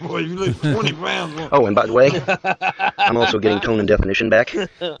right there, boy. You lose 20 pounds. Oh, and by the way, I'm also getting tone and definition back.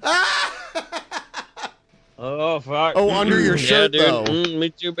 Oh, fuck. Oh, under your shirt, yeah, though. Me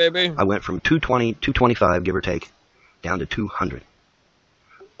too, baby. I went from 220, 225, give or take, down to 200.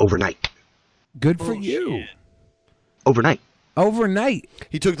 Overnight. Good for you. Overnight. Overnight.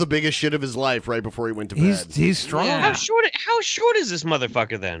 He took the biggest shit of his life right before he went to bed. He's strong. Yeah. How short is this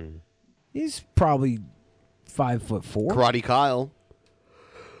motherfucker then? He's probably 5'4". Karate Kyle.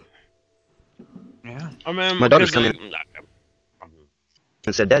 Yeah. I mean, My daughter's come in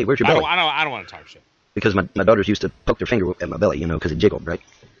and said, "Daddy, where's your belly?" I don't want to talk shit. Because my daughters used to poke their finger at my belly, because it jiggled, right?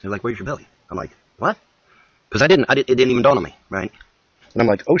 They're like, "Where's your belly?" I'm like, "What?" Because it didn't even dawn on me, right? And I'm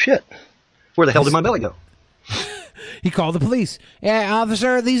like, "Oh shit, where the hell did my belly go?" He called the police. Yeah,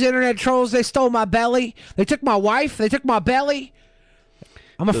 officer, these internet trolls, they stole my belly. They took my wife. They took my belly.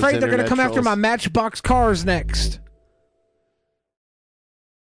 I'm afraid they're going to come after my Matchbox cars next.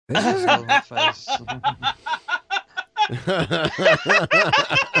 This is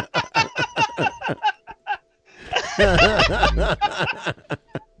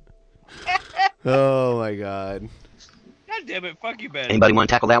Oh my god. God damn it! Fuck you, Ben. Anybody want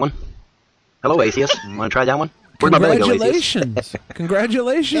to tackle that one? Hello, atheist. Want to try that one? Where'd my belly go, atheist? Congratulations.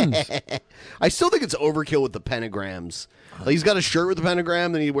 Congratulations. I still think it's overkill with the pentagrams. Like, he's got a shirt with the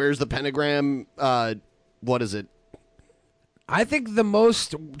pentagram, then he wears the pentagram. What is it? I think the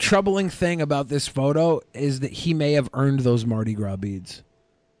most troubling thing about this photo is that he may have earned those Mardi Gras beads.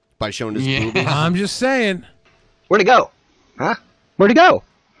 By showing his boobies? I'm just saying. Where'd it go? Huh? Where'd it go?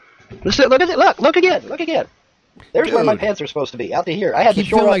 Look at it. Look again. Look again. There's where my pants are supposed to be, out to here. I had to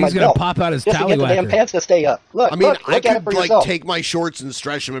shore up my he's gonna belt pop out his just to get the damn tallywhacker. pants to stay up. Look, I mean, look I at it could for like yourself. take my shorts and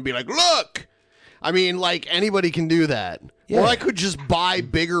stretch them and be like, look. I mean, like, anybody can do that. Yeah. Or I could just buy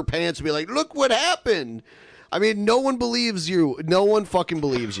bigger pants and be like, look what happened. I mean, no one believes you. No one fucking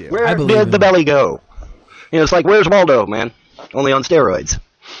believes you. Where did the belly go? It's like, where's Waldo, man? Only on steroids.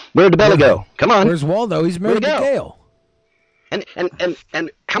 Where'd the belly go? Come on. Where's Waldo? He's married to Where'd it go? Gail.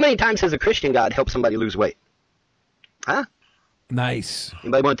 And how many times has a Christian God helped somebody lose weight? Huh? Nice.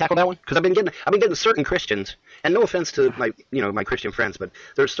 Anybody want to tackle that one? Because I've been getting certain Christians, and no offense to my Christian friends, but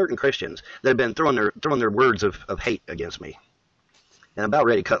there's certain Christians that have been throwing their words of hate against me. And I'm about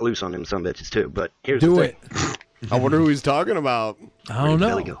ready to cut loose on them some bitches too. But here's the thing. I wonder who he's talking about. I don't know.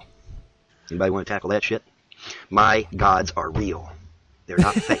 Belly go? Anybody want to tackle that shit? My gods are real. They're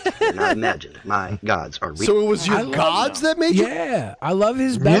not fake. They're not imagined. My gods are real. So it was your gods that made you? Yeah. I love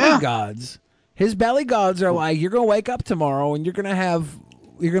his belly gods. His belly gods are like, you're going to wake up tomorrow and you're going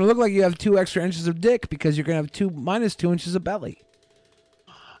to look like you have 2 extra inches of dick because you're going to have minus 2 inches of belly.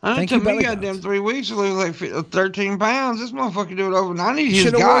 It took me goddamn 3 weeks to lose like 13 pounds. This motherfucker do it over. I need his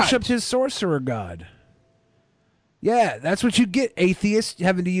Should have God. worshipped his sorcerer god. Yeah, that's what you get, atheist,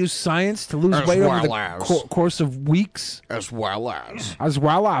 having to use science to lose weight over the course of weeks. As well as.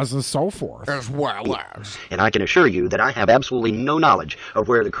 And so forth. As well as. And I can assure you that I have absolutely no knowledge of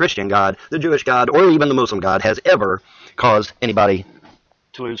where the Christian God, the Jewish God, or even the Muslim God has ever caused anybody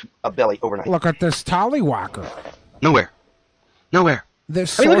to lose a belly overnight. Look at this tallywhacker. Nowhere.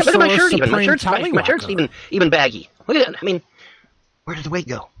 This I mean, look at my sorcerer shirt even. My supreme shirt's tallywhacker. even baggy. Look at it. I mean, where did the weight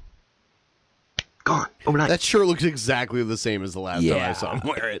go? Gone overnight. That shirt looks exactly the same as the last time I saw him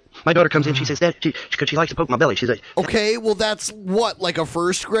wear it. My daughter comes in. She says, "Dad," because she likes to poke my belly. She's like, Okay, well that's what, like a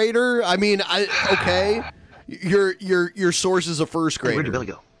first grader? I mean, okay, your source is a first grader. "Where'd your belly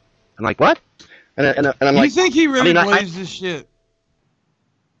go?" I'm like, "What?" And I'm You like, think he really I mean, believes this shit?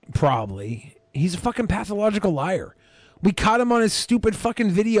 Probably. He's a fucking pathological liar. We caught him on his stupid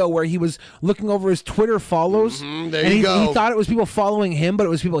fucking video where he was looking over his Twitter follows. There and you go. He thought it was people following him, but it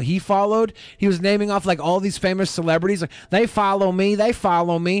was people he followed. He was naming off like all these famous celebrities. Like, they follow me, they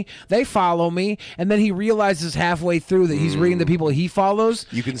follow me, they follow me. And then he realizes halfway through that he's reading the people he follows.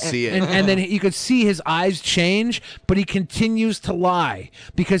 You can see it. And then you could see his eyes change, but he continues to lie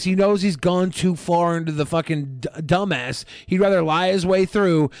because he knows he's gone too far into the fucking dumbass. He'd rather lie his way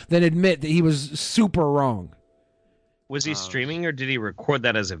through than admit that he was super wrong. Was he streaming or did he record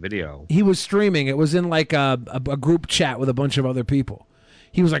that as a video? He was streaming. It was in like a group chat with a bunch of other people.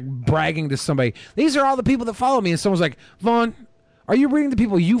 He was like bragging to somebody. These are all the people that follow me. And someone's like, Vaughn, are you reading the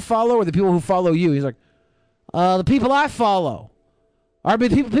people you follow or the people who follow you? He's like, the people I follow. Are the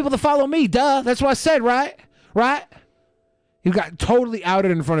people that follow me. Duh. That's what I said, right? Right? He got totally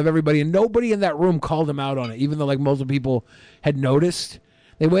outed in front of everybody, and nobody in that room called him out on it, even though like most of the people had noticed.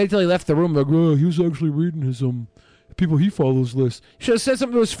 They waited till he left the room. Like, oh, he was actually reading his people he follows list. Should have said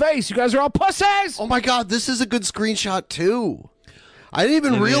something to his face. You guys are all pussies. Oh my god, this is a good screenshot too. I didn't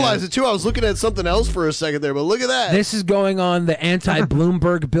even realize it too. I was looking at something else for a second there, but look at that. This is going on the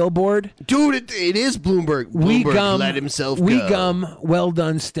anti-Bloomberg billboard. Dude, it is Bloomberg. Bloomberg let himself go. We gum well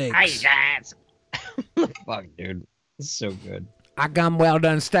done steaks. Hey guys. Fuck, dude. This is so good. I gum well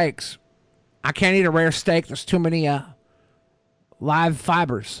done steaks. I can't eat a rare steak. There's too many live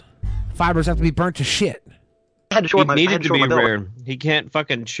fibers. Fibers have to be burnt to shit. I had to show It my needed to be belly. rare. He can't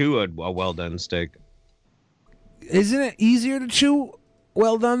fucking chew a well done steak. Isn't it easier to chew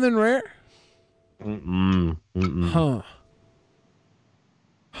well done than rare? Mm-mm.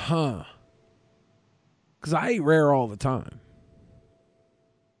 Huh. Because I eat rare all the time.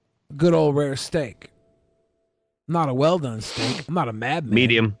 Good old rare steak. Not a well-done steak. I'm not a madman.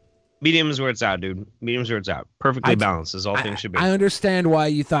 Medium. Medium is where it's at, dude. Medium's where it's at. Perfectly balanced, as all things should be. I understand why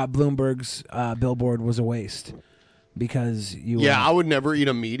you thought Bloomberg's billboard was a waste. Because you Yeah, I would never eat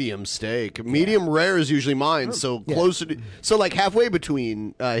a medium steak. Medium rare is usually mine, so closer to, so like halfway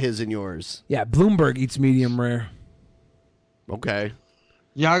between his and yours. Yeah, Bloomberg eats medium rare. Okay.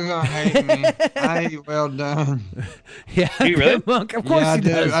 Y'all gonna hate me. I eat well done. Yeah, Do you really? Pit Monk, of course Yeah, I he do.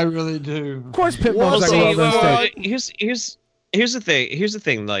 does. I really do. Of course, Pit Well, Monk's like see, well done steak. here's the thing. Here's the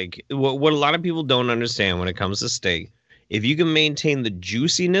thing. Like what a lot of people don't understand when it comes to steak. If you can maintain the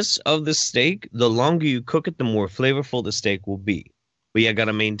juiciness of the steak, the longer you cook it, the more flavorful the steak will be. But you got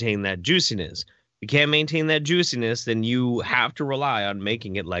to maintain that juiciness. If you can't maintain that juiciness, then you have to rely on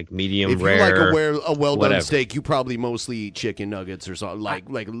making it like medium If you rare. like a well done whatever. steak, you probably mostly eat chicken nuggets or something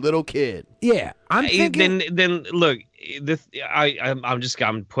like a little kid. Yeah, I'm thinking. Then look,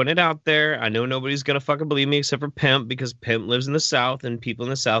 I'm putting it out there. I know nobody's gonna fucking believe me except for Pimp, because Pimp lives in the South and people in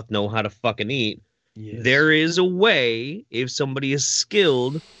the South know how to fucking eat. Yes. There is a way, if somebody is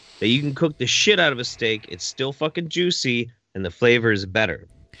skilled, that you can cook the shit out of a steak. It's still fucking juicy and the flavor is better.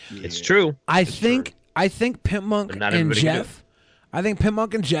 It's true. I think Pimp Monk But not and everybody can do Jeff. I think Pimp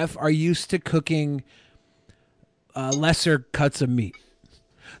Monk and Jeff are used to cooking lesser cuts of meat.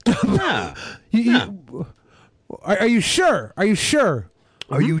 Nah. Are you sure? Are you sure?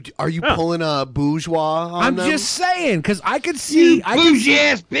 Are you pulling a bourgeois on I'm them? just saying, because I could see. Bougie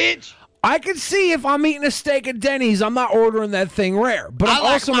ass bitch. I could see if I'm eating a steak at Denny's, I'm not ordering that thing rare. But I'm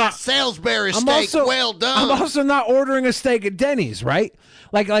also not Salisbury I'm steak also- well done. I'm also not ordering a steak at Denny's, right?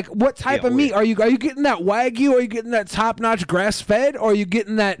 Like what type of meat are you getting? That Wagyu? Are you getting that top notch grass fed? Or are you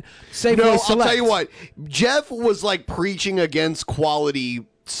getting that Safeway No, Select? I'll tell you what. Jeff was like preaching against quality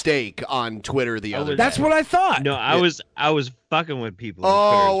steak on Twitter the other day. That's what I thought. No, I was fucking with people.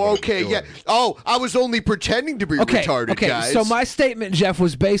 Oh, okay, yeah. Oh, I was only pretending to be retarded, okay. guys. So my statement, Jeff,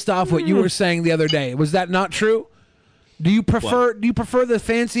 was based off what you were saying the other day. Was that not true? Do you prefer the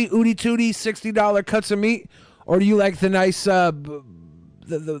fancy ooty tooty $60 cuts of meat, or do you like the nice the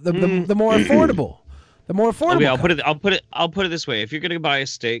more affordable, the more affordable? Okay, cut? I'll put it this way: if you're gonna buy a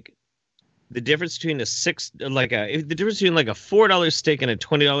steak, the difference between the difference between like a $4 steak and a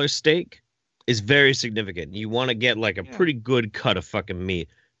 $20 steak is very significant. You want to get like a pretty good cut of fucking meat.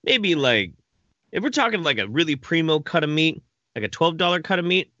 Maybe like, if we're talking like a really primo cut of meat, like a $12 cut of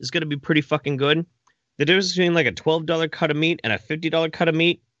meat is gonna be pretty fucking good. The difference between like a $12 cut of meat and a $50 cut of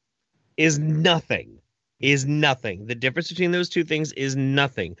meat is nothing. Is nothing. The difference between those two things is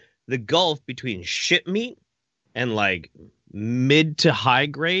nothing. The gulf between shit meat and like mid to high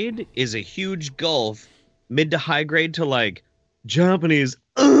grade is a huge gulf. Mid to high grade to like Japanese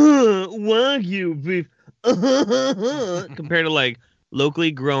Wagyu beef compared to like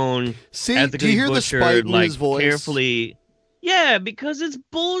locally grown, See, ethically do you hear the butchered, spite in like his voice? carefully. Yeah, because it's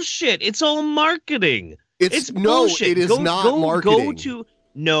bullshit. It's all marketing. It's no, bullshit. it is not marketing.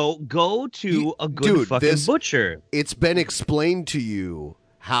 Go to a good Dude, fucking this- butcher. It's been explained to you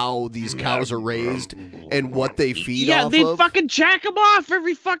how these cows are raised and what they feed Yeah, off they of. fucking jack them off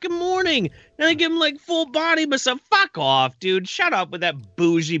every fucking morning. And they give them like full body massage. Fuck off, dude. Shut up with that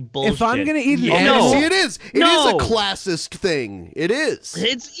bougie bullshit. If I'm gonna eat an Oh, animal, see, it is. It is No. a classist thing. It is. It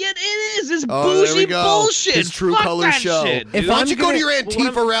is. It's Oh, there we bougie go. bullshit. His true Fuck color that show. shit, Why dude. don't you go to your But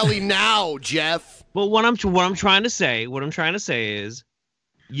what Antifa rally now, Jeff? But what I'm trying to say is,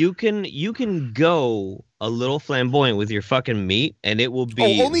 you can go a little flamboyant with your fucking meat, and it will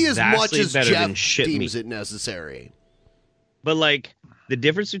be only as much vastly as better than Jeff shit deems meat. it necessary. But like the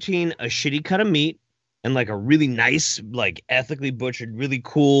difference between a shitty cut of meat and like a really nice, like ethically butchered, really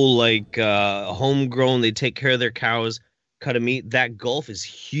cool, like homegrown, they take care of their cows cut of meat, that gulf is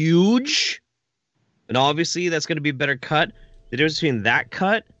huge. And obviously that's going to be a better cut. The difference between that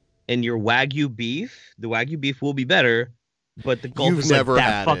cut and your Wagyu beef, the Wagyu beef will be better, but the gulf You've is never like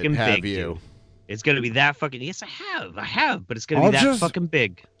that had fucking it, have big. you? Dude. It's going to be that fucking. Yes, I have, but it's going to be that fucking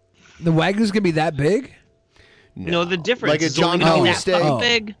big. the Wagyu's gonna be that big. No, the difference Like a is only John gonna be Howe that steak. fucking Oh.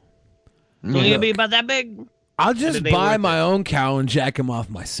 big. It's only gonna be about that big. I'll just And it ain't buy worth my own cow and jack him off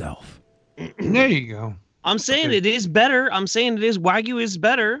myself. There you go. I'm saying it is better. I'm saying it is Wagyu is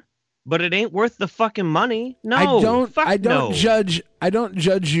better, but it ain't worth the fucking money. No, I don't no. judge. I don't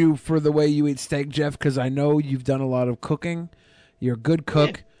judge you for the way you eat steak, Jeff, because I know you've done a lot of cooking. You're a good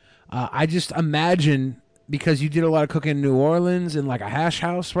cook. I just imagine, because you did a lot of cooking in New Orleans in like a hash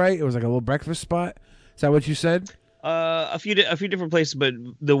house, right? It was like a little breakfast spot. Is that what you said? A few different places, but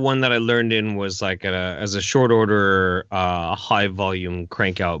the one that I learned in was like as a short order, high volume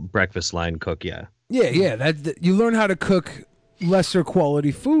crank out breakfast line cook. Yeah. Yeah. You learn how to cook lesser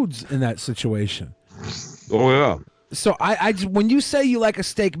quality foods in that situation. Oh yeah. So when you say you like a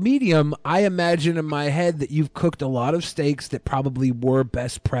steak medium, I imagine in my head that you've cooked a lot of steaks that probably were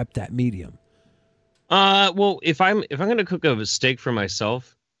best prepped at medium. Well, if I'm gonna cook a steak for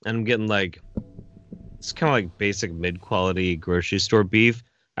myself, and I'm getting like, it's kind of like basic mid quality grocery store beef,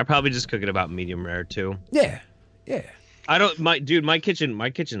 I probably just cook it about medium rare too. Yeah. I don't, my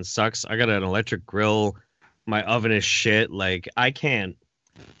kitchen sucks. I got an electric grill. My oven is shit. Like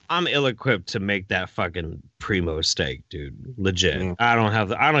I'm ill-equipped to make that fucking primo steak, dude. Legit. I don't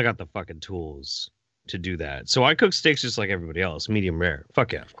got the fucking tools to do that. So I cook steaks just like everybody else, medium rare.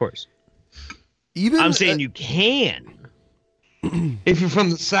 Fuck yeah, of course. I'm saying you can. If you're from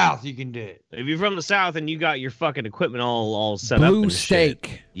the South, you can do it. If you're from the South and you got your fucking equipment all set up. Blue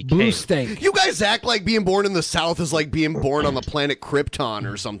steak. Blue steak. You guys act like being born in the South is like being born on the planet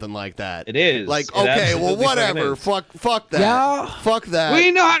Krypton or something like that. It is. Like, It okay, well, absolutely whatever. Fuck that. Yeah. Fuck that.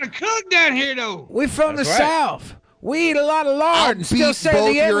 We know how to cook down here, though. We're from That's the right. South. We eat a lot of lard and still beat say both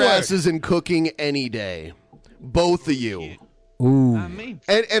the your N-word. asses in cooking any day. Both of you. Ooh.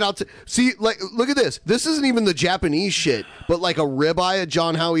 And I'll see, like, look at this. This isn't even the Japanese shit, but like a ribeye at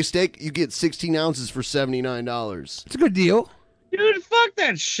John Howie Steak, you get 16 ounces for $79. It's a good deal. Dude, fuck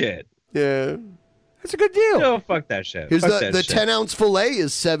that shit. Yeah. That's a good deal. No, fuck that shit. Here's Fuck that the shit. 10-ounce filet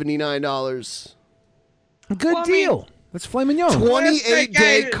is $79. Good deal. That's filet mignon.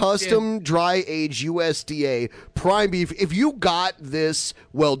 28-day custom dry age USDA prime beef. If you got this,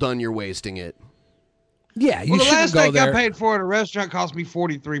 well done, you're wasting it. Yeah, Well, the last steak I paid for at a restaurant cost me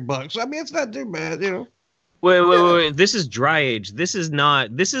 $43. I mean, it's not too bad, you know. Wait. This is dry age. This is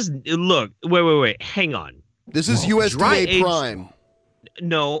not. This is look. Wait. Hang on. This is USDA prime.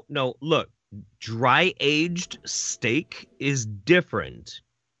 No. Look, dry aged steak is different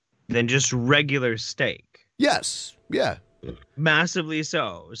than just regular steak. Yes. Yeah. Massively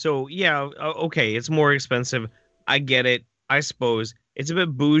so. So yeah. Okay. It's more expensive. I get it. I suppose it's a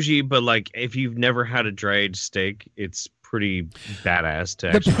bit bougie, but like if you've never had a dry aged steak, it's pretty badass to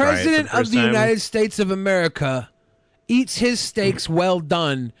The actually try it for president the of first the time. United States of America eats his steaks well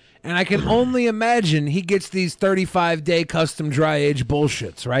done, and I can only imagine he gets these 35-day custom dry age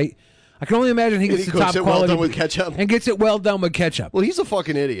bullshits, right? I can only imagine he And gets he the cooks top it well quality done with ketchup. and gets it well done with ketchup. Well, he's a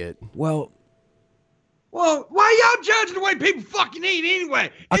fucking idiot. Well, why y'all judging the way people fucking eat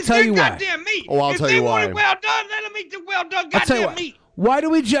anyway? I'll It's tell their you why. goddamn meat. Oh, I'll if tell they you want why. it well done, let them eat the well done I'll tell you goddamn what. meat. Why do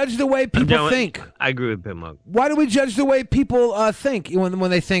we judge the way people think? I agree with Pitmug. Why do we judge the way people think when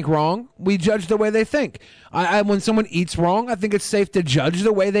they think wrong? We judge the way they think. When someone eats wrong, I think it's safe to judge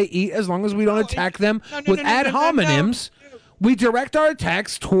the way they eat as long as we don't attack them with ad hominems. We direct our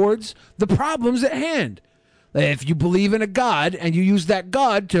attacks towards the problems at hand. If you believe in a God and you use that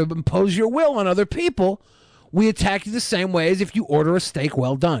God to impose your will on other people, we attack you the same way as if you order a steak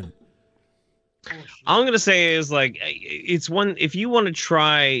well done. All I'm gonna say is like it's one. If you want to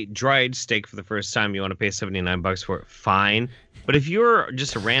try dried steak for the first time, you want to pay $79 for it. Fine, but if you're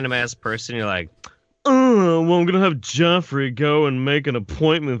just a random ass person, you're like, oh, well, I'm gonna have Jeffrey go and make an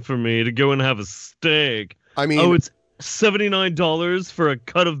appointment for me to go and have a steak. I mean, oh, it's $79 for a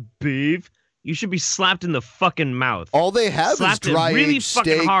cut of beef. You should be slapped in the fucking mouth. All they have Slapped is dry really aged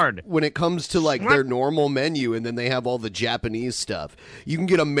fucking steak hard. when it comes to like their normal menu, and then they have all the Japanese stuff. You can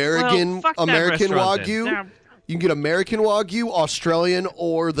get American fuck that American restaurant Wagyu. then. You can get American Wagyu, Australian,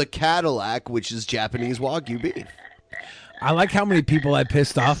 or the Cadillac, which is Japanese Wagyu beef. I like how many people I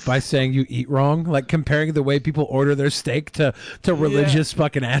pissed off by saying you eat wrong, like comparing the way people order their steak to religious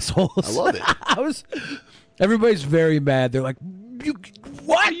fucking assholes. I love it. Everybody's very mad. They're like,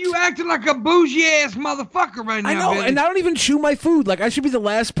 What? You acting like a bougie ass motherfucker right now. I know, Billy. and I don't even chew my food. Like I should be the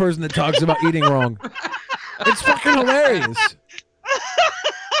last person that talks about eating wrong. It's fucking hilarious.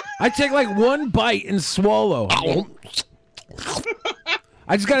 I take like one bite and swallow.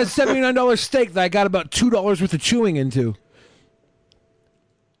 I just got a $79 steak that I got about $2 worth of chewing into.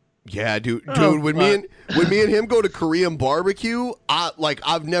 Yeah, dude. Oh, When me and him go to Korean barbecue,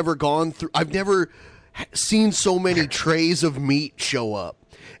 I've never seen so many trays of meat show up,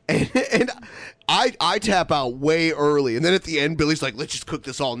 and I tap out way early, and then at the end, Billy's like, "Let's just cook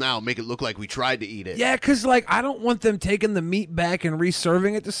this all now, make it look like we tried to eat it." Yeah, because like I don't want them taking the meat back and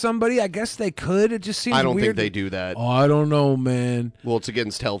reserving it to somebody. I guess they could. It just seems I don't weird think they do that. Oh, I don't know, man. Well, it's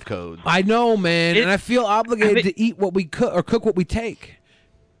against health code. I know, man, and I feel obligated to eat what we cook or cook what we take.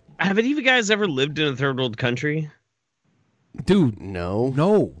 Have any of you guys ever lived in a third world country? Dude,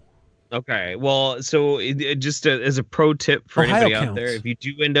 no. Okay, well, so just as a pro tip for Ohio anybody out there, counts. if you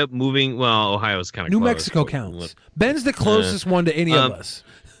do end up moving, well, Ohio's kind of New close. Mexico counts. Ben's the closest one to any of us.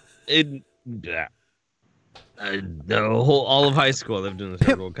 The whole all of high school I lived in the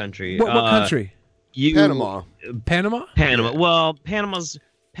third world country. What country? Panama. Panama. Panama. Well, Panama's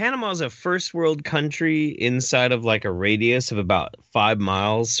a first world country inside of like a radius of about 5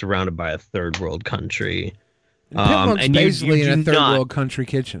 miles, surrounded by a third world country. Panama's And basically you in a do third not- world country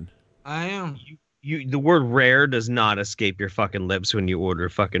kitchen. I am. The word rare does not escape your fucking lips when you order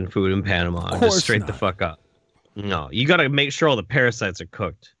fucking food in Panama. Of Just course straight the not. fuck up. No, you got to make sure all the parasites are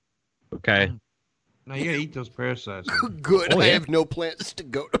cooked. Okay. No, you gotta eat those parasites. Good. Oh, I yeah. have no plans to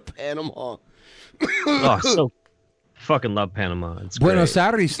go to Panama. Oh, so fucking love Panama. It's Buenos great.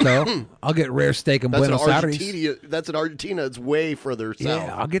 Aires, though. I'll get rare steak in That's Buenos in Aires. Argentina. That's in Argentina. It's way further south.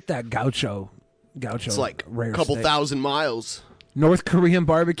 Yeah, I'll get that gaucho. It's like rare a couple steak. thousand miles. North Korean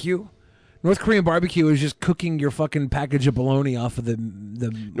barbecue. North Korean barbecue is just cooking your fucking package of bologna off of the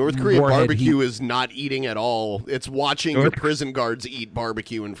North Korean warhead barbecue heat. is not eating at all. It's watching your prison guards eat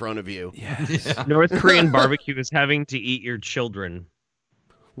barbecue in front of you. Yes. North Korean barbecue is having to eat your children.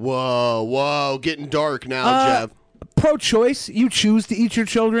 Whoa, getting dark now, Jeff. Pro-choice. You choose to eat your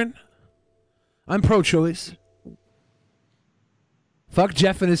children. I'm pro-choice. Fuck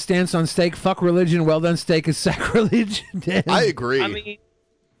Jeff and his stance on steak. Fuck religion. Well done steak is sacrilege. Damn. I agree. I mean,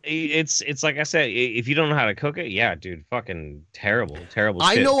 it's like I said, if you don't know how to cook it, yeah, dude, fucking terrible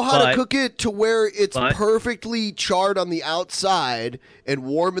I shit. know how to But- cook it to where it's but- perfectly charred on the outside and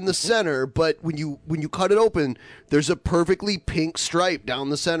warm in the center, but when you cut it open, there's a perfectly pink stripe down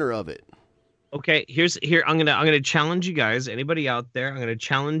the center of it. Okay, here I'm gonna challenge you guys. Anybody out there? I'm gonna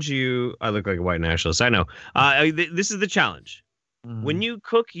challenge you. I look like a white nationalist. I know. This is the challenge. When you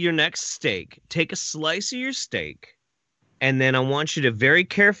cook your next steak, take a slice of your steak, and then I want you to very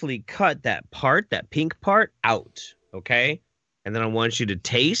carefully cut that pink part, out. Okay, and then I want you to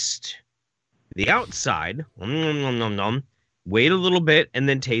taste the outside. Wait a little bit, and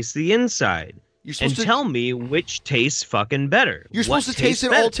then taste the inside. You're supposed and to tell me which tastes fucking better. You're supposed to taste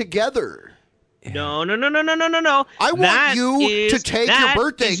it all together. No. I want you to take your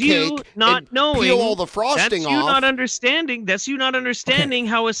birthday cake not and knowing, peel all the frosting that's you off. not understanding. That's you not understanding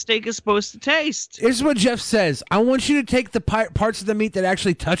how a steak is supposed to taste. This is what Jeff says. I want you to take the parts of the meat that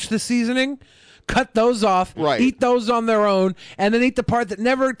actually touch the seasoning, cut those off, eat those on their own, and then eat the part that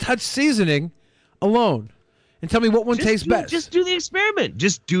never touched seasoning alone. And tell me what one tastes best. Just do the experiment.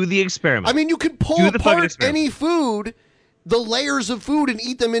 Just do the experiment. I mean, you can pull Do the fucking apart experiment. any food, the layers of food, and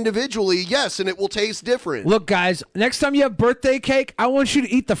eat them individually, yes, and it will taste different. Look, guys, next time you have birthday cake, I want you to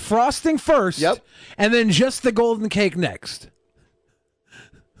eat the frosting first, and then just the golden cake next.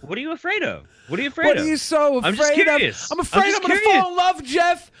 What are you afraid of? What are you afraid What of? are you so afraid I'm just of? curious. I'm afraid just I'm going to curious. fall in love,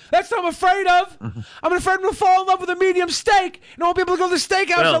 Jeff. That's what I'm afraid of. I'm afraid I'm going to fall in love with a medium steak. And I won't be able to go to the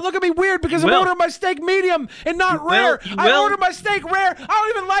steakhouse Well, and look at me weird because you I'm will. ordering my steak medium and not You rare. will. You I will. order my steak rare. I don't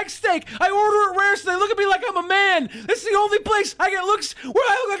even like steak. I order it rare so they look at me like I'm a man. This is the only place I get looks where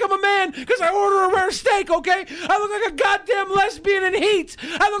I look like I'm a man because I order a rare steak, okay? I look like a goddamn lesbian in heat.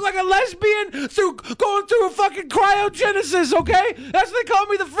 I look like a lesbian going through a fucking cryogenesis, okay? That's what they call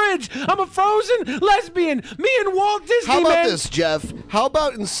me, the fridge. I'm a frozen lesbian. Me and Walt Disney, How about man. this, Jeff? How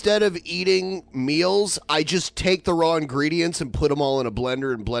about instead of eating meals, I just take the raw ingredients and put them all in a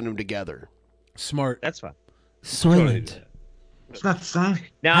blender and blend them together? Smart. That's fine. Soylent. It's not the same.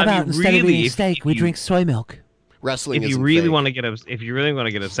 Now, How if about you instead of really- eating if- steak, if we you- drink soy milk? Wrestling If you isn't really fake. want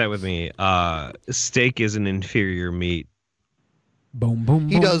to get upset with me, steak is an inferior meat. Boom, boom.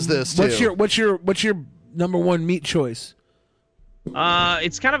 He boom. does this, What's too. your number one meat choice?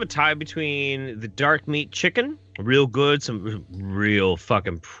 It's kind of a tie between the dark meat chicken, real good, some real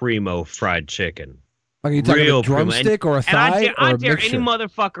fucking primo fried chicken. Like, are you talking Real a drumstick primo. or a And I thigh dare, or I a dare mixture? any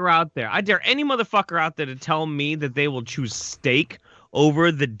motherfucker out there. I dare any motherfucker out there to tell me that they will choose steak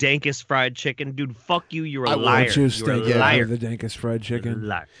over the dankest fried chicken. Dude, fuck you. You're a I liar. would choose You're a steak liar. over the dankest fried chicken.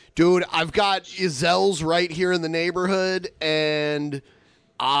 Liar. Dude, I've got Izelle's right here in the neighborhood, and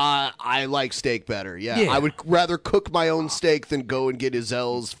I like steak better. Yeah. Yeah. I would rather cook my own steak than go and get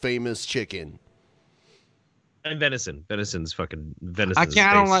Izelle's famous chicken. And venison. Venison's fucking venison. I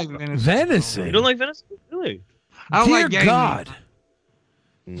can't. I don't like venison. Venison. You don't like venison? Really? I don't Dear like game God.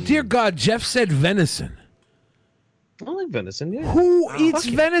 meat. Dear God, Jeff said venison. I don't like venison, yeah. Who eats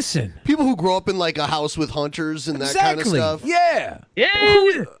venison? People who grow up in like a house with hunters and that kind of Exactly. stuff. Yeah.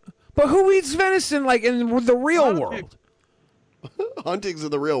 Yeah. But who eats venison like in the real world? Hunting's in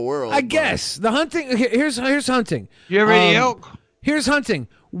the real world. I guess the hunting. Here's hunting. You ever eat elk? Here's hunting.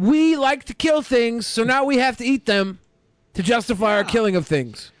 We like to kill things, so now we have to eat them to justify our killing of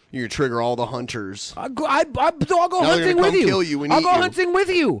things. You trigger all the hunters. I'll go Now they're hunting gonna with come you. kill you and I'll eat go you. hunting with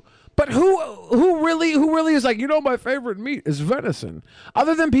you. But who really is like, my favorite meat is venison?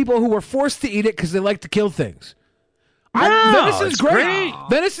 Other than people who were forced to eat it because they like to kill things. Venison's great.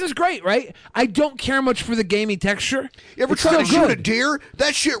 Venison's great, right? I don't care much for the gamey texture. You ever It's try to still shoot a good. deer?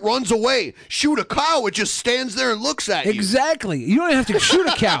 That shit runs away. Shoot a cow, it just stands there and looks at you. Exactly. You don't have to shoot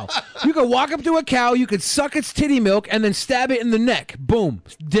a cow. You could walk up to a cow, you could suck its titty milk, and then stab it in the neck. Boom.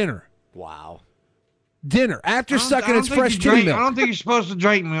 Dinner. Wow. Dinner. After sucking its think fresh you titty drink- milk. I don't think you're supposed to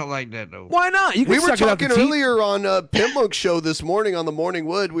drink milk like that, though. Why not? You can We were suck it out the talking teeth. earlier on Pimp Monk's show this morning on the Morning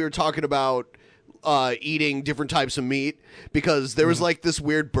Wood. We were talking about eating different types of meat because there was like this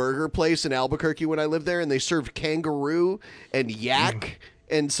weird burger place in Albuquerque when I lived there, and they served kangaroo and yak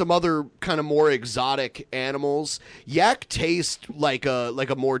and some other kind of more exotic animals. Yak tastes like a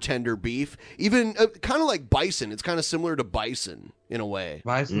more tender beef, even kind of like bison. It's kind of similar to bison in a way.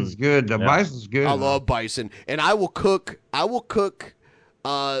 Bison's good. The bison's good. I love bison, and I will cook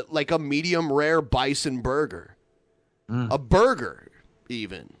like a medium rare bison burger, a burger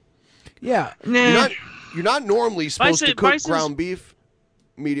even. Yeah. You're not normally supposed to cook ground beef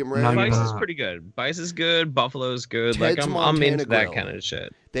medium rare. Bison's pretty good. Bison's good. Buffalo's good. Ted's I'm Montana into that Grill. kind of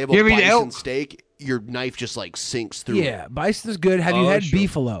shit. They have a bison steak. Your knife just like sinks through. Yeah, bison's good. Have you had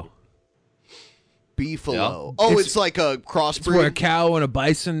beefalo? Beefalo. Oh, it's like a crossbreed. It's where a cow and a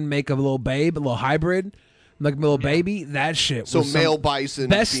bison make a little babe, a little hybrid, like a little baby. That shit. So was male bison,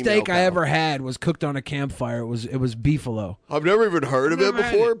 Best female steak I cow. ever had was cooked on a campfire. It was beefalo. I've never even heard of it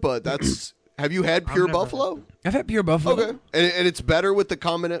before, but that's. Have you had pure buffalo? I've had pure buffalo. Okay, and it's better with the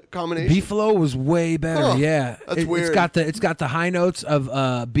combination. Beefalo was way better. Huh, Yeah, that's weird. It's got the high notes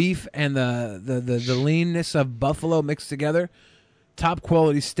of beef and the leanness of buffalo mixed together. Top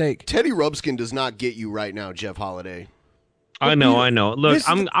quality steak. Teddy Rubskin does not get you right now, Jeff Holiday. I know. Look, this-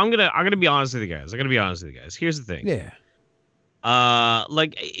 I'm gonna be honest with you guys. Here's the thing. Yeah.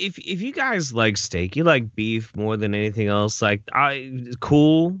 Like if you guys like steak, you like beef more than anything else. Like,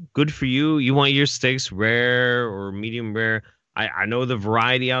 cool, good for you. You want your steaks rare or medium rare. I know the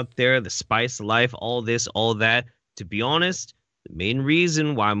variety out there, the spice of life, all this, all that. To be honest, the main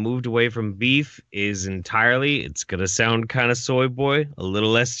reason why I moved away from beef is entirely, it's gonna sound kind of soy boy, a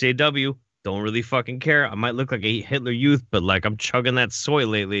little SJW. Don't really fucking care. I might look like a Hitler Youth, but like I'm chugging that soy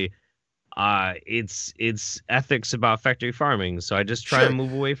lately. It's ethics about factory farming, so I just try to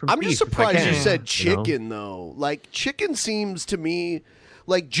move away from I'm beef just if I surprised you can, said know? chicken though. Like chicken seems to me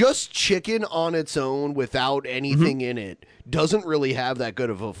like just chicken on its own without anything in it doesn't really have that good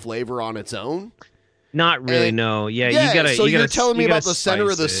of a flavor on its own. Not really, And- no. Yeah, yeah, you gotta. so you you're gotta, telling me you about gotta the center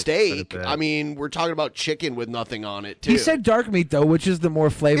of the spice it quite a steak. bit. I mean, we're talking about chicken with nothing on it too. He said dark meat though, which is the more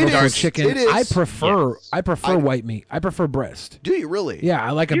flavorful is. chicken. It is. I prefer white meat. I prefer breast. Do you really? Yeah,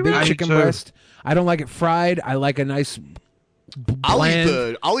 I like a You big really? chicken I do too. breast. I don't like it fried. I like a nice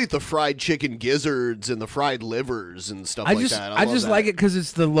bland. I'll eat the fried chicken gizzards and the fried livers and stuff I like just that. I love just that. like it because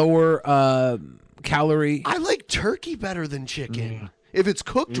it's the lower calorie. I like turkey better than chicken if it's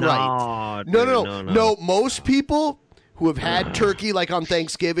cooked No, right. dude, No. Most people who have had turkey like on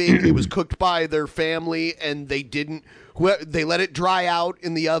Thanksgiving, it was cooked by their family and they didn't. They let it dry out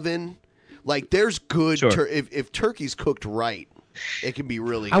in the oven. Like there's good. Sure. If turkey's cooked right, it can be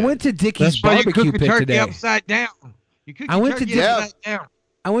really good. I went to Dickie's That's why you barbecue cook the pit turkey today. upside down. You cook I your went to turkey upside down.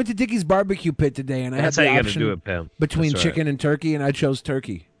 I went to Dickie's barbecue pit today, and I That's had the how you gotta option do it, Pam. between That's right. chicken and turkey, and I chose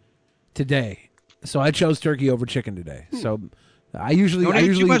turkey today. So I chose turkey over chicken today. So I usually Don't I eat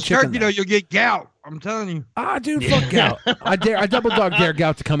usually too much eat chicken. turkey, though. You'll get gout. I'm telling you. Ah, dude, fuck gout. I double dog dare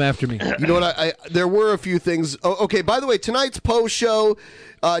gout to come after me. You know what? There were a few things. Oh, okay, by the way, tonight's post show,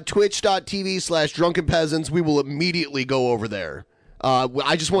 twitch.tv/drunken peasants. We will immediately go over there.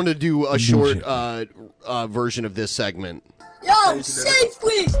 I just wanted to do a short version of this segment. Yo,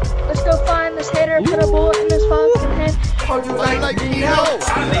 safely! Let's go find this hater and put a bullet in his fucking head. How'd you like me know?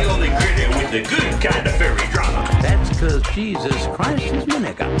 I'm the only critter with the good kind of fairy drama. That's because Jesus Christ is my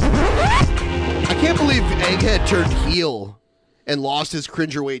nigga. I can't believe Egghead turned heel and lost his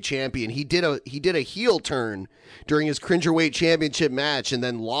Cringerweight champion. He did a heel turn during his Cringerweight championship match and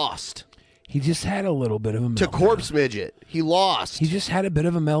then lost. He just had a little bit of a meltdown. To Corpse Midget. He lost. He just had a bit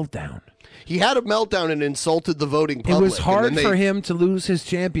of a meltdown. He had a meltdown and insulted the voting public. It was and hard then for him to lose his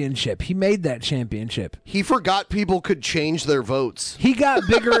championship. He made that championship. He forgot people could change their votes. He got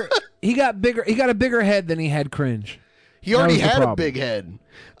bigger. He got a bigger head than he had cringe. He already That was the had a problem. big head.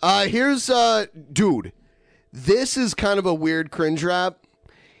 Here's dude. This is kind of a weird cringe rap.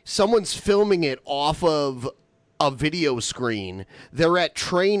 Someone's filming it off of a video screen. They're at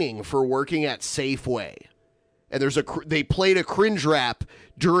training for working at Safeway. and they played a cringe rap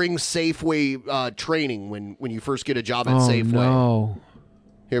during Safeway training when you first get a job at Safeway. No.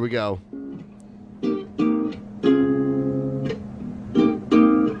 Here we go.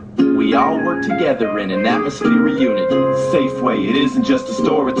 We all work together in an atmosphere of unity. Safeway, it isn't just a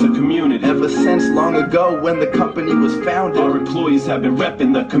store, it's a community. Ever since long ago when the company was founded, our employees have been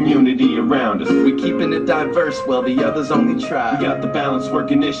repping the community around us. We're keeping it diverse while the others only try. We got the Balanced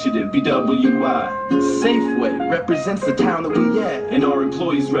Work Initiative, BWI. Safeway represents the town that we at, and our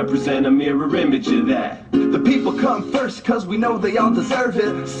employees represent a mirror image of that. The people come first cause we know they all deserve it.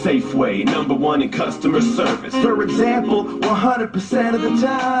 Safeway, #1 in customer service. For example, 100% of the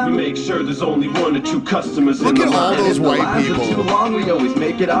time, we make sure there's only 1 or 2 customers in the line. Look at all those white people. Too long, we always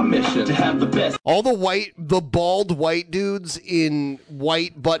make it our mission to have the best. All the bald white dudes in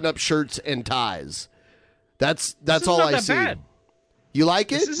white button-up shirts and ties. That's all I see. Bad. You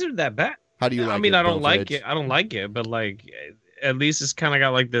like it? This isn't that bad. How do you like it? I mean, I don't like it. I don't like it, but like, at least it's kind of got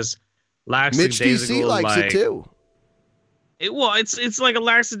like this lackadaisical. Mitch DC likes it too. It's like a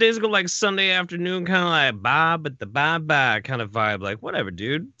lackadaisical, like Sunday afternoon kind of like bye kind of vibe. Like whatever,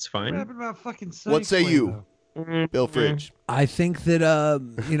 dude, it's fine. What happened about fucking Safeway, What say you, Bill Fridge? I think that it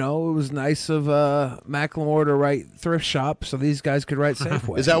was nice of Macklemore to write Thrift Shop so these guys could write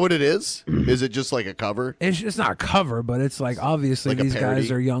Safeway. Is that what it is? Is it just like a cover? It's not a cover, but it's like obviously Like a these parody?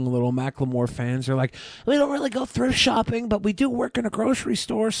 guys are young little Macklemore fans. They're like, we don't really go thrift shopping, but we do work in a grocery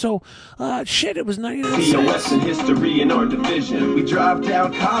store, so it was 99 POS cents. in history in our division. We drive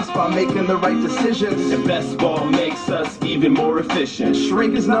down costs by making the right decisions. And best of all makes us even more efficient.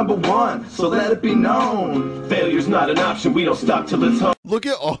 Shrink is #1, so let it be known. Failure's not an option, we don't stop till it's home. Look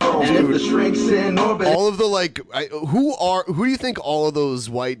at all. And if the shrink's in orbit, All of the who do you think all of those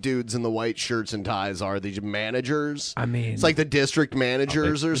white dudes in the white shirts and ties are? These managers? I mean, it's like the district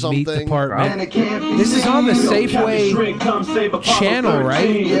managers or something. Meat department. This is on the Safeway channel,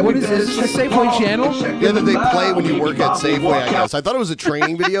 right? Yeah, What is this? Is this the Safeway channel? Yeah, that they play when you work at Safeway, I guess. I thought it was a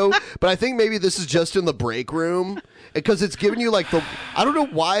training video, but I think maybe this is just in the break room because it's giving you like I don't know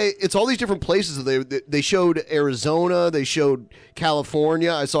why, it's all these different places. They showed Arizona, they showed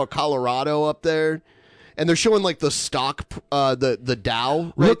California, I saw Colorado up there, and they're showing like the stock, the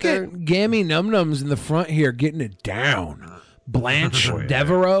Dow right Look there. at Gammy Num Nums in the front here getting it down. Blanche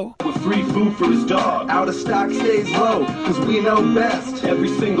Devereaux. with free food for his dog. Out of stock stays low, cause we know best. Every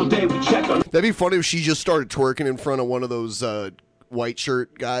single day we check on. That'd be funny if she just started twerking in front of one of those white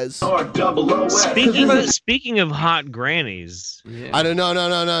shirt guys. Speaking of hot grannies, I don't know.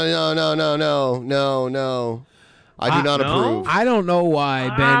 No. I do not approve. I don't know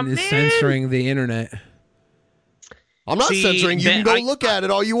why Ben is censoring the internet. I'm not censoring. You can go look at it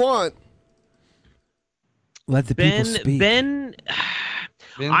all you want. Let the people speak. Ben,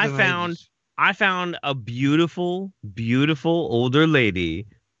 I found a beautiful older lady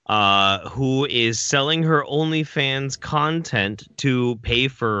who is selling her OnlyFans content to pay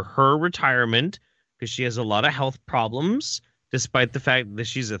for her retirement because she has a lot of health problems, despite the fact that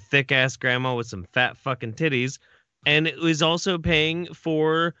she's a thick ass grandma with some fat fucking titties, and it was also paying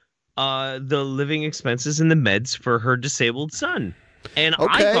for the living expenses and the meds for her disabled son. And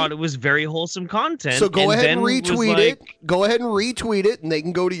I thought it was very wholesome content. So go ahead and Ben retweet it. Go ahead and retweet it, and they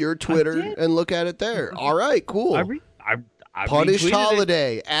can go to your Twitter and look at it there. All right, cool. I Punished retweeted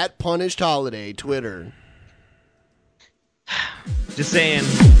Holiday at Punished Holiday Twitter. Just saying,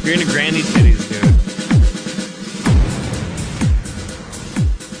 you're into granny titties, dude.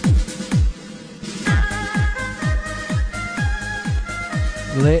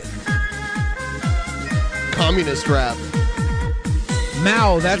 Lit. Communist rap.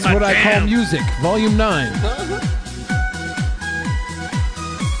 Mao, that's what I call music. Volume 9.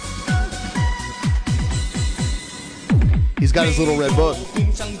 He's got his little red book.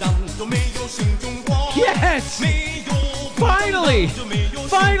 Yes! Finally!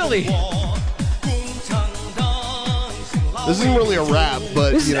 Finally! This isn't really a rap,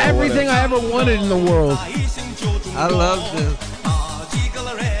 but this is everything I ever wanted in the world. I love this.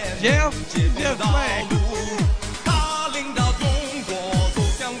 Jeff Swag.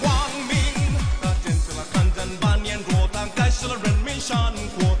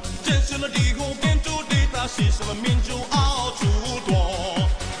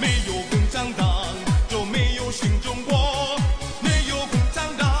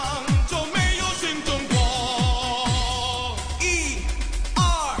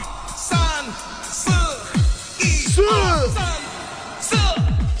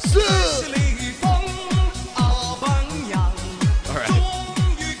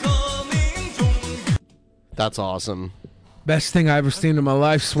 That's awesome. Best thing I ever seen in my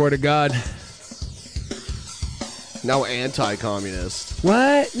life, swear to God. Now anti-communist.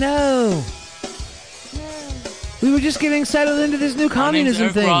 What? No. We were just getting settled into this new communism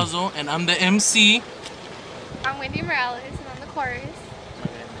My name's Eric thing. Razzo, and I'm the MC. I'm Wendy Morales, and I'm the chorus.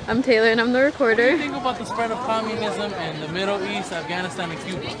 I'm Taylor, and I'm the What do recorder. you think about the spread of communism in the Middle East, Afghanistan, and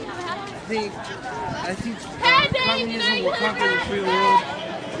Cuba? I think communism will conquer the free world,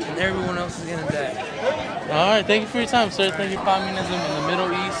 and everyone else is gonna die. All right, thank you for your time, sir. Thank you. Communism in the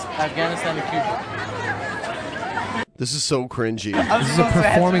Middle East, Afghanistan, and Cuba. This is so cringy. This is a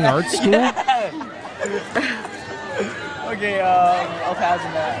performing arts school? Okay, I'll pass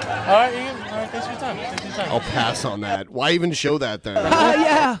on that. All right, Ian. All right, thanks for your time. Thanks for your time. I'll pass on that. Why even show that then?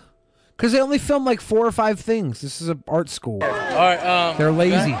 Yeah. Because they only film like 4 or 5 things. This is an art school. All right, They're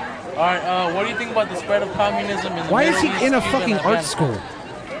lazy. All right, what do you think about the spread of communism in the Why Middle is he East, in a Cuba, fucking and art Afghanistan?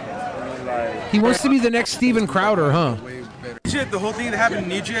 school? He wants to be the next Steven Crowder, huh? Egypt, the whole thing that happened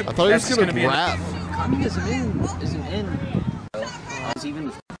in Egypt. I thought he was that's gonna be rap. Communism isn't in.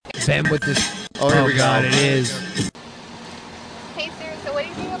 Even Ben with this. Oh, here we go. God, it is. Hey, Sue, so what do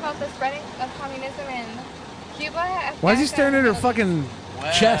you think about the spreading of communism in Cuba? Why is he staring at her fucking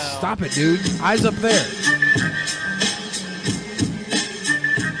chest? Stop it, dude. Eyes up there.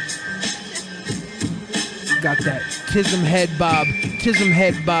 Got that tism head bob. Tism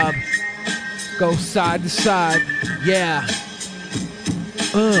head bob. Go side to side. Yeah.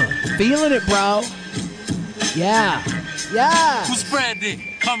 Feeling it, bro. Yeah. Yeah. Who spread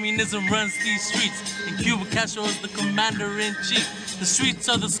it? Communism runs these streets. In Cuba, Castro is the commander-in-chief. The streets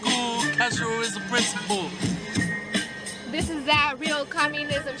are the school. Castro is the principal. This is that real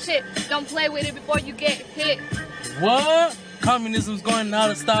communism shit. Don't play with it before you get hit. What? Communism's going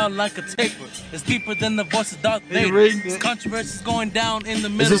out of style like a taper. It's deeper than the voice of Darth Vader. This controversy is going down in the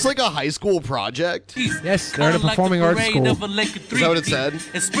middle. Is this like a high school project? Yes, they're at a performing arts school. Is that what it said?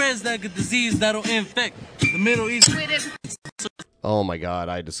 It spreads like a disease that'll infect the Middle East. Oh my god,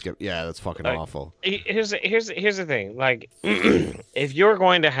 I just skipped. Yeah, that's fucking awful. Here's the thing. Like, if you're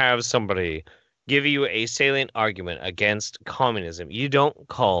going to have somebody give you a salient argument against communism, you don't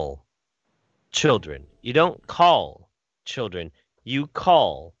call children. You don't call children. You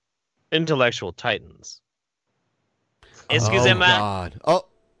call intellectual titans. Excusez-moi. God. Oh.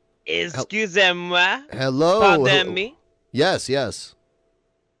 Excusez-moi. Hello. Pardon me. Yes, yes.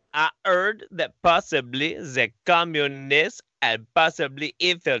 I heard that possibly the communists had possibly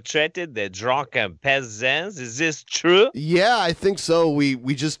infiltrated the drunken peasants. Is this true? Yeah, I think so. We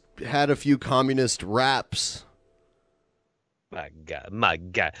just had a few communist raps. My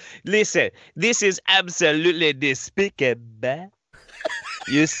God. Listen, this is absolutely despicable.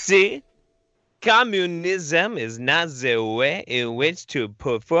 You see, communism is not the way in which to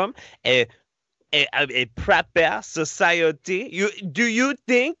perform a proper society. Do you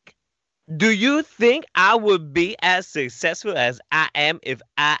think I would be as successful as I am if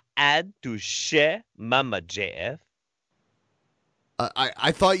I had to share Mama JF?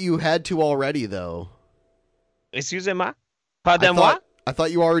 I thought you had to already, though. Excusez-moi? Pardon-moi? I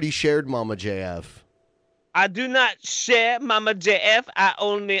thought you already shared Mama JF. I do not share Mama JF. I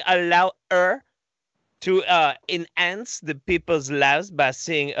only allow her to enhance the people's lives by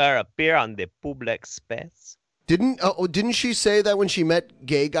seeing her appear on the public space. Didn't she say that when she met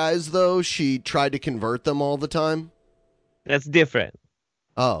gay guys, though, she tried to convert them all the time? That's different.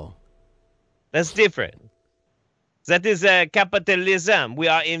 Oh. That's different. That is capitalism. We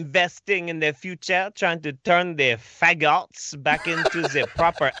are investing in the future, trying to turn the faggots back into the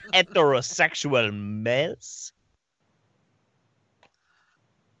proper heterosexual males.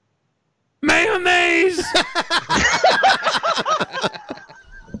 Mayonnaise!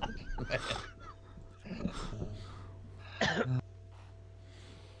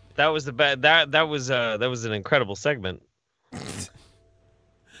 That was the bad. That was an incredible segment.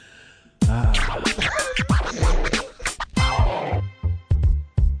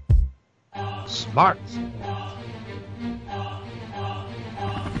 Smart.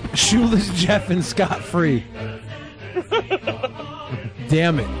 Shoeless Jeff and Scott Free.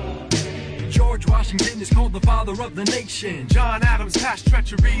 Damn it. George Washington is called the father of the nation. John Adams passed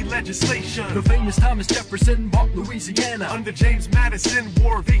treachery legislation. The famous Thomas Jefferson bought Louisiana. Under James Madison,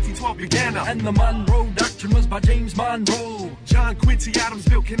 War of 1812 began. And the Monroe Doctrine was by James Monroe. John Quincy Adams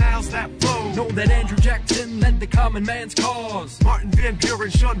built canals that flow. Know that Andrew Jackson led the common man's cause. Martin Van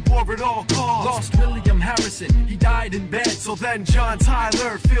Buren shunned war at all costs. Lost William Harrison, he died in bed. So then John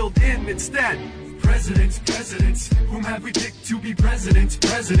Tyler filled in instead. Presidents, whom have we picked to be presidents?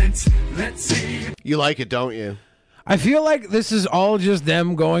 Let's see. You like it, don't you? I feel like this is all just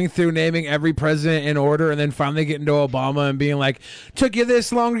them going through naming every president in order and then finally getting to Obama and being like, took you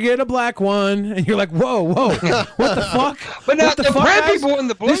this long to get a black one. And you're like, whoa, what the fuck? But now What the fuck, brown guys? people in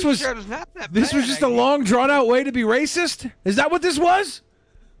the blue This was- shirt is not that This was just a long, drawn-out way to be racist? Is that what this was?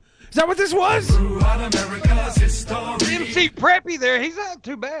 Is that what this was? MC Preppy there, he's not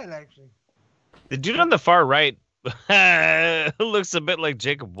too bad, actually. The dude on the far right looks a bit like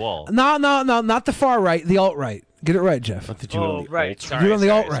Jacob Wall. No, not the far right, the alt-right. Get it right, Jeff. Oh, right. Sorry, You're on the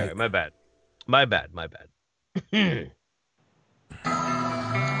sorry, alt-right. sorry. My bad.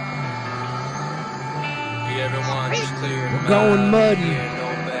 We're going muddy.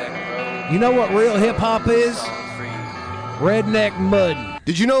 You know what real hip-hop is? Redneck muddy.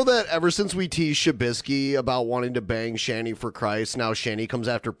 Did you know that ever since we teased Shabisky about wanting to bang Shanny for Christ, now Shanny comes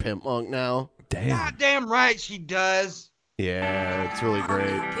after Pimp Monk now? Damn. Goddamn right she does. Yeah, it's really great.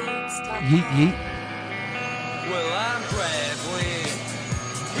 Yeet, yeet. Well, I'm traveling.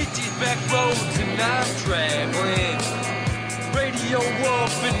 Hit these back roads and I'm traveling. Radio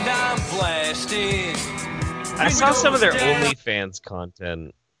up and I'm blasting. I saw some of their OnlyFans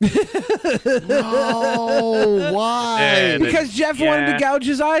content. No, why? Because Jeff wanted to gouge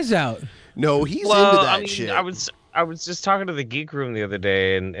his eyes out. No, he's Well, into that I mean, shit. I was just talking to the Geek Room the other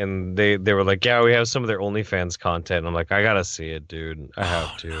day, and they were like, "Yeah, we have some of their OnlyFans content." And I'm like, "I gotta see it, dude. I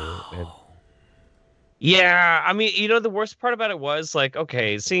have to." And- yeah, I mean, the worst part about it was like,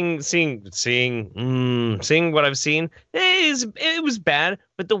 okay, seeing what I've seen, it was bad.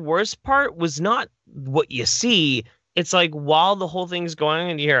 But the worst part was not what you see. It's like while the whole thing's going on,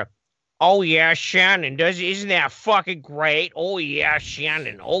 and you hear, "Oh yeah, Shannon, isn't that fucking great? Oh yeah,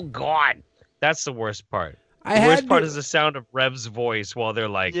 Shannon. Oh God." That's the worst part. The worst part is the sound of Rev's voice while they're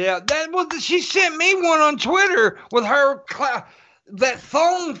like, Yeah, she sent me one on Twitter with her that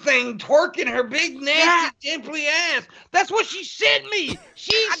thong thing twerking her big nasty dimply ass. That's what she sent me.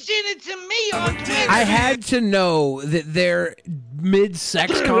 She sent it to me on Twitter. I had to know that their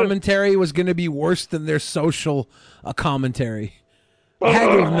mid-sex commentary was going to be worse than their social commentary. I had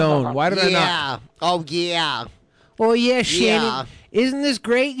to have known. Why did I not? Oh, yeah. Oh, yeah, Shannon. Yeah. Isn't this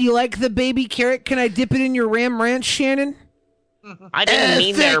great? You like the baby carrot? Can I dip it in your Ram Ranch, Shannon? I didn't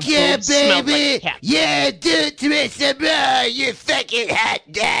mean that her boobs smelled like cat. Yeah, do it to me some more, you fucking hot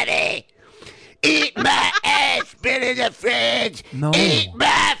daddy. Eat my ass, been in the fridge. No. Eat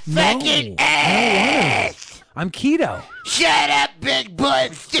my fucking ass. I'm keto. Shut up, big boy,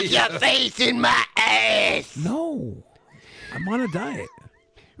 and stick your face in my ass. No. I'm on a diet.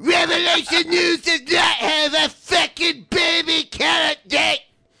 Revelation News does not have a fucking baby carrot dick.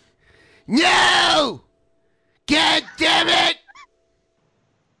 No! God damn it!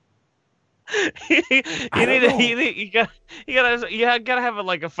 You gotta have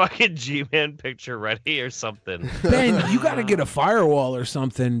a fucking G-Man picture ready or something. Ben, you got to get a firewall or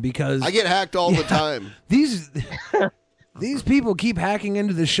something because I get hacked all the time. These people keep hacking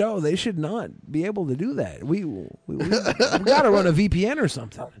into the show. They should not be able to do that. We got to run a VPN or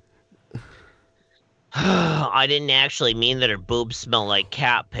something. I didn't actually mean that her boobs smell like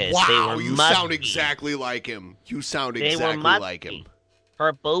cat piss. They Wow, were you musky. sound exactly like him. You sound They were exactly like him.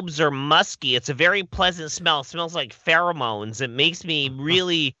 Her boobs are musky. It's a very pleasant smell. It smells like pheromones. It makes me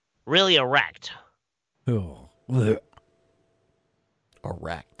really, really erect. Oh.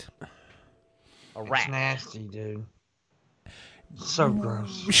 Erect. It's nasty, dude. So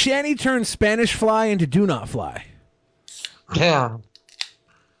gross. Shanny turned Spanish fly into do not fly. Yeah.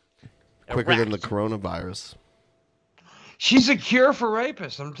 Quicker than the coronavirus. She's a cure for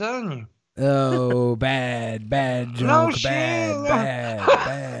rapists, I'm telling you. Oh, bad joke. No, she bad, ain't.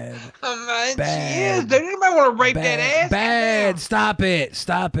 bad. She is. Does anybody want to rape that ass? Bad. Stop it.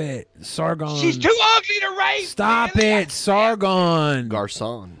 Sargon. She's too ugly to rape. Stop it. Sargon.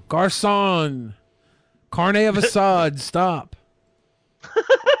 Garcon. Carne of Assad. Stop.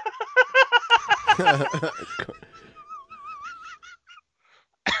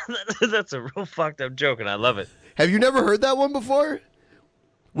 That's a real fucked up joke, and I love it. Have you never heard that one before?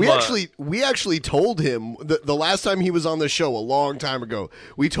 We What? actually told him the last time he was on the show a long time ago.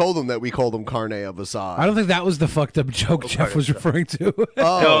 We told him that we called him Carne of Assad. I don't think that was the fucked up joke Jeff was referring to.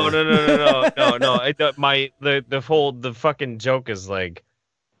 Oh. No. The fucking joke is like,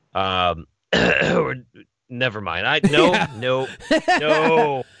 never mind. No.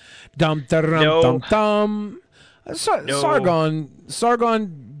 Dum dum No. dum dum. No.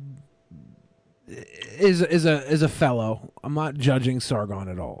 Sargon is a fellow. I'm not judging Sargon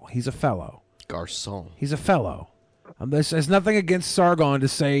at all. He's a fellow. Garcon. He's a fellow. There's nothing against Sargon to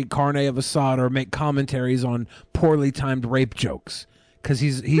say Carne of Assad or make commentaries on poorly timed rape jokes. because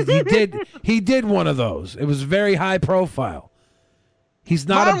he did one of those. It was very high profile. He's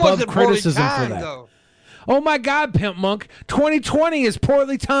not Mine above wasn't poorly criticism for timed, that. though. Oh my God, Pimp Monk! 2020 is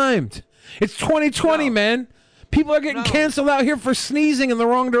poorly timed. It's 2020, man. People are getting canceled out here for sneezing in the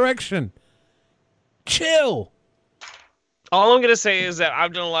wrong direction. Chill. All I'm gonna say is that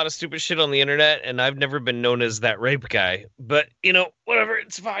I've done a lot of stupid shit on the internet, and I've never been known as that rape guy. But whatever,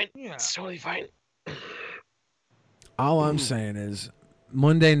 it's fine. Yeah. It's totally fine. All I'm saying is,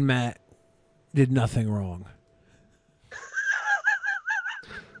 Mundane Matt did nothing wrong.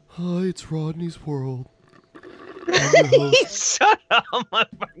 Hi, it's Rodney's World. Shut up,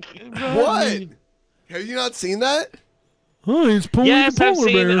 motherfucker. What? Have you not seen that? Oh, he's pulling Yes, the I've polar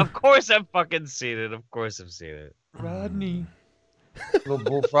seen bear. it. Of course I've fucking seen it. Of course I've seen it. Rodney. Little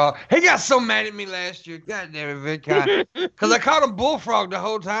bullfrog. He got so mad at me last year. God damn it, Vic. Because I called him bullfrog the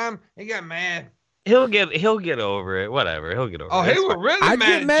whole time. He got mad. He'll get over it. Whatever. He'll get over Oh, it. he was really I'd mad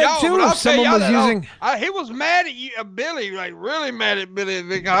get at mad y'all, too but if I'll tell someone y'all was that using- he was mad at you, Billy, like really mad at Billy and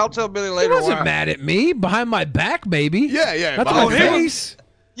Vic. I'll tell Billy He later. wasn't why. mad at me. Behind my back, baby. Yeah. Not to Oh, my he was- face.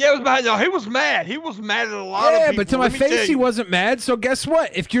 Yeah, it was behind y'all. He was mad. He was mad at a lot of Yeah, people. but to my Let me tell face, he you. wasn't mad. So guess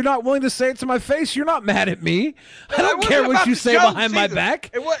what? If you're not willing to say it to my face, you're not mad at me. I don't wasn't care what about you the say jokes behind my either. back.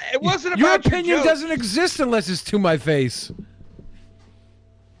 It wasn't Your about your opinion jokes. doesn't exist unless it's to my face.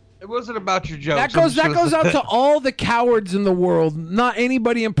 It wasn't about your jokes. That goes out to all the cowards in the world, not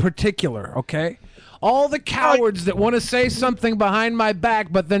anybody in particular, okay? All the cowards that want to say something behind my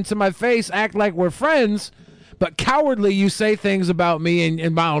back, but then to my face act like we're friends, but cowardly you say things about me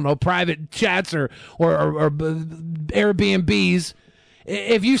in I don't know, private chats or Airbnbs.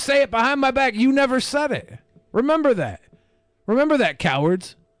 If you say it behind my back, you never said it. Remember that. Remember that,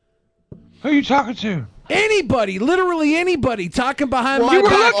 cowards. Who are you talking to? Anybody, literally anybody, talking behind my Well,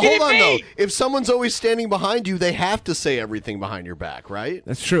 back. hold on, though. If someone's always standing behind you, they have to say everything behind your back, right?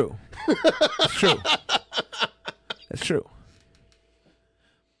 That's true. That's true. That's true.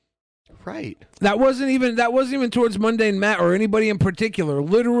 Right. That wasn't even towards Mundane Matt or anybody in particular.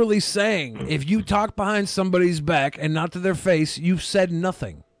 Literally saying, if you talk behind somebody's back and not to their face, you've said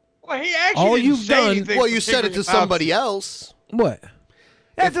nothing. Well, he actually All didn't you've say done. anything Well, you said it to particularly somebody else. What?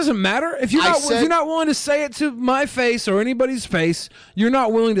 That doesn't matter. If you're if you're not willing to say it to my face or anybody's face, you're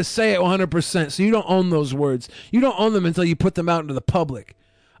not willing to say it 100%. So you don't own those words. You don't own them until you put them out into the public.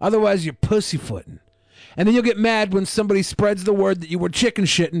 Otherwise, you're pussyfooting. And then you'll get mad when somebody spreads the word that you were chicken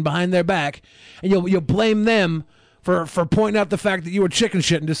shitting behind their back, and you'll blame them for pointing out the fact that you were chicken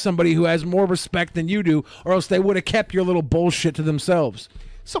shitting to somebody who has more respect than you do, or else they would have kept your little bullshit to themselves.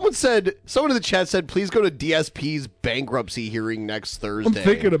 Someone in the chat said, please go to DSP's bankruptcy hearing next Thursday. I'm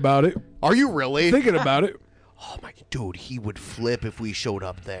thinking about it. Are you really? Thinking about it. Oh my dude, he would flip if we showed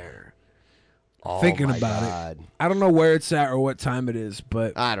up there. Oh Thinking my about God. it. I don't know where it's at or what time it is,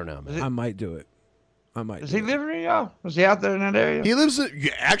 but I don't know, man. I might do it. I might. Does he live near y'all? Was he out there in that area? He lives.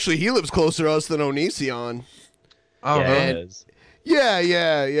 Actually, he lives closer to us than Onision. Oh, Yeah, really? it is.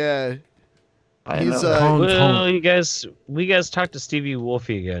 Yeah. He's we guys talked to Stevie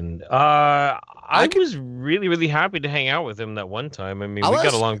Wolfie again. I was really, really happy to hang out with him that one time. I mean, we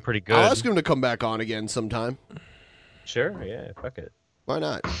got along pretty good. I'll ask him to come back on again sometime. Sure, yeah, fuck it. Why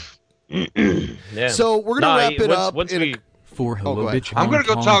not? Yeah. So we're gonna wrap it up. Once in we, For Oh, hello go ahead. bitch I'm gonna honk,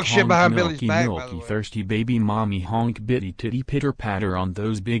 go honk, talk shit honk, behind milky, Billy's back, by milky, the way. thirsty baby mommy honk bitty titty pitter patter on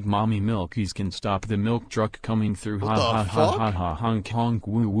those big mommy milkies can stop the milk truck coming through. What Ha the ha ha fuck? ha ha honk honk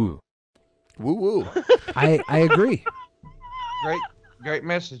woo woo. Woo woo. I agree. Great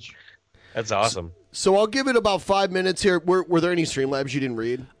message. That's awesome. So I'll give it about 5 minutes here. Were there any Streamlabs you didn't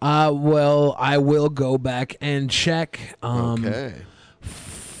read? Well, I will go back and check. Okay.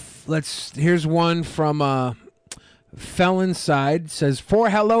 Here's one from Felon Side. Says, for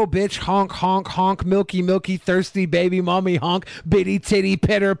hello, bitch, honk, honk, honk, milky, milky, thirsty baby mommy honk, bitty titty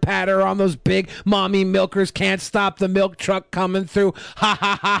pitter patter on those big mommy milkers, can't stop the milk truck coming through, ha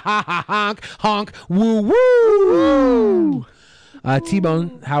ha ha ha ha honk, honk, woo woo.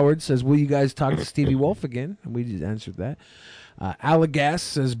 T-Bone Howard says, will you guys talk to Stevie Wolf again? And we just answered that. Alagas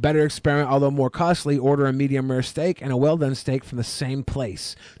says, better experiment, although more costly. Order a medium rare steak and a well-done steak from the same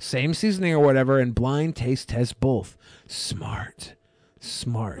place. Same seasoning or whatever, and blind taste test both. Smart.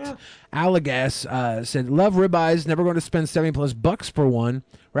 Yeah. Alagas said, love ribeyes, never going to spend $70+ for one.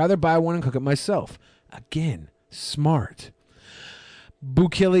 Rather buy one and cook it myself. Again, smart.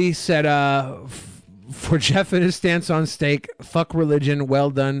 Bukili said, for Jeff and his stance on steak, fuck religion,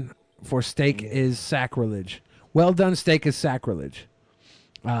 well done for steak is sacrilege. Well done steak is sacrilege.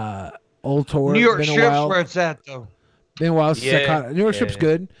 Old tour. New York been a Strip's while. where it's at, though. Been a while since I caught. New York yeah. Strip's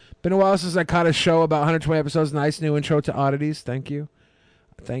good. Been a while since I caught a show about 120 episodes. Nice new intro to Oddities. Thank you.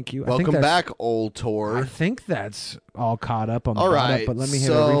 Thank you. Welcome back, old Tor. I think that's all caught up on the All bottom, right, but let me hit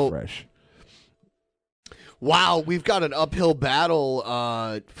a refresh. Wow, we've got an uphill battle.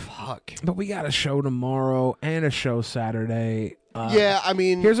 Fuck. But we got a show tomorrow and a show Saturday. Yeah, I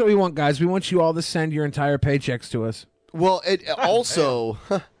mean... Here's what we want, guys. We want you all to send your entire paychecks to us. Well, it also...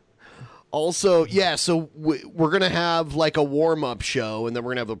 Also, yeah, so we're going to have like a warm-up show, and then we're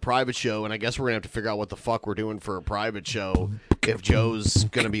going to have a private show, and I guess we're going to have to figure out what the fuck we're doing for a private show if Joe's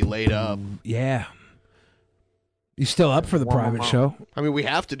going to be laid up. Yeah. You still up for the private show? I mean, we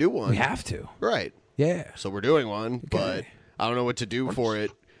have to do one. We have to. Right. Yeah. So we're doing one, but I don't know what to do for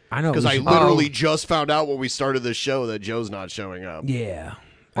it. I know. Because I literally just found out when we started this show that Joe's not showing up. Yeah.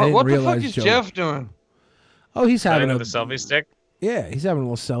 What the fuck is Jeff doing? Oh, he's having with a selfie stick. Yeah, he's having a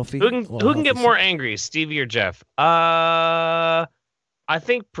little selfie. Who can get more angry, Stevie or Jeff? I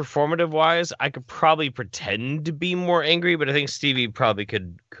think performative wise, I could probably pretend to be more angry, but I think Stevie probably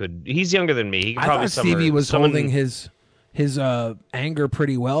could. He's younger than me. He could probably. I thought Stevie was holding his anger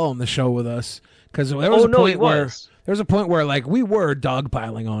pretty well on the show with us because there was a point where like we were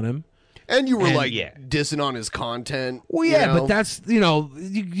dogpiling on him. And you were dissing on his content. Well, yeah, but that's,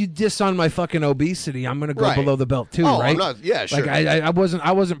 you diss on my fucking obesity. I'm going to go below the belt too, right? I'm not, sure. Like I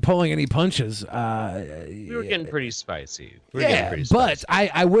wasn't pulling any punches. We were getting pretty spicy. But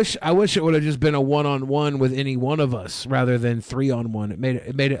I wish it would have just been a one-on-one with any one of us rather than 3-on-1.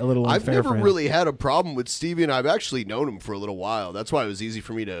 It made it a little unfair. I've never really had a problem with Stevie, and I've actually known him for a little while. That's why it was easy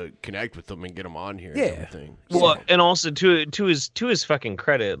for me to connect with him and get him on here. Yeah. And everything. Well, and also to his fucking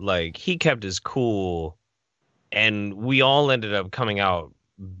credit, like he kept his cool, and we all ended up coming out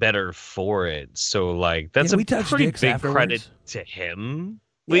better for it. So like that's a pretty big credit to him.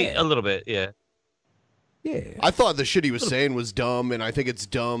 A little bit, yeah. Yeah. I thought the shit he was saying was dumb, and I think it's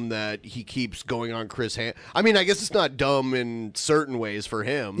dumb that he keeps going on Chris I mean, I guess it's not dumb in certain ways for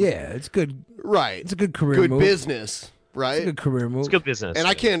him. Yeah, it's good. Right. It's a good career good move. business, right? It's a good career move. It's good business. And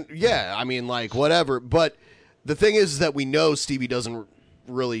I can't, I mean, like, whatever. But the thing is that we know Stevie doesn't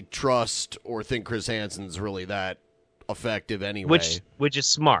really trust or think Chris Hansen's really that effective anyway. Which is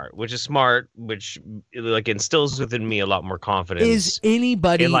smart, which like instills within me a lot more confidence. Is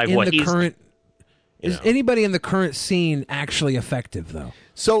anybody in, like, in what the he's- current anybody in the current scene actually effective though?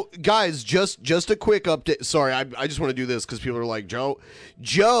 So, guys, just a quick update. Sorry, I just want to do this because people are like,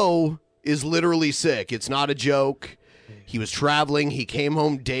 Joe is literally sick. It's not a joke. He was traveling. He came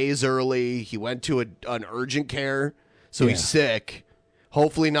home days early. He went to an urgent care, so he's sick.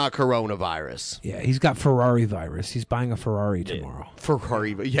 Hopefully not coronavirus. Yeah, he's got Ferrari virus. He's buying a Ferrari tomorrow.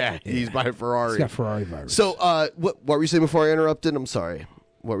 Ferrari, he's buying a Ferrari. He's got Ferrari virus. So, what were you saying before I interrupted? I'm sorry.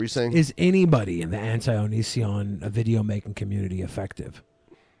 What were you saying? Is anybody in the anti-Onision video making community effective?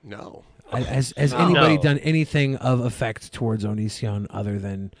 No. Has anybody done anything of effect towards Onision other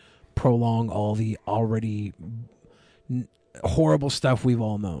than prolong all the already horrible stuff we've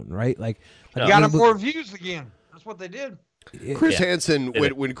all known, right? Like got him more views again. That's what they did. Chris Hansen,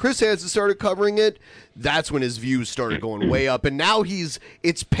 when Chris Hansen started covering it, that's when his views started going way up, and now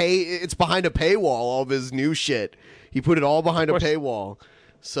it's behind a paywall. All of his new shit, he put it all behind a paywall.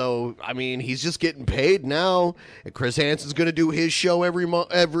 So I mean, he's just getting paid now. And Chris Hansen's going to do his show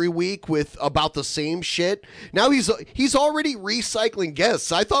every week with about the same shit. Now he's already recycling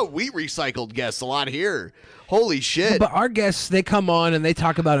guests. I thought we recycled guests a lot here. Holy shit. But our guests, they come on and they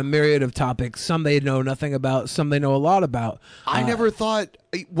talk about a myriad of topics. Some they know nothing about, some they know a lot about. I never thought,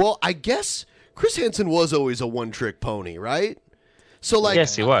 well, I guess Chris Hansen was always a one-trick pony, right? So like,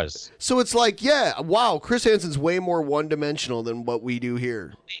 yes, he was. So it's like, wow, Chris Hansen's way more one-dimensional than what we do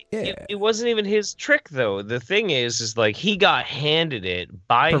here. Yeah. It wasn't even his trick, though. The thing is like he got handed it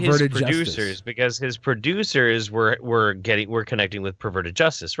by Perverted his producers justice. because his producers were connecting with perverted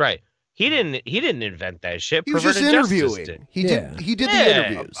justice, right? He didn't invent that shit. He was just Perverted Justice interviewing. did. He did the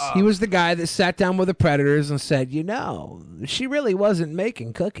interviews. He was the guy that sat down with the Predators and said, she really wasn't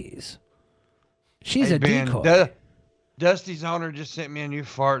making cookies. She's a decoy. Dusty's owner just sent me a new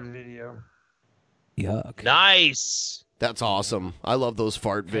fart video. Yuck. Nice. That's awesome. I love those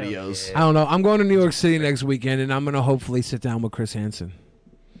fart videos. I don't know. I'm going to New York City next weekend, and I'm going to hopefully sit down with Chris Hansen.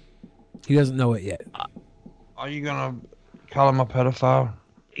 He doesn't know it yet. Are you going to call him a pedophile?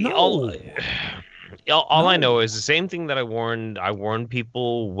 No. All I know is the same thing that I warned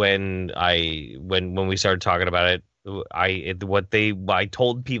people when we started talking about it. I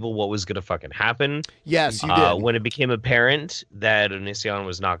told people what was going to fucking happen. Yes, you did. When it became apparent that Onision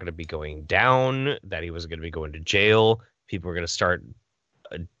was not going to be going down, that he was going to be going to jail, people were going to start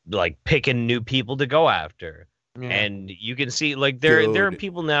like picking new people to go after. Yeah. And you can see like there are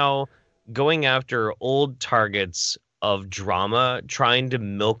people now going after old targets of drama, trying to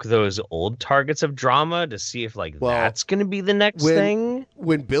milk those old targets of drama to see if that's going to be the next thing.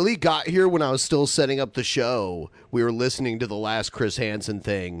 When Billy got here, when I was still setting up the show, we were listening to the last Chris Hansen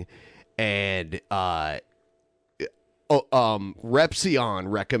thing, and Repsion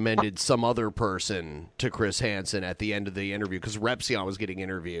recommended some other person to Chris Hansen at the end of the interview because Repsion was getting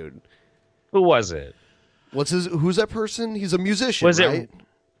interviewed. Who was it? Who's that person? He's a musician, Was right?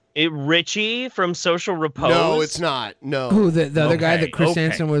 it Richie from Social Repose? No, it's not. No. Who, the other guy that Chris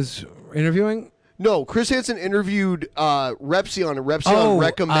Hansen was interviewing? No, Chris Hansen interviewed Repsion, and Repsion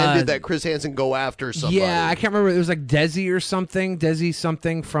recommended that Chris Hansen go after somebody. Yeah, I can't remember. It was like Desi or something. Desi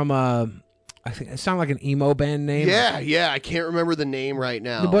something from I think it sounded like an emo band name. Yeah, I can't remember the name right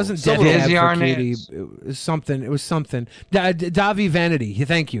now. It wasn't Desi Arnaz. It was something. It was something. Davi Vanity.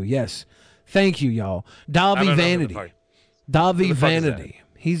 Thank you. Yes. Thank you, y'all. Davi Vanity. Davi Vanity.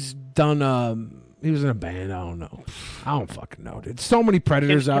 He's done. He was in a band. I don't know. I don't fucking know, dude. So many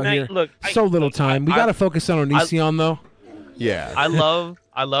predators out here. So little time. We got to focus on Onision, though. Yeah. I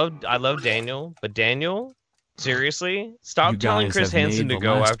love Daniel, but Daniel, seriously, stop telling Chris Hansen to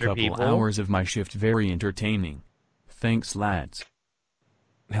go after people. Hours of my shift very entertaining. Thanks, lads.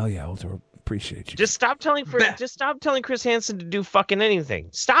 Hell yeah, Ultra. Appreciate you. Just stop telling Chris Hansen to do fucking anything.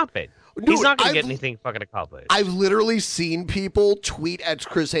 Stop it. He's not going to get anything fucking accomplished. I've literally seen people tweet at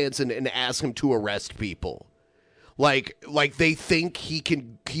Chris Hansen and ask him to arrest people. Like they think he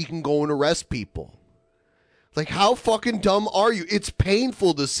can go and arrest people. Like, how fucking dumb are you? It's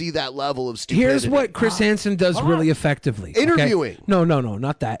painful to see that level of stupidity. Here's what Chris Hansen does really effectively. Interviewing. Okay? No,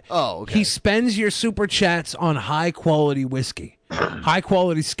 not that. Oh, okay. He spends your super chats on high-quality whiskey,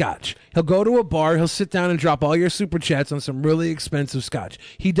 high-quality scotch. He'll go to a bar, he'll sit down and drop all your super chats on some really expensive scotch.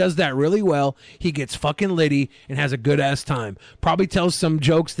 He does that really well. He gets fucking litty and has a good-ass time. Probably tells some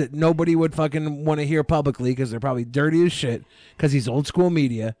jokes that nobody would fucking want to hear publicly because they're probably dirty as shit because he's old-school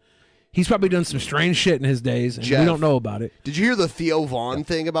media. He's probably done some strange shit in his days, and Jeff, we don't know about it. Did you hear the Theo Vaughn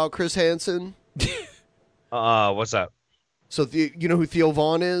thing about Chris Hansen? What's up? So you know who Theo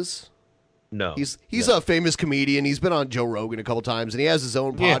Vaughn is? No. He's a famous comedian. He's been on Joe Rogan a couple times, and he has his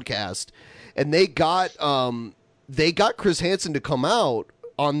own podcast. And they got Chris Hansen to come out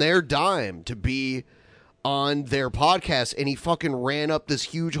on their dime to be on their podcast, and he fucking ran up this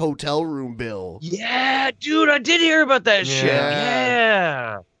huge hotel room bill. Yeah, dude, I did hear about that shit.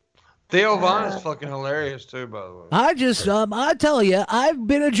 Yeah. Theo Vaughn is fucking hilarious too, by the way. I tell you, I've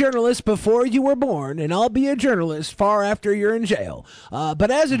been a journalist before you were born, and I'll be a journalist far after you're in jail.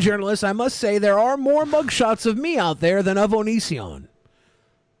 But as a journalist, I must say there are more mugshots of me out there than of Onision.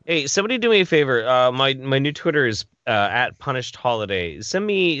 Hey, somebody do me a favor. My new Twitter is at Punished Holiday. Send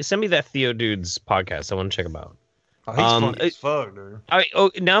me that Theo dude's podcast. I want to check him out. Oh, he's funny as fuck,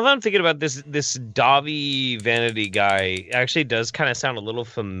 dude. Now that I'm thinking about this Davi Vanity guy actually does kind of sound a little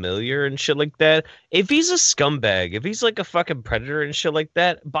familiar and shit like that. If he's a scumbag, if he's like a fucking predator and shit like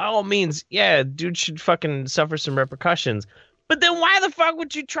that, by all means, yeah, dude should fucking suffer some repercussions. But then why the fuck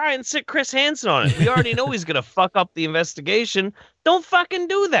would you try and sit Chris Hansen on it? We already know he's gonna fuck up the investigation. Don't fucking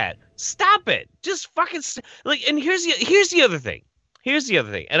do that. Stop it. Just fucking and here's the other thing. Here's the other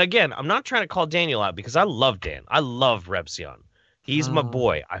thing. And again, I'm not trying to call Daniel out because I love Dan. I love Repsion. He's my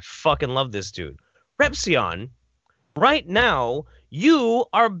boy. I fucking love this dude. Repsion, right now, you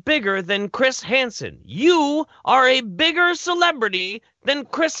are bigger than Chris Hansen. You are a bigger celebrity than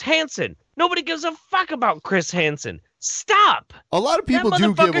Chris Hansen. Nobody gives a fuck about Chris Hansen. Stop. A lot of people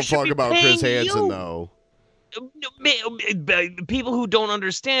do give a fuck about Chris Hansen, though. People who don't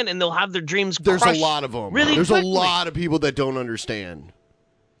understand, and they'll have their dreams crushed. There's a lot of them. Really There's quickly. A lot of people that don't understand.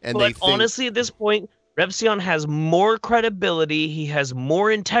 And but honestly, at this point, Repsion has more credibility. He has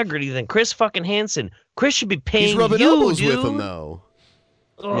more integrity than Chris fucking Hansen. Chris should be paying He's rubbing you, elbows dude. with him, though.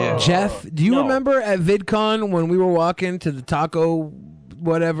 Yeah. Jeff, do you remember at VidCon when we were walking to the taco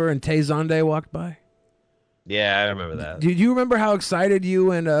whatever and Tay Zonde walked by? Yeah, I remember that. Do you remember how excited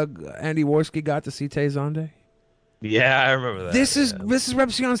you and Andy Worski got to see Tay Zonde? Yeah, I remember that. This is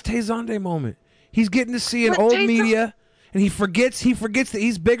Repsion's Tay Zonde moment. He's getting to see an old media, and he forgets that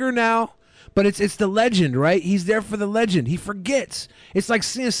he's bigger now. But it's the legend, right? He's there for the legend. He forgets. It's like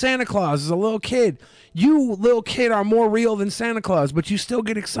seeing Santa Claus as a little kid. You, little kid, are more real than Santa Claus, but you still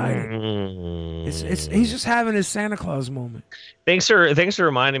get excited. He's just having his Santa Claus moment. Thanks for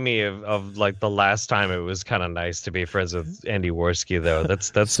reminding me of like the last time it was kind of nice to be friends with Andy Worski, though.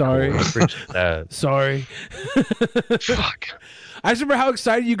 That's sorry. Cool. I appreciate that. Sorry. Fuck. I just remember how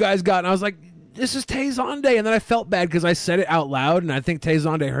excited you guys got, and I was like, this is Tay Zonde. And then I felt bad because I said it out loud, and I think Tay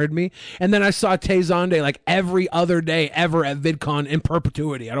Zonde heard me. And then I saw Tay Zonde like every other day ever at VidCon in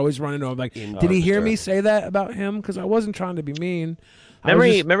perpetuity. I'd always run into him like, did he hear me say that about him? Because I wasn't trying to be mean.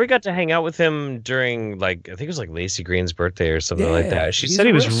 Remember we got to hang out with him during, like, I think it was like Lacey Green's birthday or something like that. She said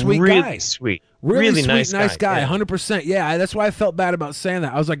he was really sweet. Really nice guy. Yeah. 100%. Yeah, that's why I felt bad about saying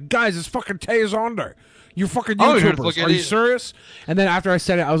that. I was like, guys, it's fucking Tay Zonde. You're fucking YouTubers. Are you serious? And then after I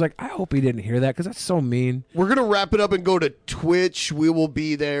said it, I was like, I hope he didn't hear that because that's so mean. We're going to wrap it up and go to Twitch. We will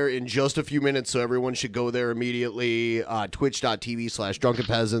be there in just a few minutes, so everyone should go there immediately.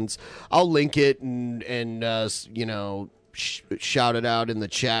 Twitch.tv/drunkenpeasants. I'll link it and shout it out in the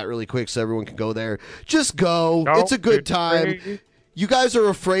chat really quick so everyone can go there. Just go. It's a good time. You guys are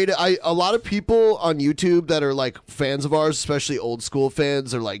afraid. A lot of people on YouTube that are like fans of ours, especially old school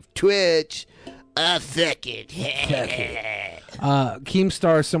fans, are like, Twitch. Fuck it.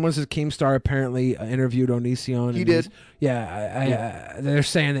 Keemstar, someone says Keemstar apparently interviewed Onision. He did. They're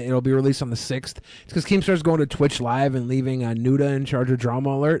saying that it'll be released on the 6th. It's because Keemstar's going to Twitch Live and leaving Nuda in charge of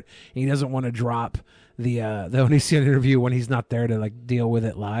Drama Alert, and he doesn't want to drop the Onision interview when he's not there to like deal with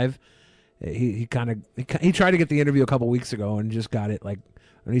it live. He tried to get the interview a couple weeks ago and just got it like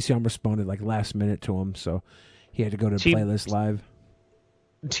Onision responded like last minute to him, so he had to go to Playlist Live.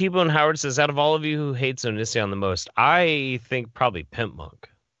 T-Bone Howard says, out of all of you, who hates Onision the most? I think probably Pimp Monk.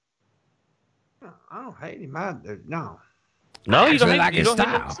 I don't hate him. No, you don't like his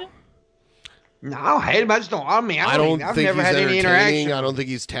style. No, I don't hate him. I just don't. I've think never he's had any interaction. I don't think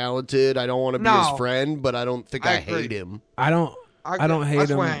he's talented. I don't want to be his friend, but I don't think I hate him. I don't hate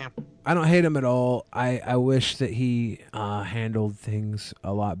him. I don't hate him at all. I wish that he handled things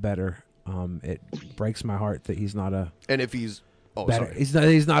a lot better. It breaks my heart that he's not a. And if he's better,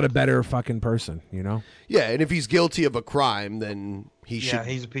 he's not a better fucking person, you know. Yeah, and if he's guilty of a crime, then he's a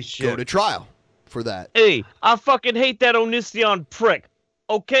piece of shit. Go to trial for that. Hey, I fucking hate that Onision prick.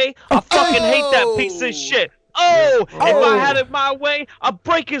 Okay, I fucking hate that piece of shit. If I had it my way, I'd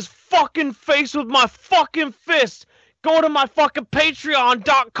break his fucking face with my fucking fist. Go to my fucking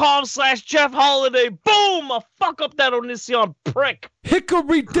patreon.com/Jeff Holiday. Boom! I'll fuck up that Onision prick.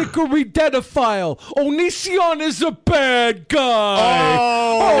 Hickory dickory dedophile. Onision is a bad guy.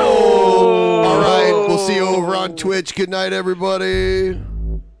 All right, we'll see you over on Twitch. Good night, everybody.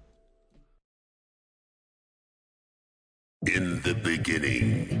 In the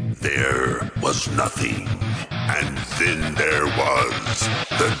beginning, there was nothing. And then there was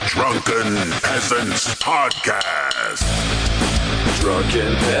the Drunken Peasants Podcast.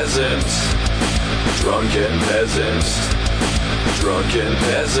 Drunken Peasants. Drunken Peasants. Drunken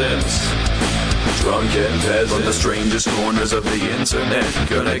Peasants. Drunken Peasants. From the strangest corners of the internet,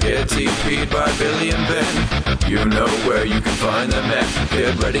 gonna get TP'd by Billy and Ben. You know where you can find them at.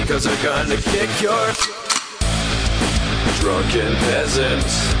 Get ready, cause they're gonna kick your... Drunken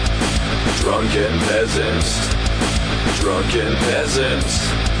Peasants. Drunken Peasants. Drunken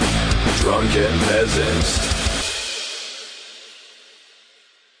Peasants. Drunken Peasants.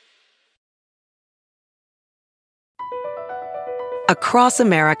 Across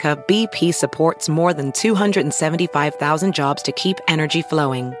America, BP supports more than 275,000 jobs to keep energy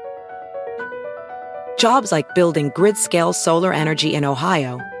flowing. Jobs like building grid-scale solar energy in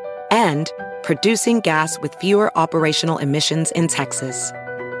Ohio and producing gas with fewer operational emissions in Texas.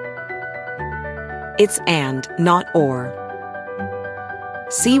 It's and, not or.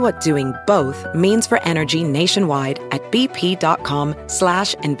 See what doing both means for energy nationwide at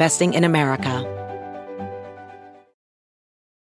bp.com/investing in America.